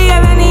 freer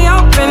than the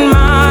open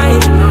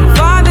mind,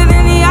 farther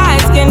than the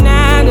eyes can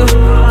handle,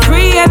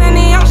 freer than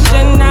the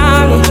ocean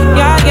now.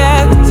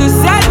 Yeah, to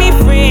set me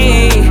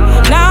free.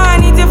 Now I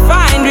need to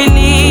find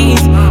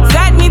release.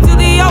 Set me to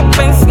the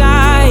open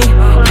sky.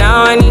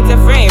 Now I need to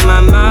free my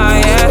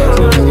mind. Yeah.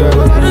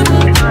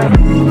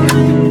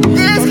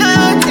 This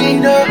kind of thing,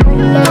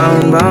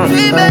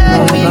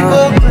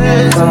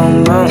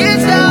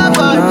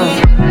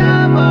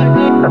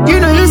 you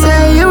know you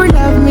say you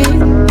love me.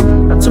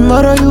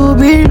 Tomorrow you'll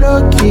be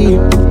lucky.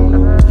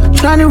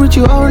 Trying to reach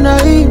you all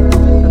night,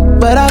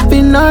 but I've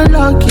been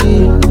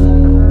unlucky.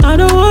 I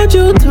don't want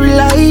you to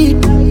lie,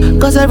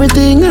 cause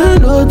everything I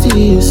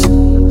notice.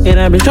 And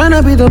I've been trying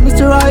to be the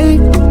Mr. Right,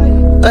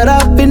 but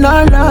I've been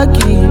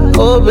unlucky.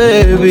 Oh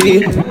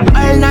baby,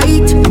 all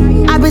night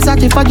I've been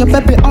searching for your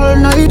baby all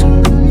night.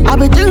 I've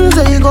been thinking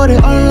that you got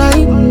it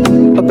online.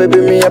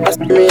 baby, me up.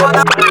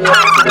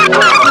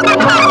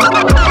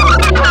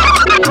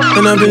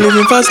 And I've been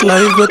living fast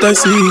life, but I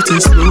see it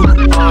in slow.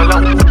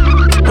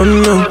 Oh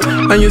no,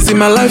 and you see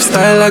my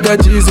lifestyle, I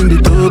got G's in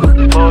the tub.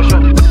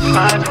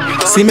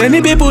 See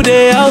many people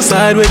there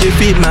outside where they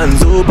feed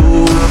man's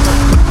oboe.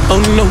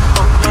 Oh no,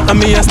 and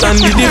me I stand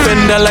the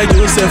defender like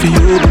Joseph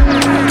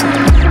Yobo.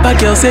 But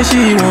girl say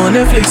she want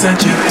Netflix and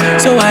chill,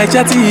 so I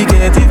chatty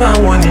get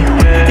even want it.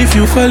 If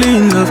you fall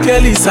in love,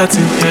 Kelly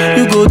satin,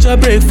 you go to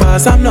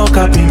breakfast, I'm not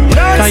capping.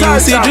 Can you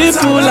see drip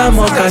full, I'm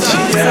not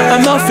catching.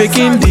 I'm not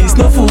faking this,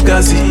 no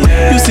fugazi.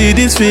 You see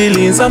these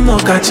feelings, I'm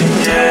not catching.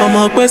 I'm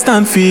on quest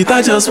and feet,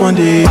 I just want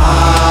it.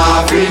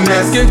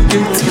 Happiness.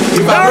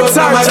 If I broke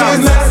down my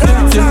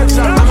business,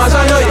 I'ma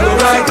show you go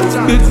right.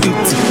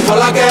 All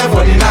I care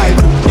for the night.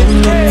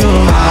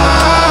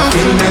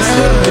 Happiness.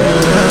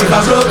 If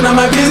I broke down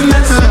my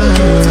business,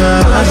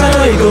 I'ma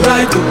show you go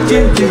right.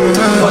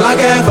 All I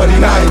care for the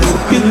night.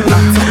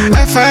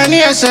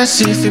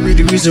 FNESSC, if it be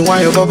the reason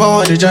why your baba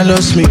want to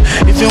jealous me.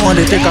 If you want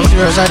to take I'm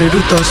serious, I do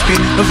top speed.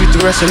 No fit to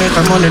resonate,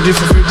 I'm on a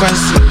different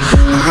frequency.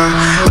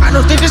 I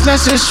don't think it's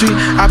necessary.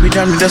 I be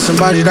done with there's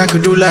somebody that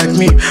could do like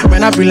me.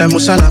 Man, I be like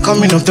Musala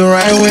coming off the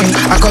right wing.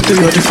 I got to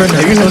your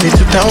defender, you no need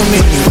to tell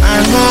me.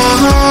 I'm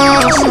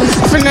a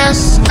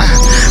finesse.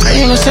 And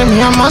you know say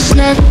me, I'm a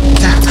snap.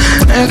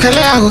 And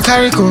I go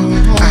carry go.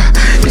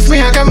 If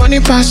me, I got money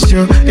past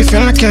you. If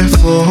you're not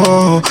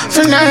careful,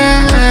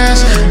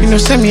 finesse. You know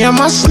say me, I'm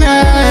a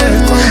snap.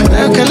 And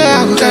I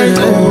go carry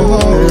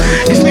go.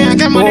 If me, I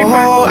got money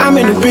past you. I'm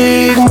in a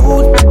big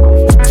mood.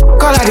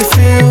 Call I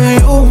feel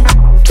you.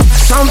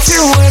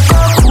 Something wake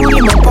up cool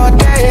in my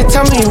body.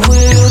 Tell me what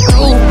you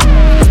do.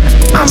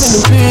 I'm in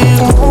a big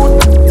mood.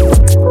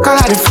 Call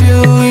I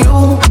feel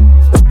you.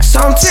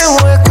 Something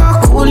wake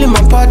up cool in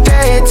my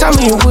body. Tell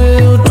me what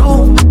you do.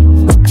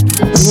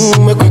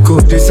 Make we go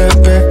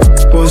December.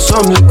 But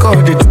some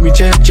liquor they do me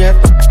jet.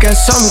 Get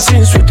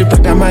something sweet to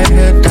put on my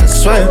head.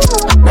 That's why.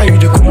 Now you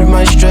the cool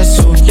my stress.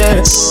 So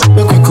yeah.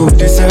 Make we go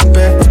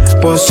December.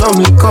 But some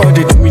liquor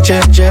they do me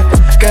jet.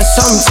 Get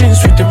something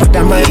sweet to put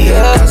on my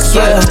head. That's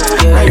why.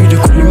 Now you the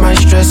cool my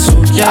stress. So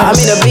yeah. I'm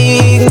in a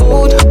big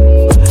mood.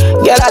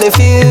 Girl, I dey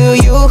feel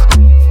you.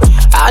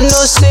 I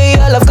know say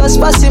I love cause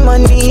passing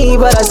money,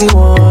 but I still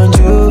want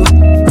you.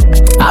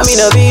 I'm in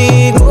a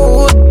big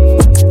mood.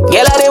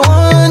 Girl, I dey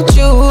want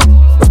you.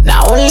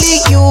 Now only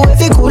you,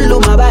 if you cool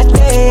on my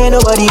body,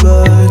 nobody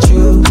but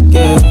you.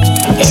 Yeah.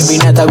 Every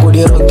night I go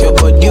dey rock your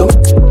body.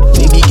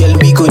 Baby girl,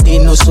 we go dey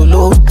no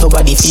solo.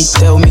 Nobody fit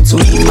tell me to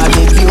leave my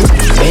baby.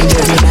 And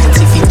every night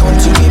if it on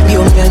to baby,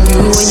 me and you.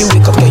 When you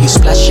wake up, girl, you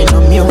splashing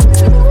on me.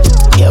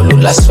 Yeah,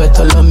 look like sweat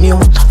all on me.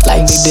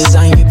 Like the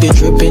design, you be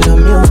dripping on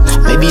me.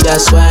 Maybe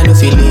that's why I don't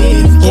feel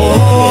it. Yeah.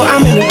 Oh,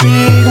 I'm in a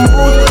big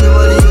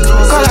mood.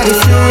 Call I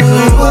feel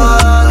you.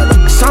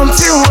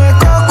 Something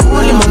wake up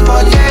cool in my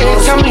body.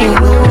 Tell me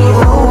what you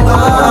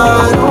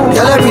want.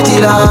 Girl, pretty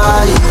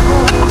like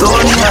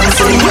Tony and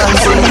sing.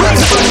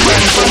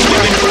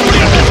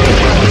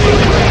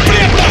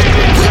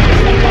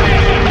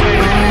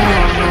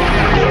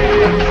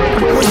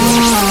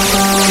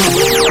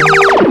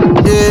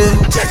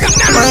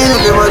 Mind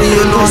everybody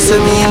you know say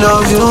me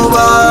love you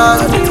bad.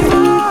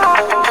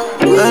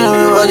 Mind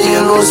everybody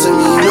you know say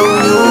me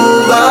love you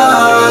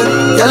bad.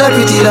 Girl,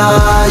 pretty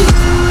like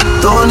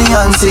Tony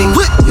and sing.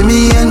 You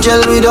me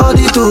angel with all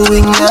the two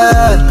wings,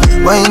 yeah.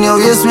 When you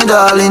kiss me,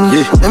 darling,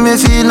 make me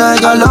feel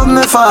like I love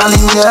me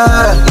falling,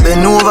 yeah.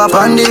 Bend over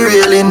upon the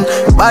railing.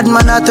 Bad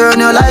man, I turn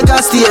you like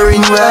a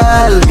steering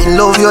wheel. Me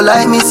love you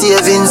like me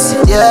savings,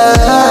 yeah.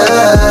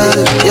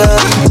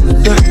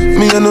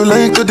 Me I no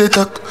like to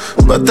talk,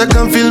 but I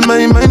can feel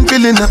my mind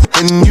feeling up.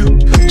 And you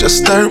just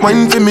start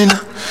whining for me now.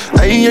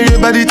 I hear your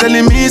body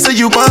telling me, say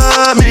you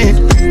want me.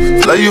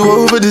 Fly you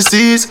over the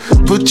seas,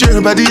 put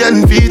your body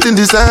and feet in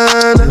the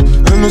sand.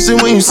 I know say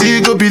when you see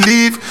it, go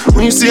believe.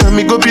 When you see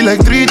me, go be like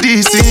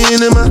 3D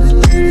cinema.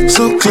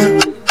 So clear,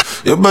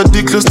 your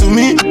body close to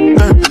me,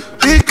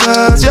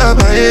 because you're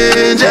my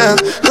angel.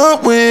 No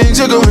wings,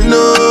 you're going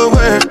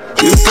nowhere.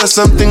 You got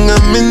something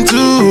I'm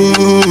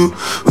into.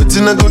 What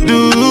did I go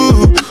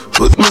do?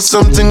 Put me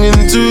something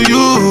into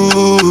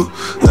you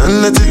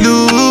and let it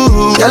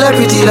loose. Girl,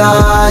 pretty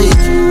like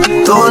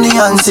Tony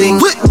and sing.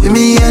 You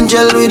me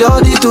angel with all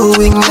the two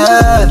wings,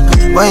 yeah.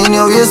 When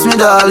you kiss me,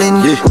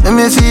 darling, make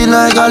me feel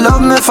like I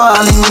love me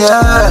falling,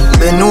 yeah.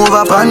 Bend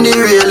over upon the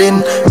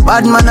railing.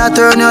 Bad man, I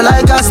turn you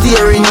like a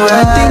steering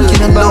wheel.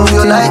 Thinking about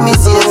you like me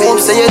saving.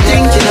 Say you're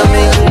thinking of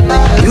me.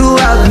 You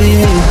have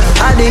me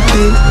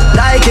addicted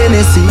like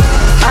Hennessy.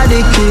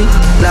 Addicted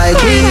like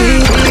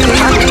weed.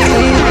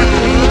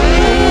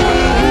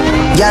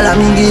 Girl, I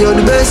mean give you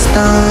the best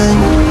time.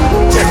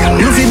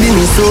 You feel be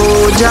me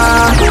soldier.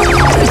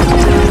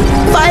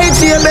 Fight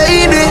for you,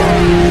 baby.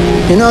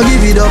 You know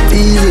give it up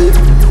easy.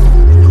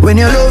 When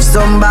you love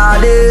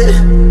somebody,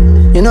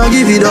 you know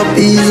give it up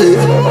easy.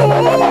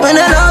 When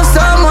you love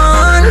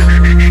someone,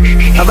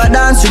 have a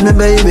dance with me,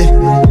 baby.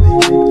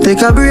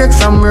 Take a break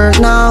from work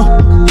now.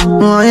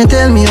 Why you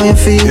tell me how you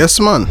feel? Yes,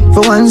 man.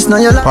 For once now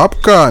you're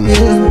Popcorn.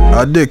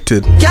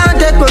 Addicted. Can't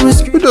take when we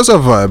We just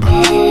a vibe.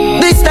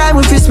 This time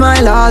if you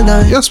smile all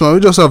night. Yes, man. We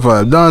just a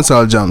vibe.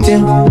 Dancehall jams.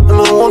 I'm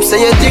hope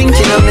say you're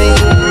thinking of me.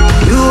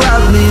 You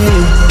have me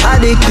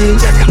addicted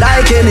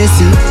like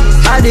Hennessy.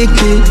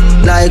 Addicted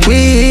like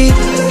weed.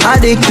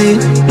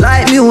 Addicted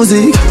like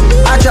music.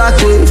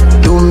 Attracted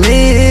to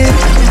me.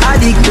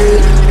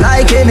 Addicted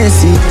like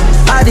Hennessy.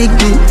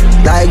 Addicted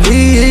like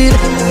weed.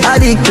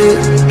 Addicted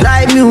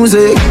like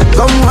music.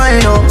 Come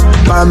wind up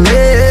for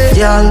me,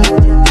 girl.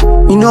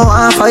 You know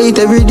I fight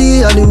every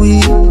day of the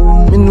week.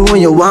 Me know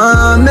you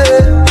want me.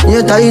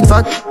 You tight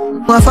fat.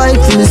 I fight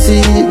for the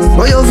sea.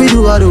 What you fi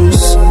do a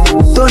those?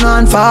 Turn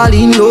on, fall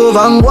in love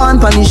and go and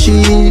punish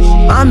it.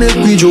 I make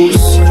we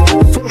juice.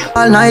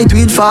 All night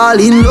we'd fall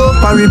in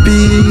love and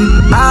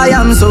repeat. I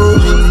am so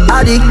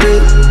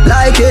addicted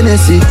like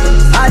Hennessy.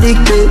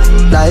 Addicted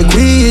like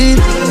weed.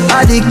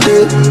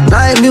 Addicted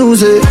like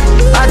music.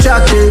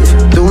 Attracted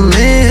to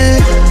me.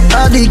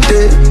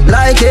 Addicted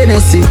like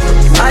Hennessy.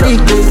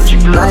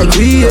 Addicted like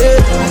weed.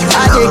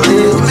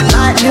 Addicted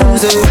like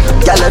music.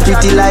 Y'all are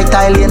pretty like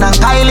Thailand and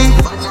Kylie.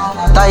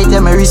 Tight, yeah,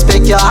 me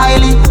respect you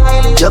highly.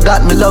 You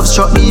got me love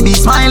struck, me be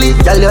smiley.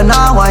 Girl, you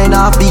now wine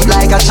off beat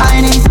like a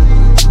Chinese.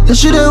 You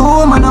should have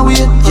home and away,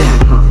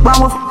 yeah.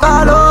 Mama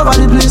all over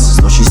the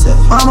place, so she said.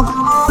 Mama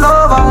all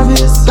over the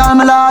face. Call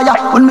me lawyer,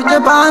 when me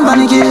step on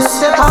the case.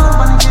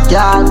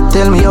 Girl,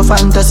 tell me your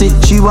fantasy.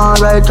 She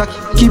want ride track,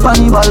 keep on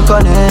the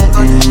balcony,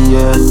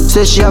 yeah.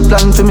 Say she a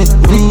plan for me,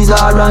 please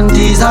her and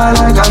tease her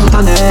like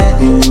Anthony,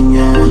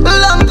 yeah.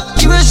 Long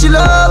time where she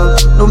love,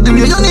 love the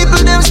way your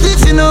nipple them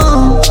stiff, you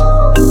know.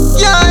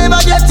 Yeah, ever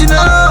get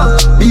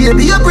enough.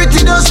 Baby, you're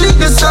pretty, don't sleep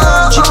the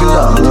sun.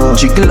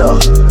 Chicken love,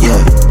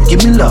 yeah.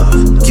 Give me love,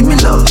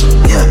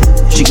 yeah.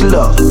 Chicken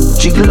love,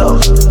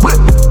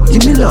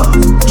 give me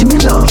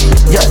love,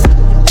 yeah.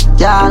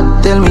 Yeah,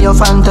 tell me your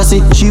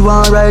fantasy. She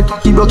want ride,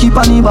 keep on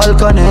the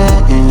balcony,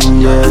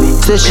 yeah.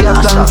 Say she a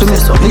plan to me,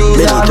 so please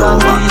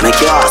make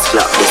your ass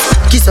clap.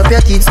 Kiss up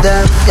your teeth,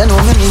 them. You know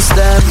me miss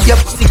them. Your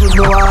pussy good,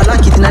 no I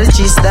like it in the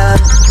cheese, them.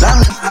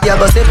 Long, yeah,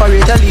 but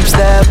separate your lips,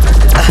 them.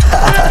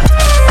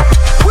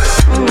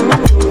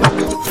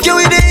 Give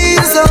me the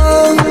ease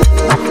on.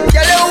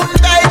 Your love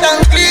tight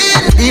and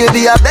clean.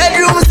 Baby, a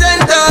bedroom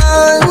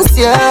sentence,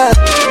 yeah.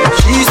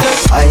 She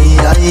said, aye.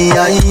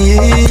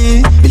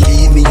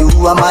 Believe me, you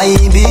are my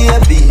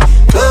baby.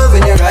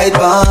 Loving you right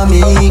for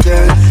me,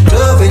 girl.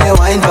 Loving you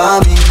wine for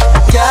me,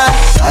 yeah.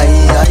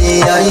 Aye.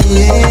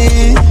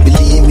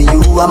 Believe me,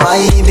 you are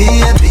my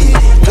baby.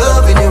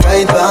 Loving you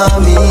right for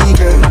me,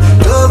 girl.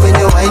 Loving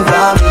you wine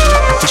for me.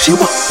 She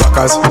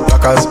rockers.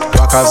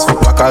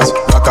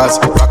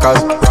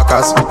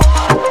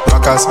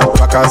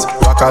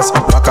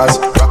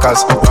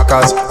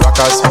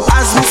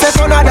 As me say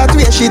turn her that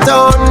way she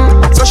done.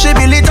 So she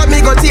build it up,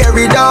 me go tear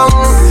it down.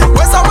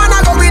 When someone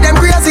a go with them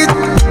crazy,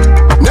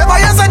 never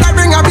you said I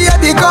bring a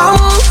baby come.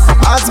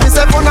 As me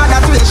say turn her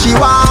that way she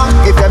want.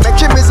 If you make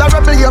she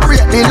miserable, you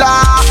break the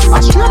law.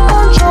 A straight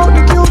punch out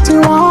the cutie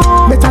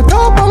one. Better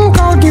top and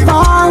call, give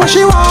her what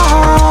she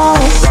want.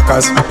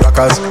 Rockers.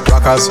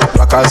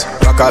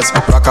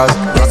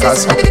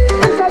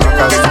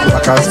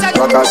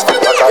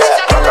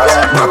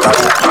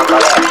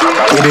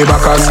 With the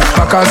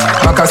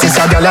backers is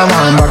a gyal a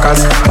man backers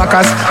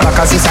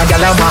is a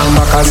gyal a man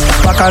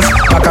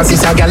backers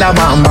is a gyal a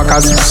man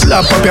backers.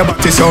 Slap up your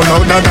body so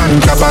louder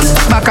than clappers.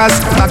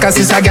 Backers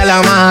is a gyal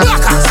a man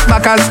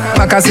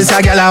backers is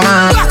a gyal a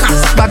man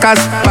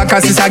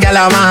backers is a gyal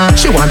a man.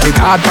 She want it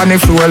hard on the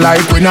floor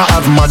like we not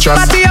have mattress.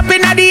 Party up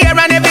in the air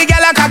and every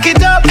gyal a cock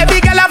it up.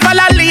 Every gyal a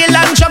follow lean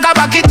and chuck a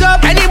back it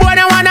up. Any boy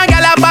that want a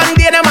gyal a bang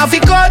day them a fi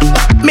cut.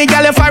 Me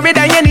gyal a for it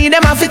and you need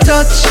them a fi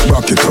touch.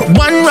 Rock it up.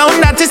 One round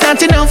that is not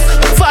enough.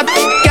 Fuck,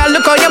 girl,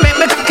 look how you make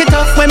me cock it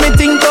up. When me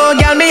think, oh,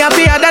 girl, me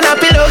happier than a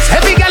pillows.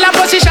 Every girl a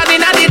position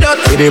in a the dot.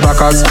 With the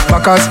backers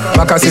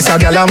is a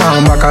gyal a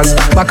man backers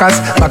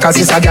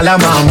is a gyal a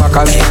man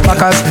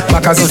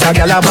backers is a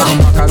gyal a man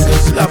backers.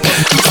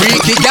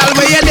 Freaky gal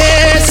where you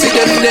there, see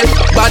them there.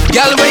 Bad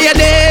gal where you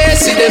there,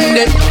 see them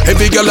there.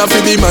 Every gal a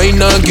fi be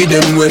mine and give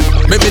them way.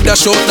 Maybe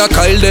dash out the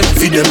Kyle there,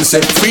 fi them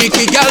say.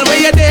 Freaky gal where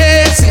you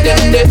there, see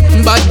them there.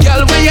 Bad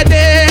gal where you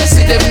there,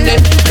 see them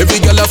there. Every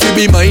gal a fi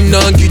be mine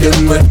and give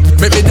them way.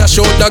 Maybe dash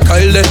out the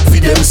Kyle there,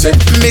 fi them say.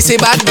 Me say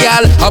bad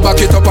gal, I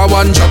back it up a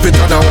one, drop it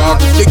on a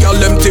walk. The gal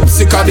them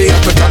tipsy 'cause they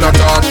have it on a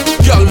talk.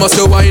 Gal must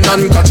wine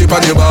and catch it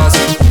on your boss.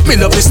 Me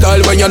love the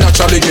style when you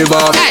naturally give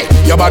off.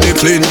 Your body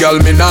clean, gal,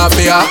 me not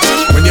fear.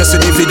 When you see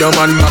the video,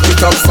 man, back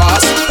it up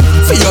fast.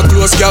 For your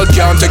clothes, gal,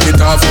 can't take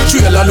it off.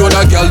 Trail a load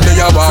of gal, they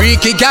are back.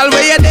 Freaky gal,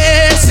 where you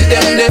there, see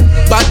them there.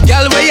 Bad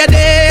gal, where you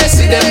there,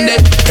 see them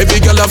there. Every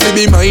gal have to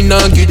be mine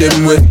and give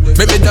them way.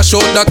 Maybe dash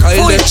out the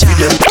Kyle, let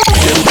them.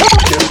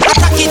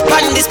 Attack it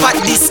pon this spot,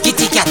 this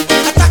kitty cat.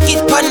 Attack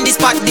it pon this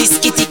spot, this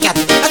kitty cat.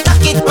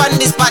 Attack it pon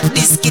this spot,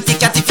 this kitty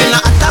cat. If you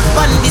not attack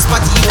pon this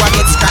spot, you will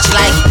get scratched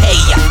like hey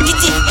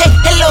kitty, hey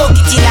hello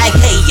kitty like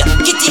hey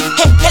kitty,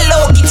 hey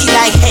hello kitty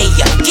like hey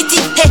kitty,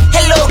 hey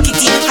hello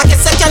kitty. I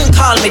guess I can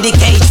call call me the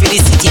cage for the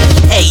city.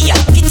 Hey,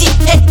 kitty,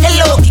 hey,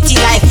 hello, kitty,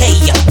 like hey,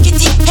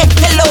 kitty, hey,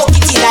 hello,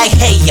 kitty, like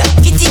hey,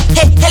 kitty,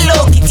 hey,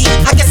 hello, kitty.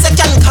 I guess I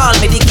can call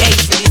me the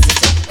cage for the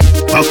city.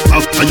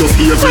 Are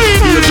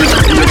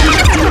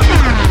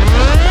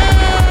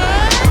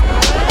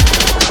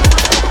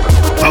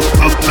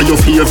your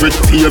favorite?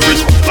 Are your favorite?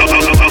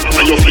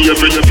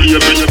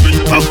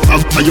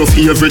 Are your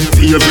favorite?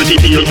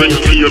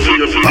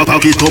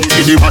 Pack it up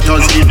to the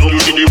hatters.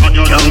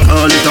 Can't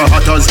call it a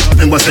hatters.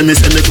 Remember say me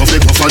coffee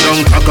tougher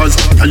than crackers.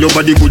 Tell your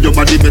body good, your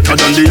body better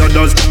than the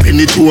others.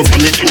 Penny two of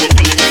me.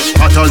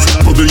 Hatters,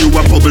 bubble you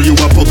a bubble and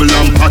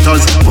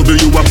patters. Bubble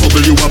you a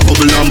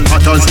bubble and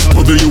patters.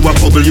 Bubble you a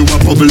bubble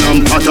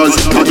and patters.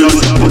 Bubble you.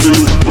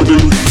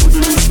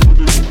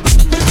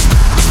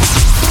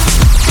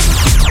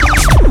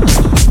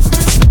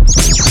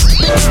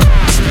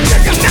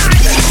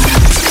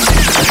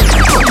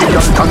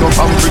 Stand up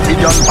and pretty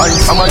girl fine.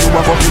 Some of you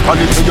have a fit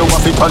quality, you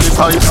have to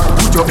qualify.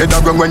 Put your head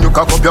around when you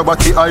cock up your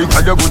body high.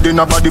 Tell you good in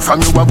a body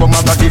from you have a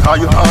body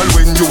high. All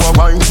when you are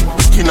wine,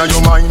 inna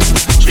your mind.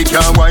 She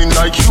can't wine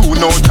like you,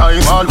 no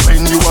time. All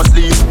when you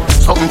asleep,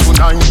 something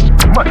tonight.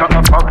 Matter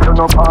of fact, you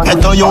no pan.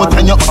 Head on you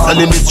when you hustle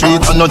in the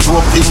street. And no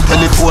joke thing,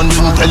 telephone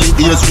ring,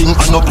 tele-ears ring.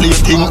 And no play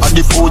thing, at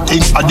the food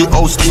thing, at the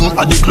house thing,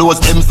 at the clothes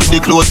them for the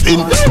clothes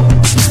pin.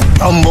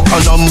 Tambo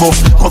canambo,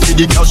 coffee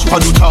the cash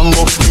for the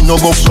tango. Me no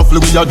box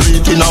shuffle, we a do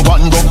it in a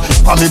one go.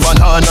 For me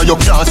banana, you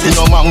can't see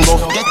no mango.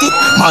 Get it?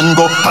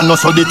 Mango, and no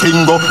so the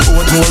thing go.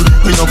 Oatmeal,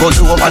 we no go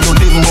do over no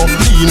limbo.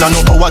 Lean and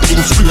no power thing,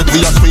 straight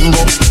we a swing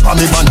go. For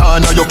me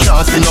banana, you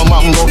can't see no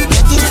mango.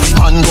 Get it?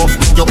 Mango,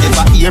 you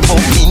ever hear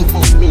about me?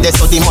 That's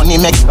how the money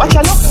make.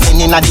 Watch out, then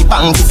inna the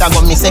bank, it a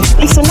go me say.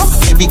 Listen up,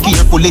 be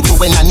careful it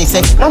when Nanny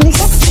say. Nanny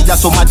say, see ya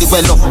somebody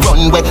well off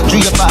runway.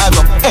 Drape her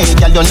up, hey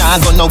girl you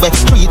nah go nowhere.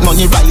 Treat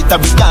money right,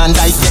 every can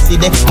like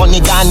yesterday. Money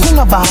gone, you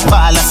no ball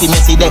I see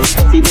messy day.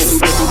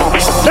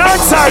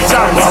 That's our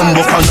jam.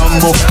 Mambo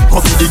canambo,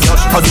 coffee the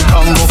cash for the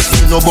tango.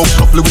 You no box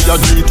shuffle, we a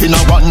do it in a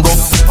one go.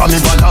 For me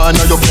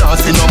banana, you can't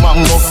see no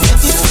mango.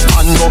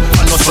 Mango,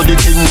 and no so the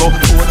thing go.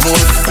 Oatmeal,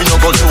 we no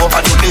go do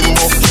over the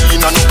limbo.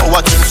 Lean and no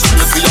power thing,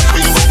 straight we a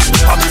swing go.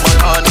 For me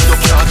banana, you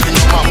can't see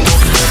no mango.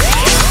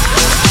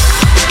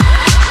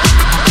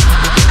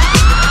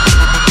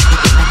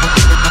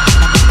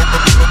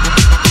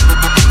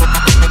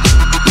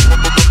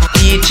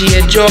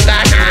 DJ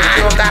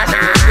Juggernaut.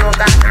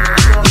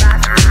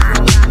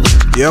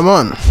 Yeah,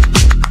 man.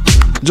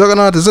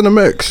 Juggernaut is in the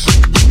mix.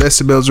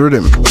 Decibels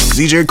Rhythm.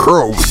 DJ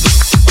Crow.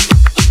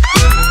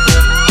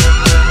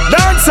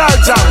 Dance out,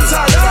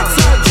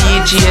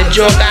 DJ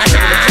Juggernaut.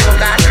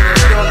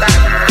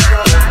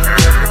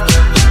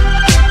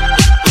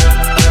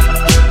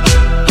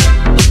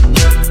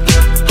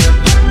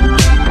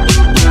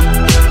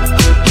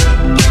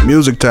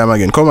 Music time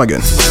again. Come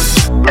again.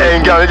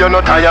 Hey girl, you're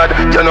not tired,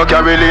 you're not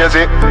carry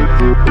lazy.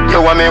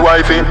 You want me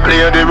wifey,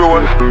 play the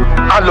role.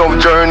 I love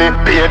journey,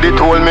 pay the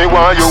toll. Me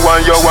want you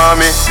want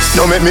me.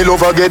 You make me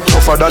lover get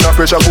tougher than a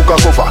pressure cooker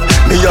cover.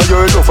 Me a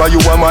your lover,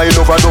 you are my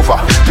lover.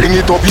 Bring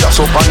it up,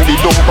 yes up on the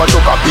dumper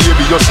tucker.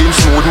 Baby, your skin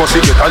smooth, must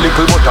get a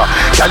little butter.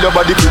 Girl, your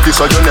body pretty,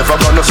 so you never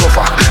gonna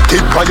suffer.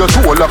 Tip on your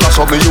toe like a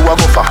something you a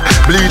gopher.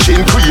 Bleaching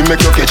cream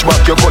make you catch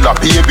back your color.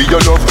 Baby, your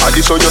love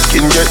addy so your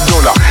skin get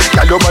duller.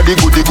 Girl, your body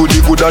goody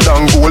gooder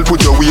than gold.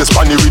 Put your waist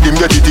on the rhythm,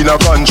 get it in a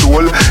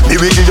control. Me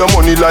will give your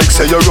money like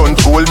say you run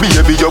toll.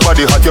 Baby, your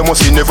body hot, you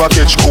must never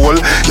catch cold.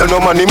 You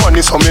know money,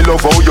 so me love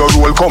how you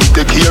roll. Come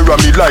take care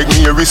of me like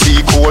me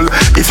receive coal.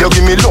 If you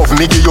give me love,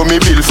 me give you me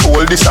bill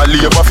fold. This a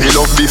labor for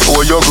love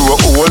before you grow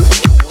old.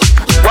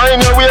 Wine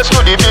your waist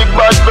to the big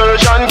bad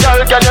version.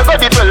 Girl, can you go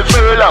the 12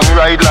 furlong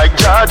ride like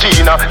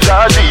Georgina?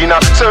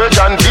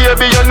 Surgeon,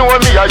 baby, you know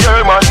me a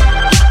your man.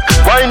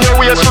 Wine your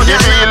waist to the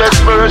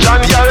realest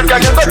version. Girl, can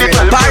you go the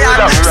 12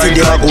 furlong ride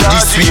like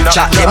Georgina?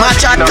 Them a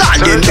chat,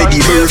 call them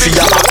Betty Murphy.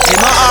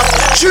 Them a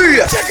act, true.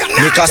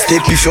 Make a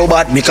step if you're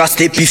bad, make a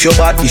step if you're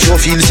bad. If you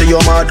feel say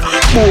you're mad,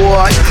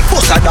 boy,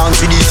 bust a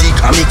dance with the sick.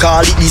 And me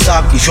call it the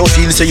sack. If you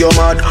feel say you're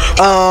mad,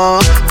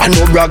 I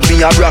no brag,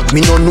 me a brag.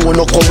 Me no know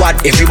no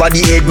coward.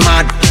 Everybody head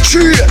mad.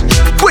 True.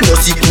 When you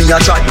see me a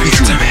chat with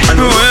you, I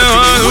know what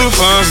to do.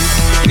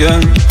 Yeah.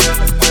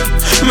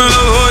 Me love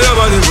how your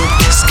body look.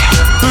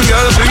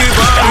 Girl, bring it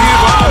back, bring it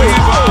back,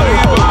 bring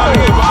it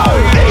back.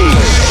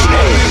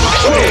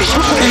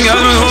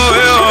 Girl, me know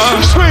where you are.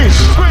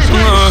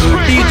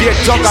 DJ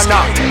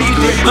Juggernaut. Me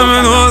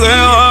know where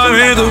you are,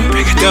 me too.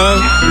 Girl,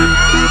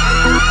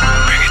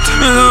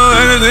 me know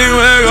anything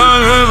where you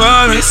gonna do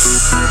for me.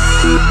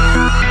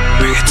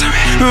 Bring it to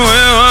me. Where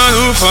you wanna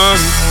do for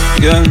me,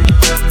 girl.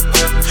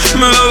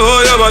 Me love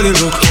how your body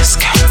look.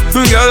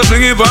 Girl,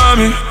 bring it for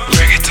me.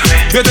 Bring it to me.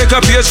 You take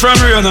a page from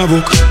Rihanna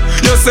book.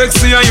 You're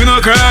sexy and you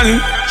not crying.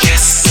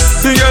 Yes.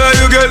 Girl,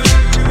 you get.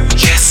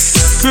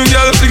 Yes.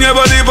 Girl, bring your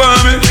body for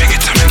me. Bring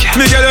it to me, girl.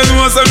 Me girl, you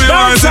know what I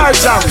want.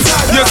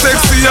 You're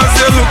sexy as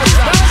you look.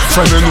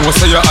 From you know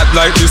say you hot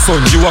like the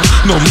sun. You are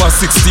number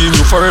 16,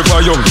 you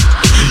forever young.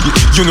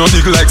 You know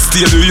big like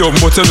stadium,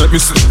 but you make me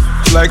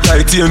like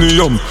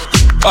titanium.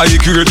 I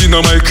create in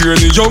my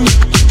cranium.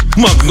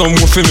 Magnum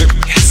for me.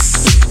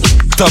 Yes.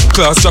 Top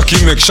class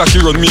Jackie make Shaki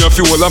run me a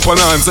few all up on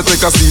hands. So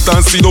take a seat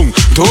and sit down.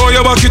 Throw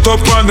your back it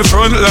up on the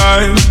front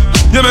line.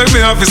 You make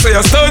me happy say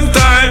a stunt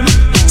time.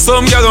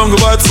 Some girl don't go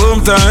bad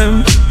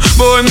sometime,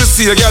 but when me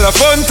see a girl a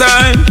fun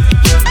time.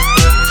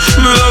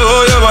 Me love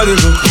how your body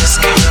look.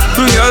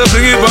 Me gotta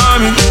bring it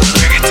by me.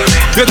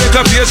 You take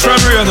a page from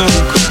Rihanna.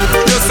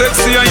 You're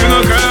sexy and you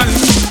know crying.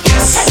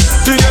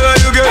 Together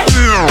you get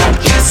me.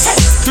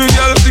 You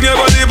gotta bring your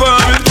body by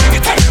me.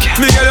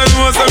 Me gotta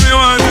know what me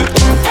want it.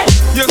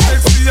 You're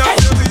sexy and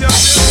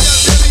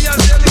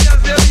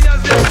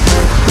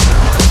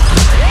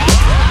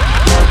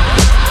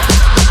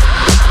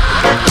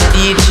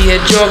DJ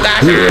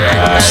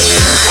Juggernaut.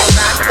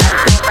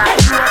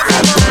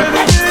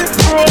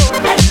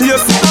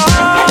 Yes,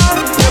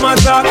 them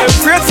attack, them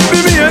afraid to be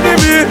me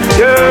enemy.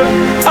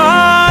 Yeah,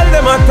 all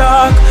them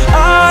attack,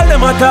 all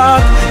them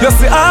attack. You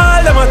see,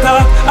 all them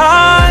attack,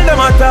 all them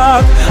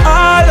attack,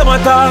 all them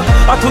attack.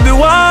 I to the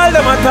wall,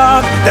 them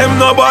attack. Them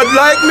no bad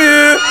like me,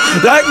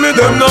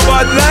 them no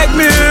bad like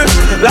me,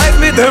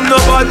 them no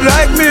bad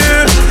like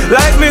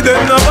me,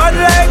 them no bad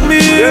like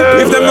me.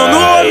 If them no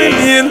know what me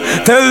mean,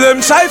 tell them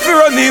try for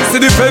run in to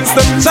the fence,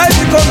 them try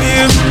to come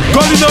in.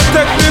 God, you don't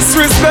take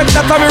disrespect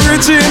that I'm a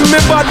regime. Me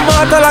bad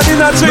mortal and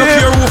in a chain.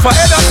 Look your roof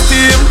ahead of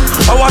steam.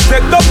 I want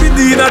take the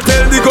PD and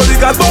tell the God he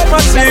got both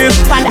machine.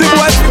 The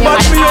boy see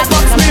bad me up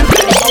box me.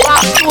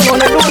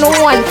 I don't know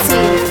one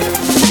thing.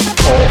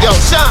 Yo,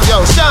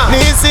 Sean. Me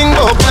sing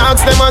bout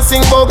clocks, them a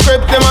sing bout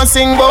crepe, them a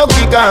sing bout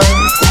kickers.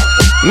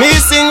 Me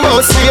sing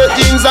bout straight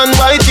jeans and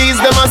white tees,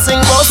 them a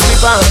sing bout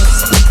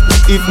slippers.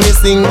 If me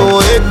sing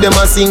bout head, them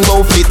a sing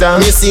bout flitter.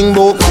 Me sing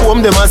bout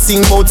comb, them a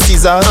sing bout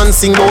scissor. And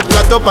sing bout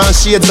flat up and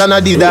shades and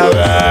a dida.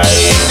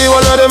 The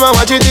one of them a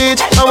watch it eat.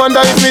 I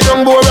wonder if me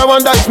don't bore, I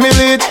wonder if me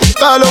leech.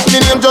 Call up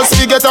me name just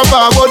to get a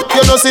forward.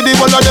 You know see the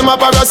one of them a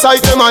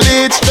parasite, them a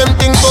leech. Them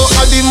think bout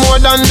a the more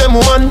than them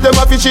one. Them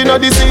a fish in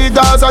a the sea,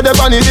 Gaza, them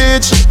on the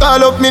beach.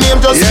 Call up me name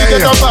just to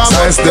get a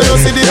forward. You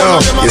know see the one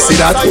of them a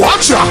parasite.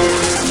 Watch ya.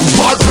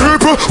 Bad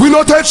people, we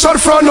no take shot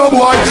from no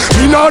boy.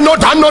 We no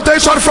done no take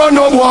shot from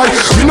no boy.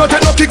 We no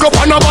take no kick up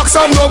on a box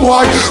and no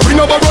boy. We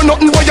no borrow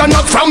nothing where you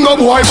knock from no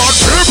boy. Bad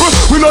people,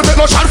 we no take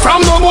no shot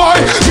from no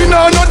boy. We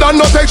no done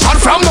no take shot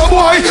from no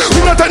boy.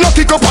 We no take no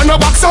kick up on a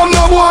box and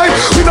no boy.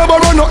 We no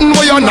borrow nothing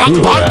where you knock.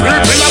 Bad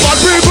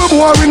people,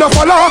 boy, we no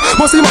follow.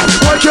 Must see man,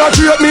 why can't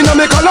treat me no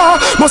make a law?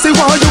 Must see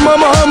why you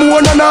mama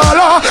moan and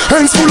all.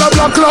 Hands full of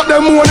black clock,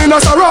 them moan in a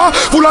sarah.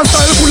 Full of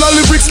style, full of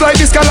lyrics like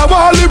this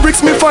Calabar.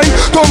 Lyrics me find,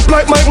 dump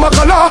like my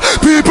Macala.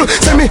 People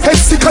say me head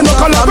sick and no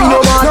color.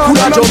 No man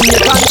coulda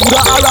Jamaican,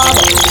 coulda Arab.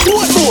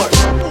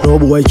 No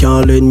boy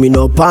can't lend me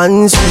no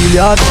pants.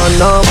 Feel hard man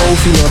now,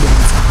 mouth in a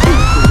dance.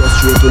 Just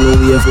straight to no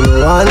wave for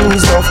no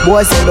hands. Tough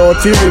boy sell out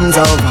for rims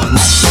and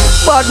vans.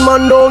 Bad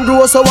man don't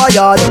grow so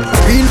hard.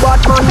 Real bad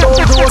man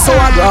don't grow so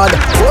hard.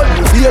 Hold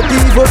me fake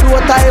even do a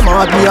time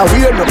hard. Me a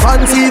wear no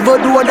pants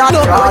even do that.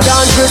 No bad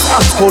and dress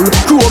at school.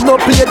 Chrome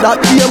no play that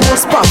game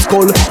was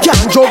Pascal.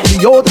 Can't jump me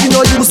out, you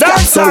know use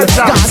capsule.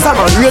 Dance a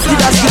man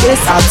rated as the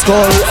best at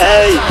school.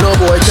 Hey, no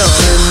boy can't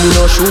lend me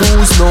no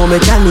shoes. No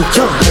mechanic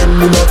can't lend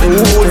me no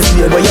tools.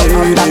 But you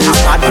have that a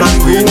bad man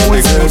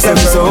rules.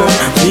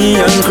 Me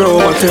and Crow,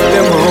 I take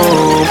them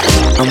home.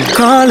 I'm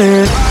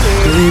calling,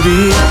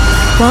 baby.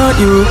 Want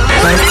you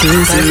like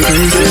crazy. The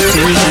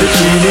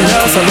feeling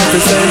house I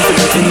represent for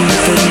the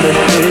independent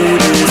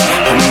ladies.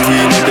 And we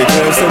need the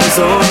girls some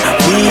zone.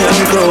 Me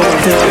and Crow, I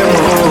take them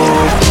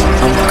home.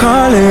 I'm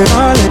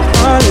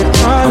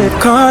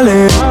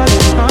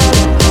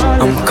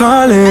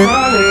calling,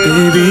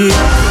 baby.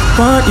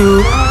 Want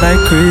you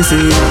like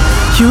crazy.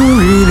 You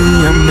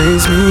really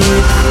amaze me,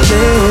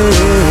 lady.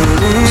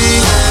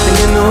 And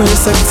you know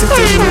you're sexy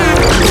tonight.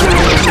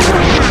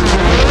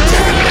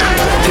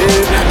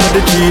 The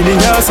genie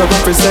house I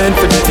represent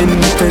for the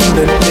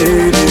independent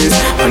ladies.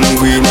 And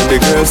we need the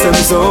girls them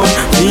so.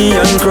 Me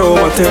and Crow,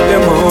 I take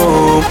them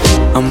home.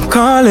 I'm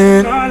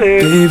calling,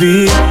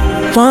 baby.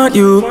 Want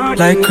you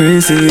like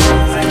crazy.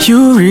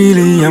 You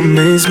really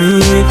amaze me,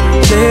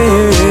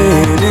 lady.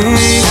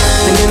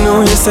 And you know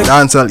you're sexy.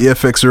 Dancehall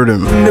EFX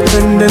rhythm.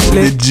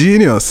 The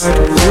genius.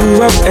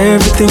 You have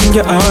everything,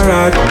 you're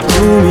alright.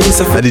 You mean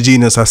so. The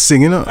genius are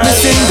singing it.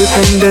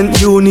 Independent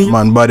uni.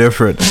 Man, bad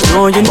effort.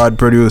 Bad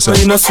producer.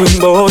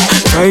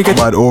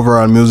 Bad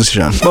overall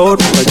musician.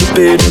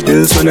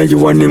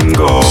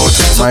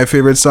 My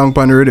favorite song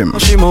pan rhythm.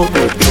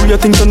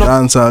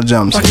 Dancehall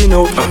Jams.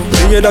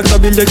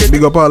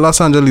 Big up our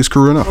Los Angeles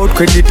crew now. All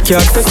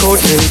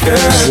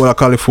of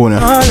California.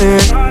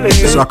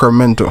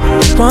 Sacramento.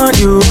 Want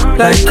you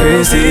like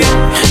crazy.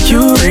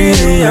 You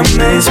really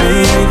amaze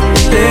me.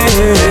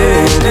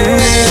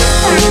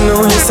 You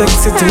know you're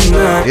sexy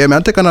tonight. Yeah,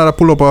 man, take another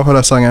pull up off of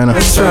that song, you know.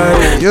 That's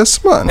right.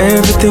 Yes, man.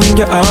 Everything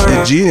you are.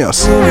 The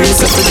genius.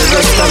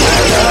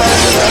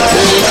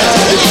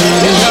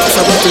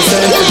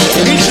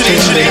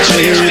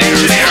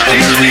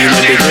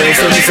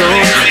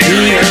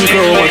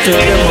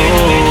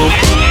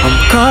 I'm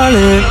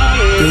calling,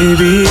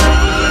 baby.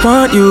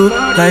 Want you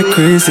like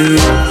crazy.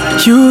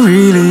 You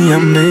really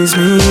amaze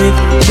me,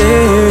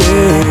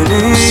 lady.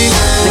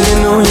 And you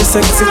know you're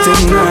sexy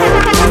tonight.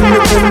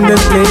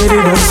 Independent lady,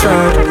 that's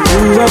right.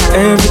 You have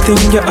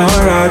everything, you're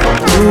alright.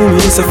 You me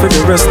so for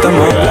the rest of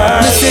my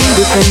life. Miss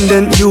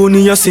independent, you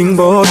need a sing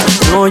bout.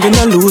 No, you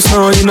not lose,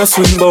 no, you not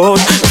swing bout.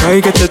 Try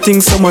get the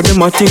things some of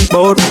them I think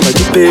bout. But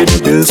you pay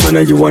the bills when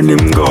you want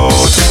them go.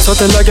 So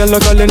tell a girl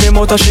like a name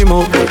out of she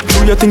mouth.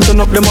 Do your things turn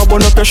up, them up,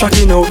 burn up your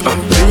shocking out.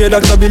 Pay your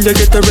doctor bill, you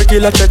get a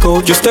regular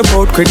checkout. You step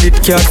out, credit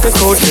card, take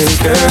out,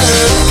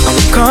 I'm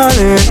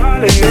calling,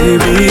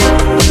 baby.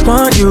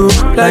 Want you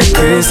like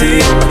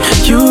crazy.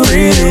 You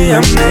really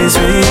amaze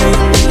me,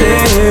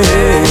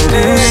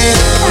 lady.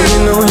 You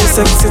know you're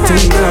sexy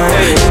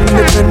tonight.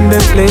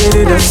 Independent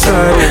lady, that's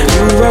right.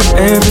 You have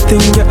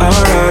everything, you're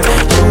alright.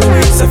 You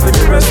need so for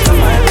the rest of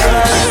my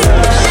life.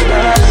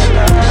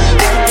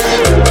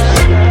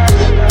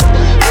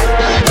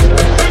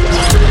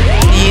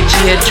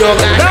 DJ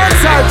Jogan.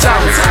 That's our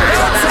chance.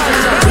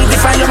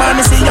 Find your man,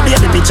 me see your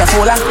baby picture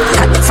fuller.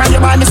 Find your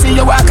man, me see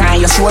you walk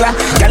on your shoulder.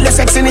 Girl, your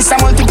sexiness a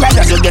multiply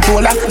as you get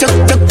older.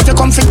 You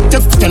come fit,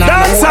 you know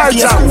I'm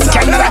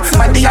Canada,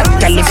 Madrid,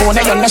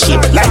 California, you're not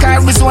shape. Like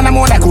Arizona,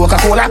 more like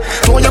Coca-Cola.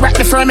 Throw you back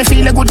the firm, me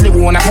feel a good live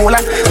on a cola.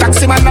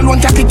 Taxi man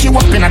alone can pick you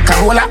up in a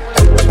Corolla.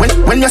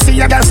 When you see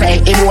your girl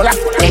say Ebola,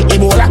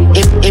 Ebola,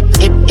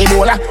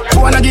 Ebola.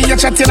 Wanna give you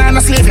chatting and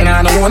a slaving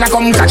and I wanna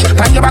come catch.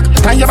 Pan your back,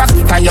 pan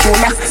your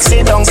shoulder.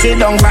 Sit down,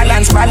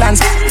 balance.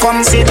 Come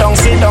sit down,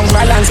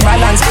 balance.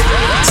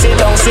 Sit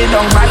down,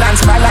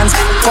 balance.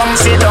 Come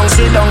sit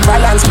down,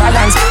 balance.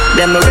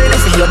 Them no ready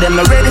for you, them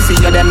no ready for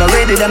you, them no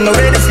ready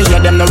for you,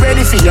 them no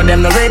ready for you,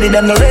 them no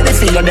ready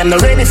for you, them no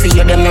ready for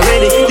you, them no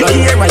ready. You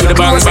hear when you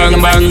close and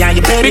your money and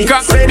you petty.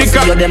 Ready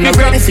for you, them no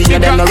ready for you,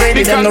 them no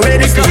ready for you,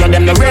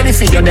 them no ready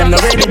for you, them no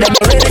ready for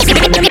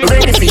you, them no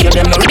ready for you,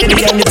 them no ready.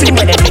 Anything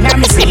where they deny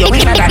me see you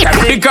in a that a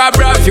ready. Because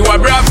bruv, you a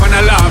bruv and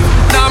a laugh.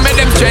 Now make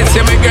them stress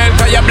you, my girl,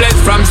 cause you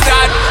blessed from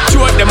start.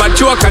 Choke them a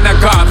choke and a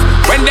cough.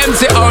 When them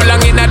say how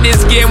long in a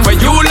this game where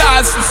you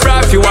lost,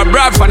 bruv, you a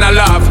bruv and a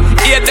laugh.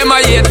 Hate them a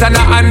hate and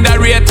a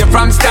underrate you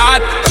from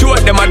start.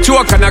 Choke them a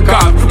choke and a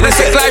cough. Let's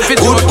take life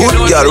it good,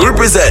 girl,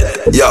 represent.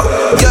 Yo,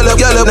 girl,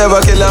 never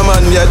kill a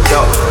man yet.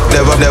 Yo,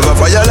 never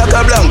fire like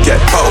a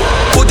blanket. Oh,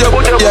 put your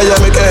yeah,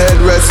 make a head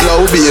rest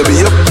slow, baby.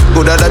 You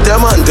good at that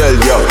man tell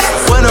yo.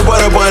 Wind up,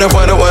 yo.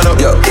 Wind up,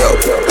 yo.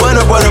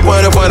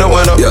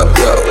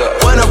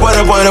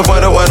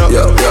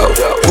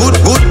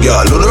 Good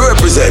girl, don't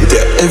represent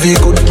it. Every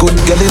good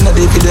girl in the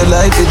day for the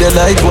life,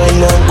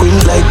 wine and queen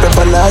like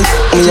pepper light.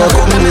 Me a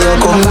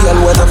come, girl,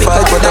 what a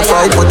fight,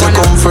 but you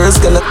come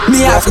first, girl.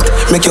 Me have it,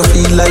 make you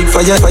feel like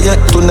fire.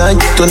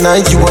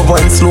 Tonight, you a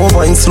wine slow,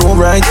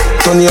 right?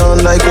 Turn you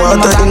on like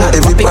water in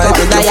every pipe,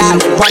 make you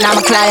feel. One I'm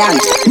a client,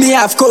 me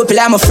have couple,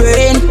 I'm a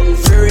friend.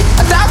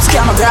 A top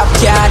scam, a grab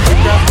card.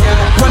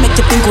 What make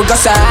you think we go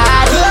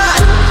sad?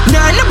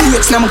 No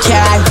breaks, no more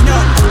car.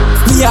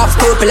 Me have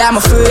couple, I'm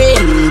a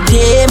friend.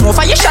 Damn, off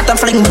you shot and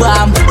fling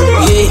bomb.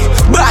 Yeah,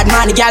 bad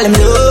man, the gal him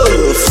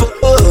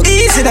love.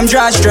 Easy, them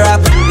draws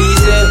drop.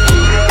 Easy.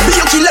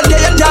 You kill up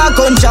there, dog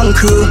on junk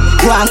crew.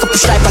 One couple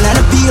stripe and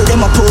a peel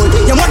them a pull.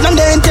 You want them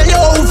there and tell you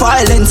how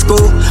violence go.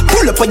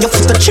 Pull up on your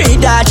foot to trade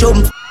that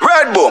jump.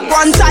 Red boom.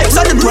 One time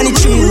so the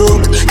 23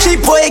 look.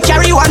 Cheap boy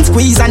carry one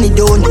squeeze and it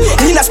done.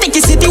 In a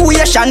sticky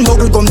situation,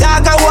 bubble gum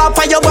dog go up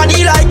on your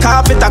body like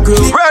carpet a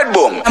glue. Red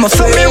boom. I'm a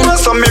friend.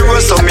 Some me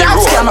roll.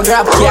 I'm a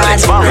grab card.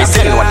 Some me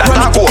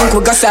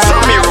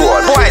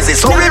roll. Boys,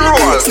 it's so we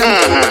roll.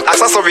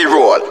 As so we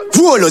roll.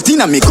 Roll out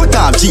in a me cut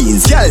off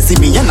jeans. Y'all see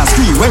me and a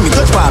scream when we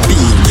touch my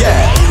beat.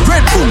 Yeah.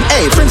 Red boom,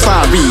 hey, friends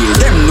for real.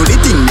 Them know the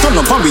thing, turn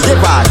up and we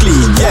ever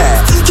clean.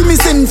 Yeah. Give me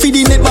send for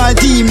the netball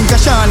team.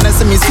 Kashana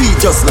say me sweet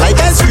just like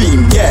ice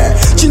cream. Yeah.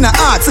 China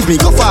asks if me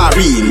go for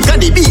real. Got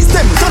the beast,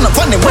 them turn up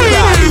on them.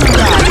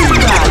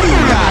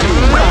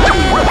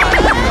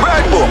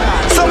 Red boom.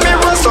 Some me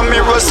roll. Some me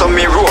roll. Some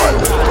me roll.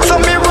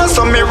 Some me roll.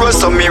 Some me roll.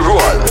 Some me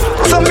roll.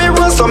 Some me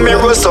roll. Some me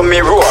roll. Some me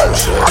roll. Some me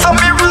roll.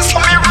 Some me roll.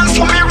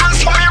 Some me roll.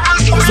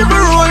 Some me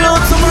roll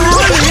out. Some me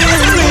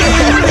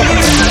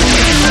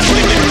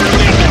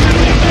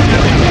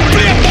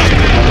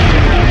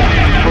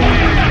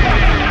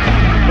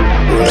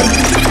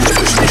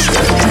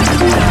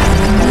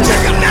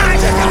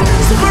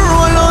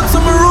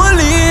roll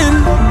in.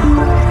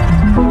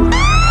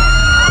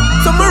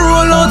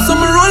 Some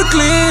roll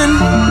clean.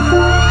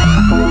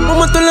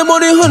 I'ma tell you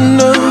about the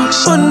Honda,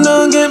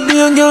 get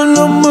me a girl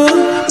number.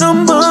 The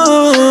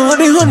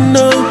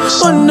Honda,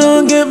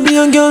 get me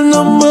a girl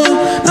number.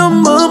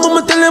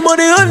 I'ma tell you about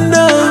the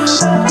Honda,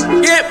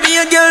 get me a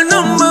girl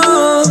number.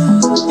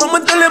 I'ma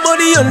tell you about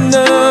the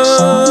Honda,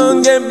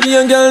 get me a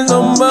girl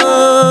number.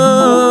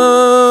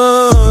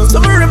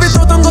 Some rev it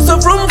out and go so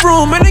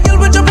from. And the girl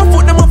will jump a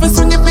foot, them off and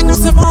swing your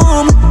fingers to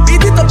home.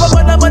 Beat it up a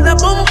bada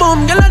bum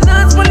bum. Girl a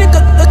dance when it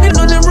cut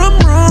on the rum.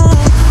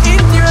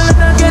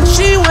 Get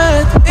she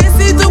wet,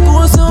 AC to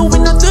go so we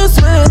not to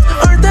sweat.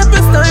 Our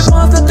tempest time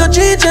pass like a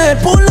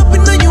G-Jet. Pull up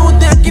in the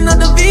U-Deck in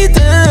the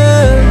V-10.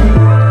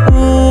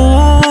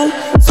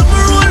 Some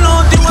roll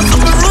out, they want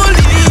some roll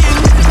in.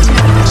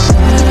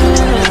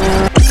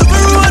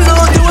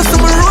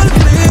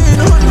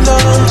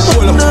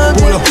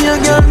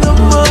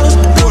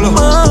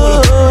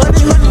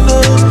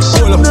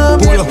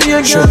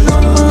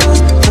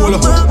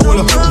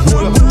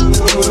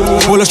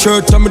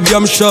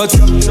 damn shots.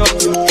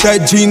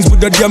 Tight jeans with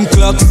the damn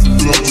clocks.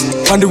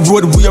 On the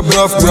road we are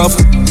rough.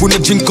 When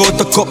I drink out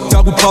the cup,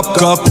 that we pop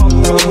cock.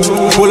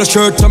 Pull a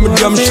shirt on my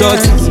damn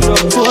shots.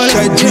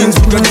 Tight jeans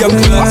with the damn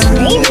clocks.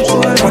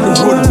 On the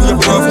road we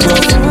are rough.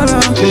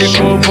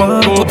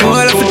 Pull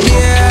up for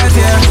days,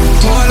 yeah.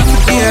 Pull up for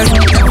days.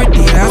 Every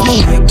day I'm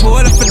away.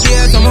 Pull up for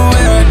days, I'm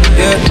away.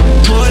 Yeah.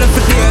 Pull up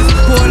for days.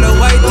 Pull up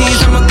white tees,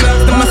 I'm a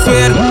clock, I'm a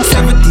sweat.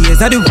 7 days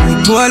I do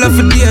week. Pull up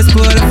for days,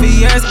 pull up for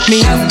years.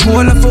 Me have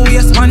pull up for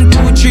waist, 1,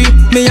 2, 3.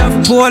 Me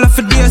have pull up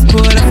for days,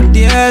 pull up for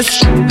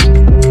days.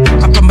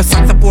 I put my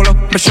socks a pull up,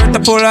 my shirt a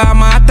pull up,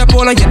 my hat a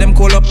pull up, yeah them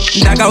call up.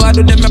 Dagga what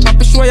do them, my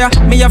papa show ya.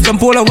 Me have some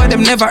pull up where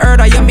them never heard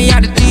of, yeah me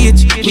had to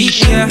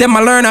teach. Yeah, them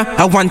a learner,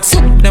 I want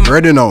to them.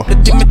 Ready now,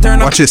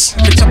 watch this.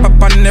 We chop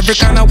up on every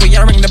kind of way,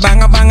 I ring the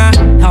banger banger.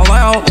 How I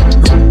out,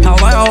 how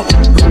I out,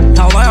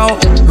 how I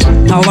out,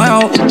 how I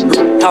out,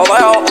 how I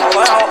out, how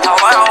I out, how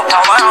I out, how I out,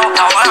 how I out,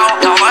 how I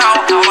out, how I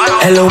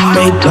out. Hello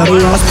mate, body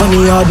ass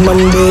funny hard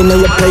Monday. Now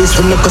your place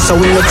from the cause I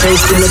win the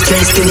chase, till the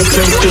chase, till the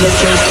chase, till the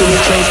chase, till the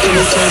chase, till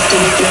the chase,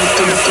 till the chase,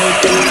 till the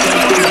chase, till the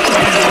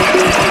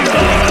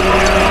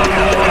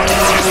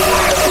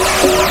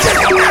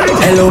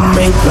hello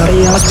mate,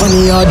 body ass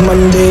funny hard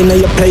Monday. Now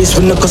your place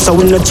from the cause I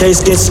win the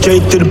chase, get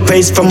straight to the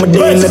pace from a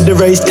day into the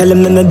race. Tell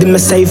him none of them are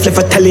safe, left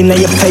a telling now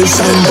your face.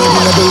 I'm done,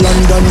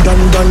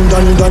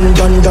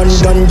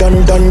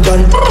 another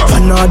done.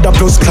 Fanada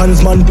plus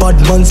clansman,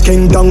 bad man's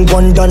king down,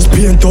 one dance,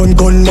 paint on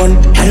gunman.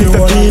 And if I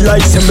feel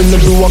like sending the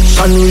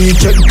action,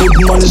 recheck good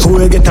man, so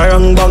we get a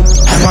wrong bang.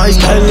 My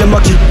style, them a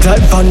kick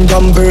like Van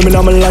Damme,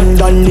 Birmingham,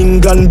 London,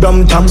 England,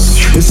 Brampton.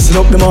 Listen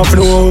up, them off,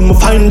 know where I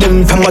find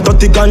them. From a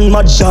 30 gun,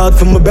 mad dog,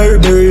 from a berry.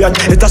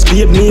 It has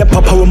paid me a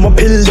papa when I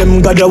pill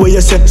them. God, the way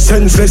you say,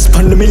 senseless,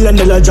 pan the $1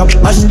 million job.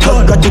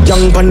 Hashtag got the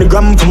gang, pan the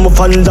gram from my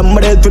fans. I'm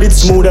ready to it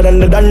smoother than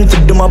the dance.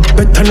 Fit them up,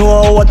 better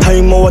know our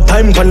time,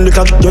 pan the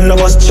clock. You know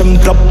watch them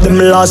flop, them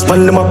last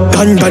pan them up.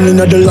 Gun in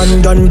the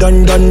land, done.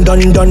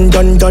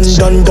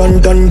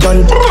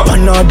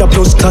 Panada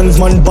plus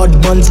clansman, bad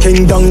man's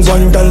king down,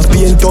 one dance,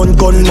 paint on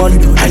gunman.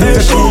 And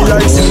if I feel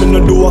like sending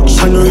the do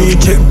action,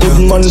 recheck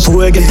good man, so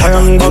we get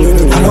tired bang.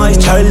 And my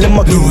child, them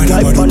a keep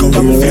like Van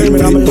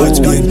Damme. What's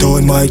being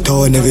torn, my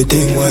tone,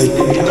 everything white.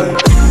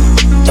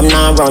 Them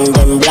now run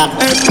them black.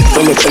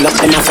 When we pull up,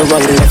 them have to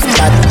run left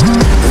back.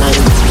 9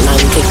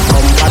 kick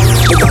come back.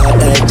 We got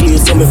that deal,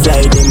 so me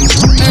fly them.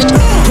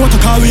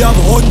 Protocol, we have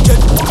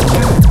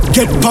 100.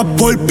 Get pop,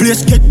 whole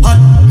place get hot.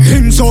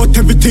 Hands out,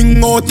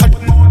 everything out.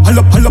 Hull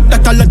up,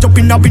 that all a jump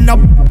in a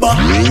bar.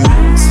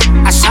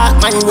 A shot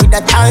man with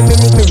a time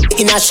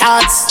in a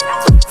shots.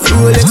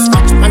 Rolex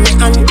watch on the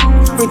hand.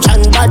 Rich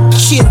and bad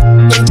shit.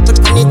 Then put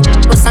on it,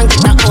 press and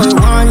get a whole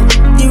one.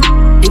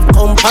 It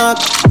come back,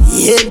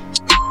 yeah.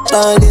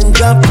 Ball and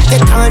drop,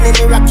 get on in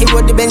the rocky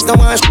road, the Benz no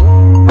wash.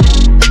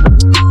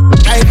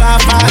 Drive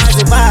off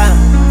as a bar.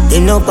 They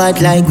no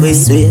bad like we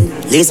swear.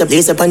 Lace up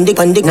on the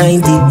 90, yeah.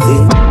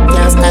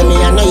 Can't style me,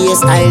 I know you're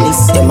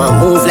stylist. Them a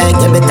move like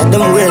you better,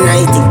 them wear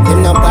 90.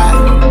 Them no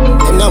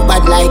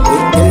bad like we,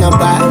 them no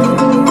bad.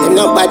 Them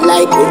no bad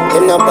like we,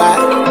 them no bad.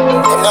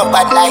 Them no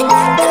bad like we,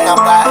 them no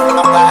bad.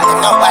 Them no bad like,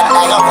 no bad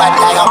like, no bad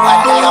like, no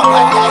bad like, no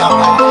bad like.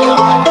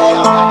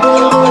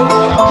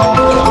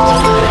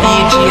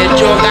 DJ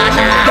Joe.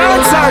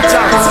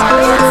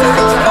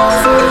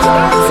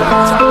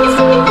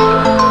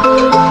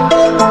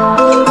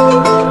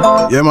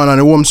 Yeah man, on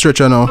the home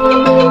stretcher now.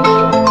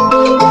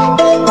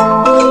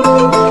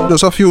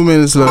 Just a few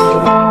minutes left.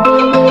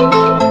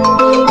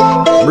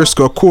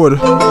 Briscoe Code.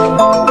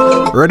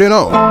 Ready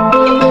now?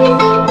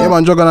 Yeah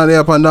man, juggling on the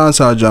up and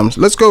dancehall jams.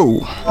 Let's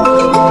go.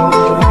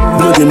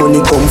 Bloody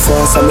money come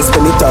fast and me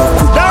spend it all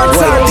quick.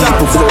 White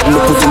people blood me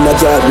put in a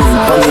jar ring.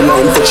 Bang in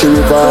line, touch the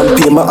river and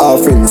pay my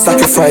offering.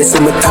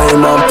 Sacrificing my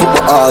time and put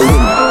my all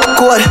in.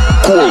 Code.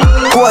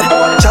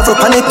 Travel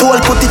pan it all,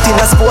 put it in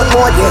a sport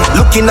mode.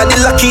 Looking at the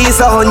lucky is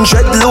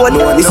 100 load.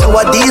 It's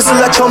our diesel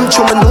a chum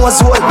my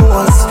nose hole.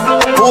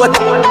 Boat,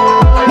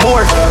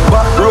 more,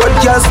 back road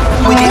gas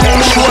with the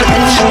ensure.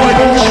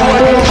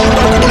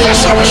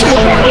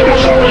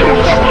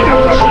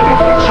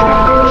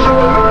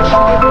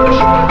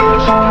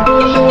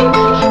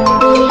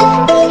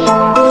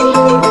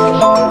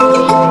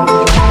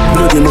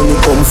 Bloody money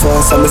come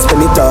fast and me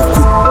spend it all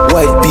quick.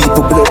 White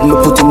people blood me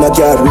put in a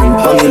jar ring.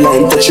 Bang in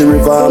line, touch the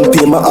river and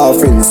pay my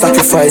offering.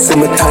 Sacrificing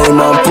my time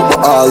and put my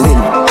all in.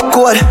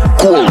 Code.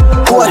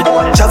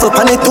 Travel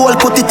pan it all,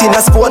 put it in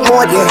a sport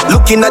mode.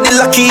 Looking at the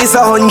lucky is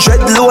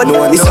 100 load.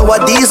 It's our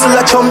diesel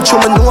a chum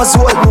my nose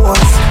hole.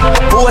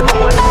 Boat,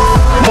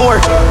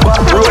 more, back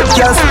road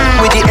gas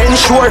with the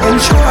ensure.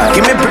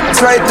 Give me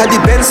bricks right at the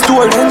Benz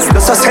store.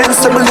 Just a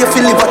sensible if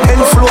you live a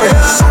 10th floor.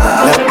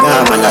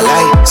 Nah, man, I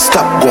lie.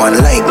 Stop going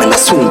like man, I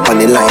swing on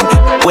the line.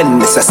 When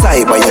Miss a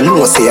cyber, you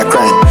know say a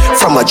crime.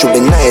 From a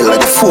juvenile,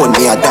 the phone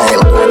me a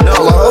dial.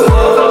 Hello?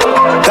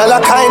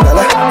 Dollar kind,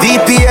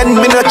 VPN,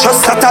 me not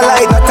trust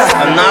satellite.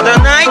 Another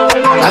night,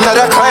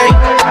 another kind.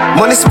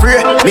 Money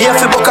spray, me have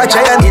to book a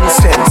giant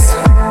incense.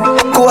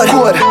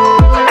 Code.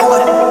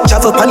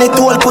 Travel up on it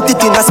all, put it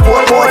in a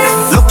sport board.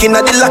 Looking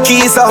at the lucky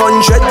is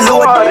 100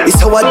 load.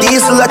 It's our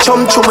diesel a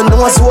chum through my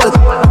nose hole.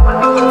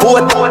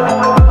 Boat,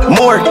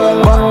 more,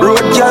 back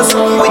road jazz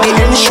with the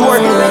ensure.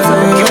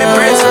 Give me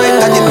praise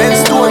right at the Benz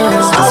store.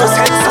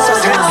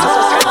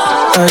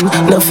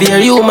 And no fear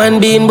human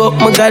being, but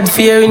my God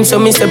fearing. So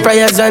me say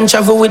prayers and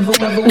travel with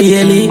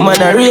daily. Man,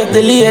 I rape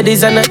the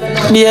ladies and a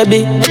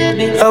baby.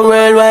 A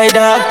worldwide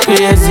act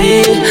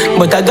crazy,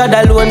 but I God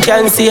alone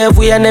can save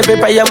we. And every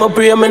prayer I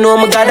pray, me know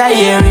my God I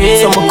hear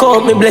it. So me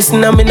count me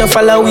blessing and me no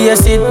follow we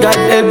sit. God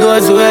help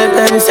those who help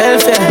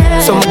themselves, yeah.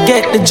 So me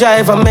get the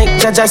drive and make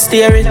Jaja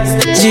steer it.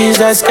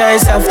 Jesus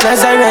Christ of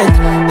Nazareth.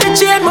 The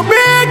chain me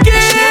break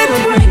it.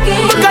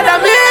 My God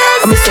I'm here.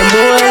 I'm say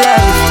more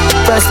life.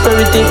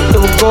 Prosperity, it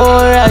will go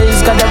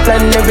rise. Got a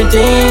plan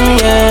everything,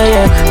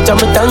 yeah, yeah. Jah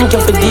me thank you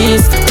for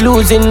this.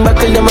 Losing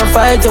battle, them a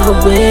fight, every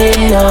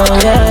win,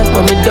 yeah.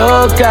 Mommy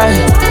don't cry.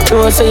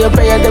 No say your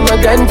prayer, them a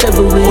grant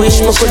every wish.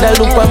 Me coulda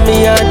look at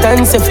me heart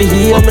and say for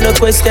heal. Me no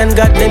question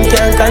God, them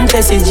can't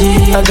contest it,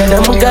 G. I got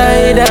them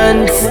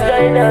guidance,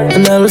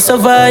 and I'll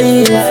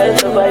survive.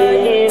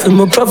 I'm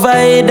a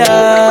provider,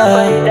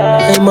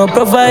 I'm a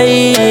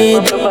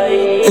provide.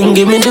 And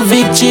give me the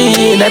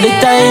victory at the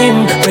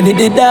time when it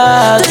did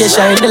dark, you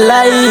shine the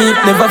light.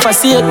 Never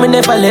forsake me,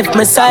 never left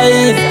my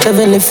side.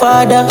 Heavenly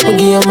Father, me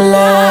give my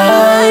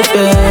life,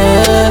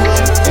 yeah.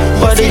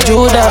 But the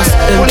Judas,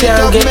 them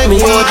can't get me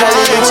out of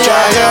the extra.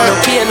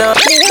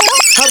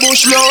 A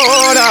bush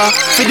loader,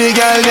 for the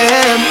girl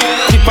them,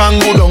 dip and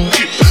go down.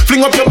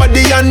 Fling up your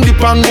body and dip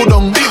and go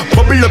down.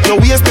 Bubble up your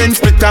waist then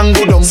split and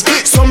go down.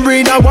 Some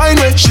breed a wine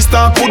when she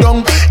start go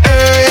down.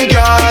 Hey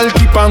girl,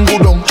 dip and go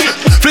down.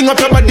 Fling up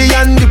your body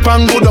and dip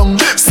and go down.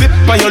 Sip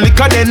on your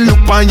liquor then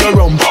look on your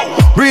rum.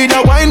 Breed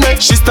a wine when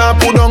she start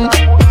go down.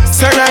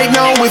 So right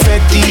now we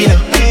fettina.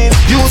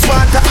 Use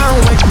water and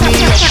wet me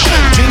up.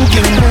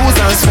 Drinking booze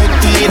and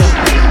sweating.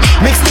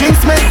 Mix drinks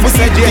make we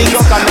set things.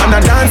 And a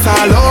dance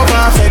all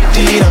over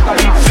fettina.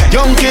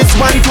 Young kids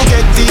want to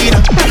get in.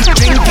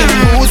 Drinking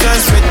booze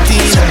and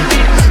sweating.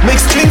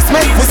 Mix drinks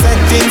make we set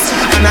things.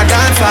 And a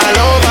dance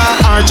all over.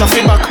 Arch off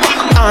the back,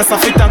 ass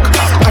off the tack.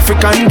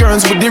 African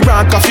girls with the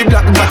rock coffee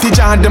black. Batty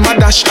jar them a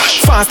dash.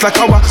 Fast like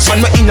a walk. Man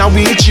me in a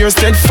wheelchair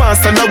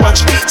steadfast and a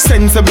watch.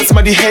 Sensible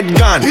somebody head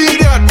gone.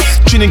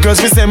 Trini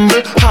girls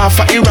resemble half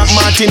a Iraq,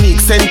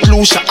 Martinique, St.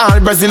 Lucia, all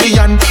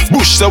Brazilian.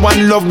 Bush the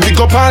one love, big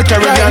up all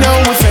Caribbean. Right now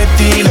we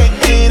fetting.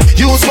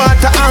 Use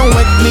water and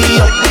wet me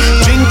up.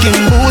 Drinking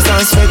booze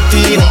and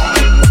sweating.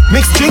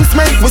 Mix drinks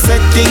make we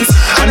set things.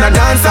 And a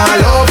dance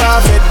all over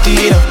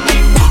fetting.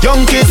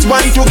 Young kids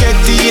want to get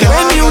in.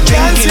 When you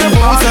drinking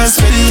booze and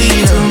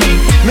sweating.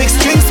 Mix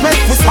drinks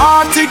make we set.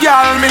 Party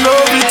girl, me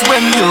love it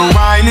when you're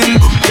whining.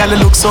 Girl,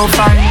 you look so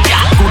fine.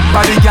 Good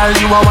body girl,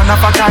 you are one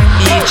of a kind.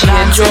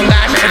 Dancing,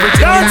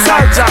 everything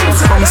inside jams.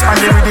 Bounce on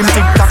the rhythm,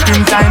 tick-tock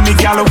in time. Me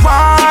girl,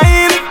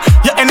 wine.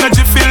 Your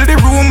energy fill the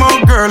room,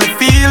 oh girl. It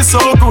feels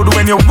so good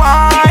when you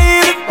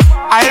wine.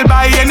 I'll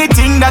buy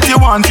anything that you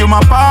want, you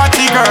my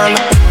party girl.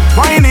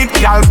 Wine it,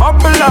 girl,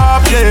 bubble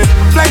up, yeah.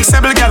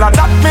 Flexible girl,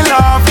 that me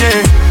love,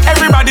 yeah.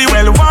 Everybody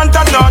well want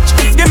a touch.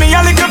 Give me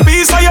a little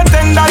piece of your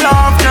tender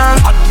love, girl.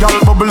 Hot girl,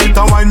 bubble it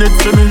and wine it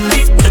for me.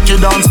 Take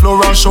your dance floor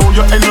and show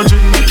your energy.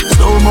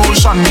 Slow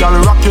motion, girl,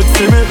 rock it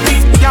for me.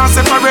 Can't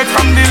separate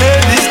from the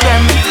ladies,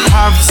 them.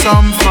 Have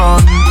some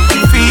fun,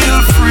 feel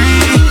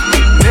free.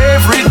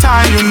 Every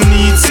time you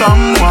need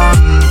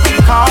someone,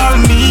 call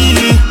me.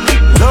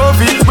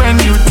 Love it when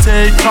you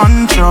take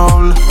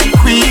control.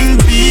 Queen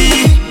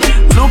bee.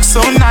 Look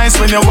so nice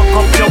when you walk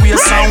up your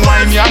waist and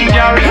wine, young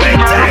girl.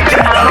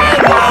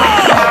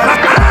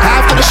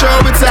 After the show,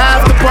 it's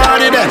after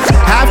party then.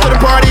 After the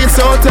party, it's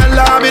hotel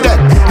lobby then.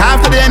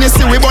 After the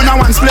NSC, we burn a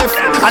one spliff.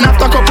 And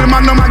after couple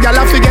magnum, my girl,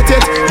 I forget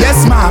it.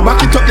 Yes, ma, back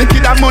it up, the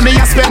kid have money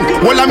you spend.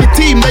 All of me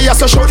team, they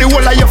so show the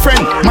whole of your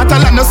friend.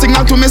 Matalan no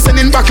signal to me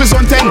sending back on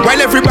 10. While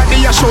everybody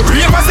you show,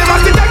 ravers them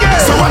at it again.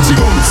 So watch you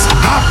guns,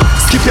 hop,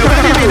 skip your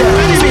belly me there.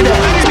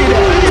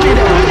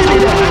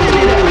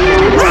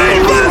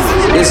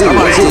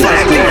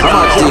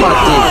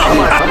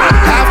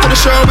 After the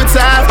show, it's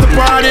after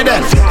party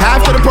then.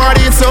 After the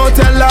party, it's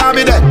hotel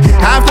lobby then.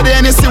 After the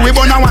NSC, we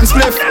burn a one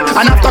spliff.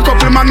 And after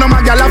couple magnum,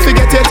 my girl, I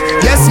forget it.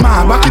 Yes,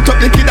 ma, back it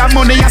up, the kid have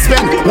money you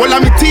spend. All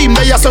of me team,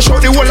 they so show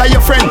the whole of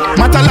your friend.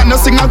 Matalan no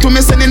signal to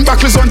me sending back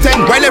on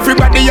 10. While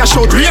everybody you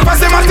show, ravers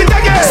them at it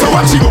again. So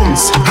watch you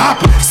guns, hop,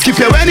 skip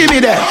your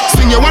enemy there.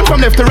 Swing your one from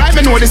left to right,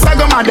 me know the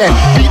saga mad then.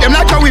 Beat them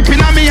like a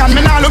whipping on me and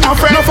me nah look no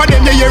friend. Enough of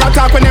them, you hear a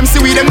talk when them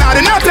see we them not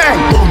do nothing.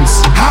 Booms,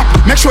 hop,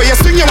 make sure you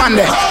swing your one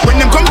there. When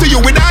them come to you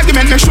with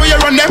argument, make sure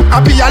you run them.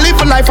 Happy I live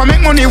for life, I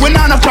make money, we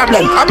not no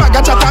problem. I bag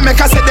a chat and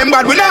make I say them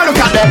bad, we not look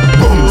at them.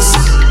 Booms,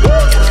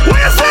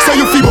 so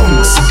you feel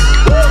booms.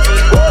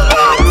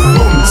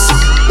 Booms,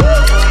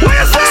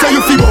 so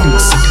you feel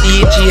booms.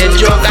 DJ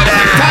Joker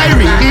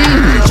Kyrie,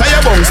 try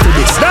your bones to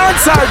this.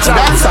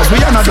 Dancers, we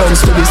are not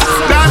dance to this.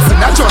 Dancing,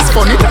 that's just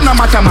fun, it ain't no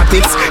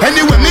mathematics.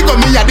 Anyway, me go,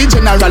 me a the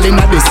general in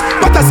a this.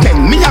 But as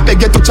king, me a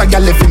beg you to check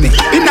your left for me.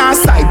 In our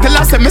side, tell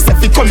us me say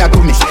fi come here to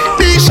me.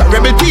 Tisha,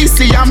 rebel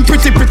TC, I'm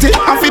pretty.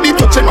 I feel it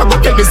to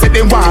say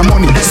they want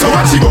money. So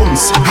watch the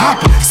bones, hop,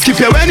 skip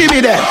your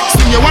enemy there.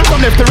 Swing your one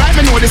from left to right,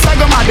 me know this I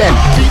go mad then.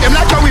 Beat them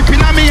like a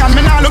whipping on me and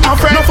me nah look my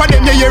friend. Enough of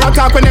them you hear a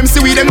talk when them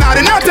see we them not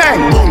in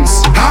nothing.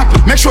 Bones, hop,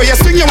 make sure you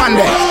swing your one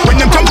there. When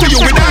them come to you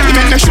with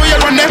argument, make sure you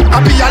run them.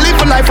 Happy I live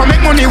for life, I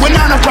make money, we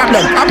not no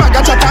problem. I bag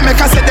a chat and make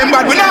I say them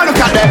bad, we not look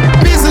at them.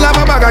 Beasley have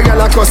a bag of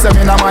girl a cuss them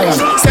in a my hand.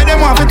 Say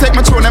them want to take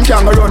my throne, them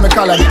can't go round me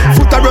collar.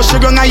 Foot a brush,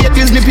 you gon' I hate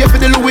this, me pay for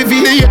the Louis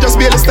V. The year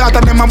just barely start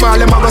and them a ball,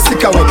 them a go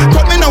sick away.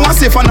 But me no want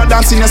safe and no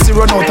dancing, you see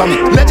run out of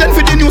me. Legend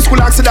for the new school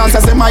accidents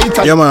as them a hit.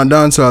 Yeah man,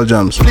 dancehall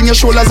jams. Fling your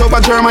shoulders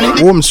over Germany.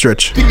 Home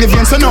stretch. Pick the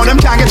veins so now them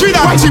can't get rid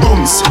of. Watch the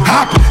booms,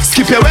 hop,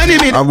 skip your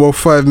enemy. About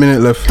 5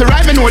 minutes left. The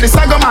right me know this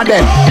I go mad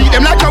then. Beat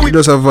them like a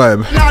just a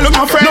vibe. Now look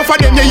my friend, enough of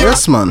them you hear.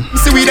 Yes man.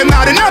 See we them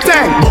not in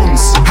nothing.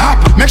 Booms, hop,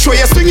 make sure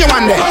you swing your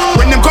one there.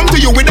 When them come to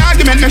you with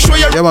argument, make sure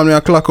you. Yeah man, we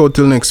are clock out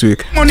till next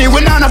week. Money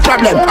we not a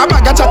problem. I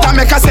bag a chat and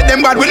make I say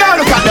them bad, we not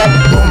look at them.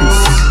 Booms.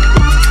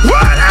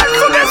 What else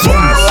for this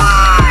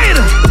worldwide?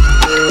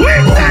 We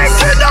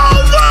taking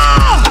over.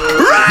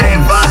 Right.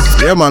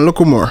 Yeah man, look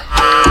more.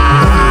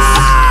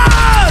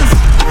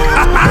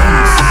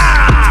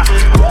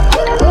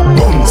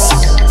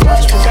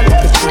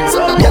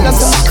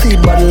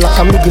 Creed body like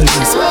a Middle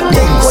East.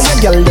 Then go your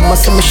girl, them a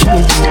say me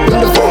shouldn't be. When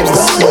the vibes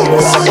that's low,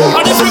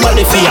 and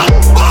everybody fear.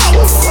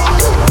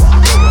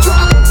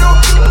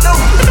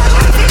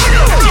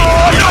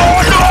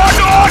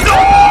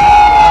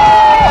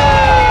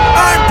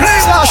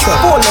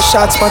 Pull the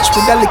shots, match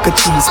with the liquor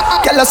cheese.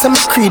 Girl a say me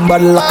Creed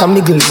body like a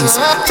Middle East.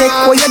 Take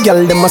go your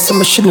girl, them a say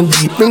me shouldn't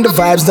be. Bring the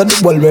vibes that the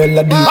world will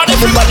do. And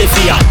everybody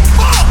fear.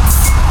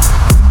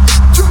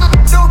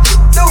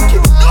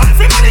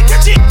 Everybody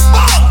catch it.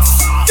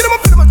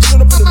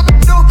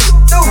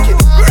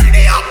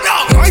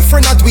 My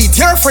friend a tweet,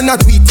 your friend a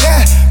tweet,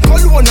 yeah. Call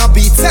one a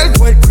beat, self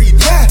well breed,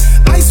 yeah.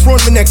 Ice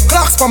round me neck,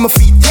 clocks for my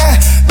feet, yeah.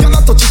 Y'all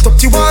a touch it up,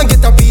 you want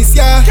get a piece,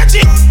 yeah. Catch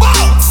it,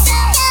 bounce.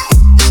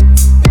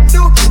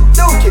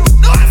 Don't it.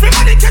 No,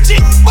 everybody catch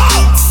it,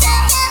 bounce.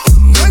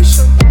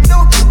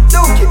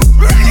 Don't it.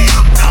 Ready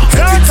up now.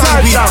 Every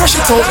time we crush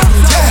it out,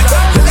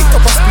 yeah. You lick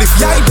up a spliff,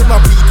 yeah, them a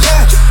breed,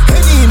 yeah.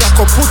 Any in a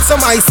cup, put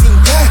some ice in,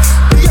 yeah.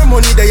 Your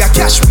money there, your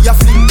cash, we a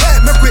fling, yeah.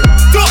 Make it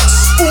touch.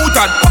 Food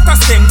and butter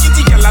stem,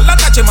 kitty girl, a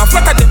lot of them, a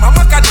flatter them, a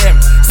maca them.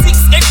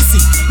 6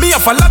 anything, me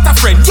have a lot of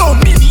friends, yo,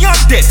 mini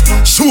and dead.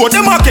 Show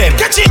them again,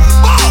 catch it,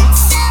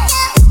 bounce.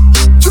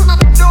 Don't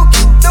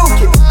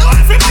it. No,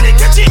 everybody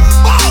catch it,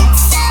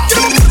 bounce.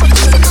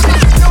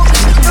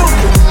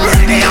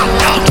 Ready up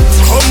now.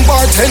 Come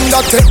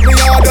bartender, take me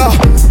order.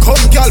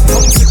 Come girl,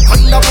 pump it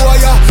under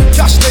boya.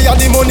 Cash they are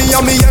the money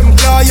and me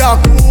employer.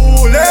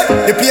 Cool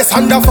it, the place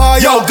under fire.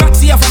 Yo, got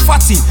to have a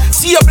fatty.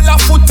 See a black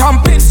foot and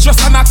pants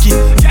just a knocky.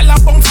 Girl a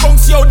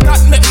bounce, yo,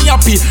 that make me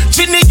happy.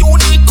 Ginny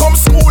unique, come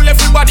school,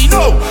 everybody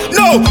know.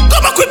 No,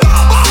 come on quick,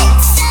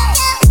 bounce.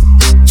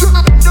 Don't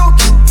it.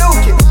 No,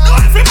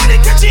 everybody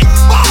catch it,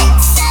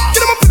 bounce.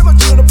 Get them up,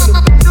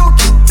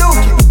 don't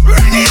it.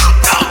 Ready up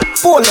now.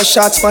 Pull the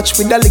shots, match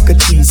with the liquor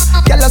cheese.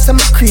 Girl a say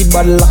me Creed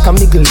body like a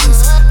Middle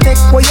East. Take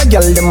away your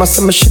girl, them a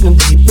say me shouldn't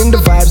be. Bring the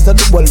vibes that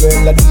the world will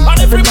do.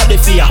 And everybody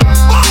fear.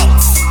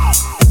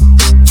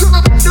 Don't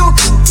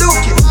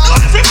it. No,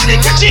 everybody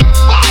catch it.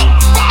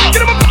 Get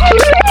them up.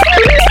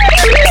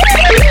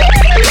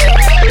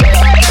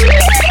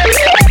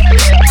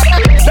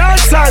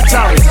 Dance our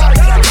chance.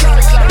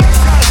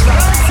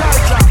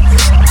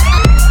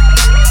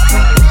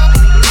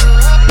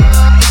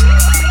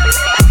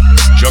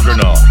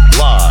 Juggernaut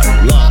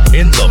live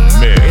in the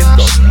mix.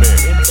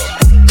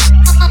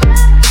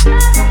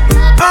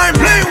 I'm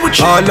playing with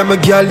you. All of my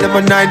girl, them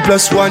a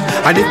 9+1.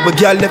 And if my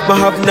girl left me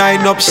have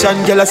 9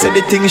 options, girl I said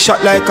the thing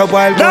shot like a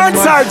wild gun.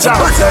 Dance our jam.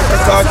 Like a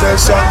cartel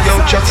song,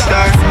 yo, Chuck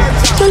Star.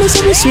 Girl I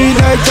said the sweet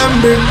like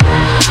tambourine.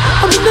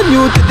 I'm in the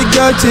new to the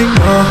girl thing.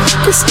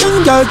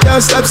 Christian girl can't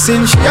stop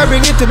sin. She a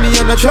bring it to me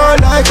and I try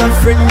like a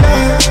friend.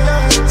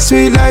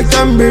 Sweet like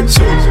tambourine.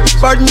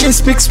 Badness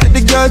speaks with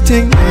the girl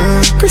thing.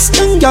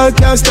 Christian girl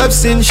can't stop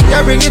sin. She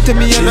a bring it to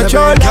me and I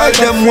try like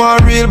them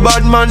one real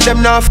bad man.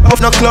 Them not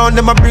off no clown.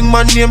 Them a bring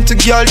my name to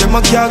girl. Them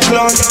a girl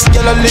clown.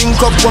 Girl I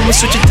link up when we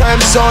switch the time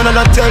zone. And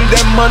I tell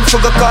them man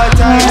for the call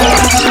time.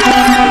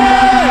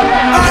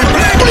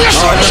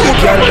 All of the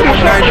girl them a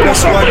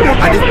 9+1.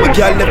 And if my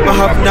girl let me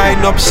have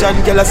 9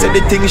 options, girl I said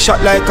the thing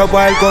shot like a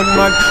wild gun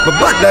man. But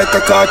bad like a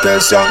cartel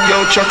song,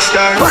 yo Chuck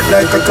Star. Bad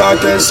like a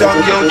cartel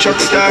song, yo Chuck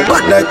Star.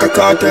 Bad like a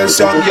cartel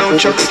song, yo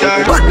Chuck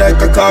Star. Bad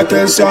like a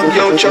cartel song,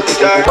 yo Chuck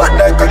Star. Bad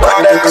like a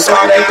cartel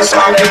song,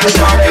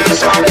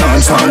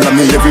 Dance all of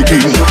me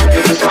everything.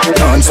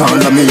 Dance all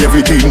of me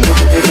everything.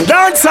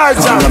 Dance all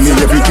of me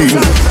everything.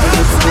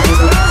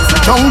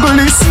 Jungle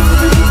is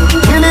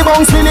Billy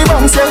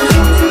Bounce, yeah.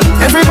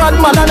 Every bad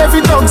man and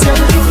every dog, yeah.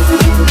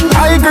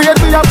 I agree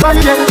with your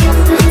body, yeah.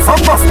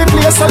 Fuck off the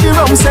place of the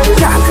rum, say,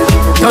 yeah.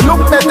 You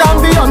look better than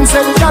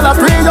Beyonce. Y'all a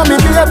pray you me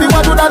baby,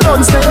 what do that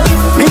done, say?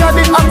 Me a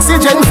the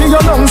oxygen for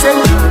your lungs, say.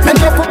 Make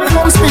you put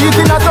some speed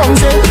in a tongue,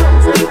 say.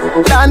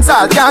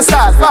 Dancehall can't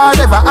start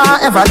forever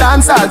and ever.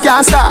 Dancehall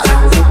can't start.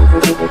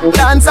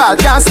 Dancehall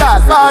can't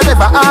start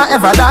forever and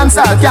ever.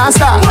 Dancehall can't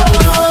start.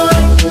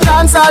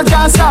 Dancehall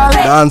can't start.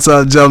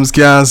 Dancehall jams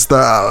can't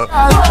start.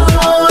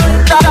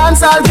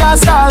 Dancehall can't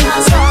start.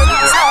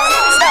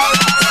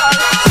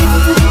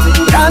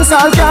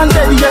 Dancehall can't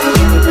dead yet.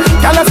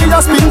 Can I feel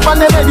your spin from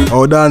the belly?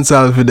 Oh,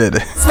 dancehall for dead.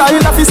 Style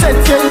of the set,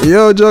 yeah.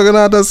 Yo,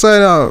 Juggernaut,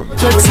 sign out.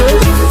 Check say,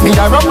 me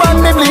a rub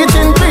and me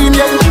bleaching green,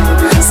 yeah.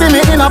 See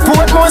me in a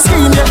Portmore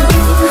scheme,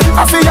 yeah.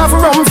 I feel have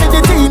rum for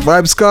the team.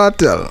 Vibes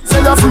Cartel.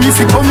 Sell a free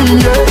fi come in,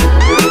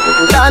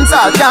 yeah.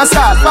 Dancehall can't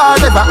start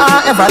forever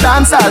and ever.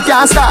 Dancehall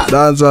can't start.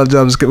 Dancehall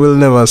jams will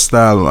never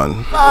style,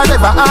 man.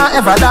 Forever and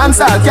ever.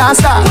 Dancehall can't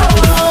start.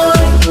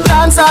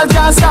 Dancehall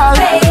can't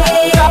start.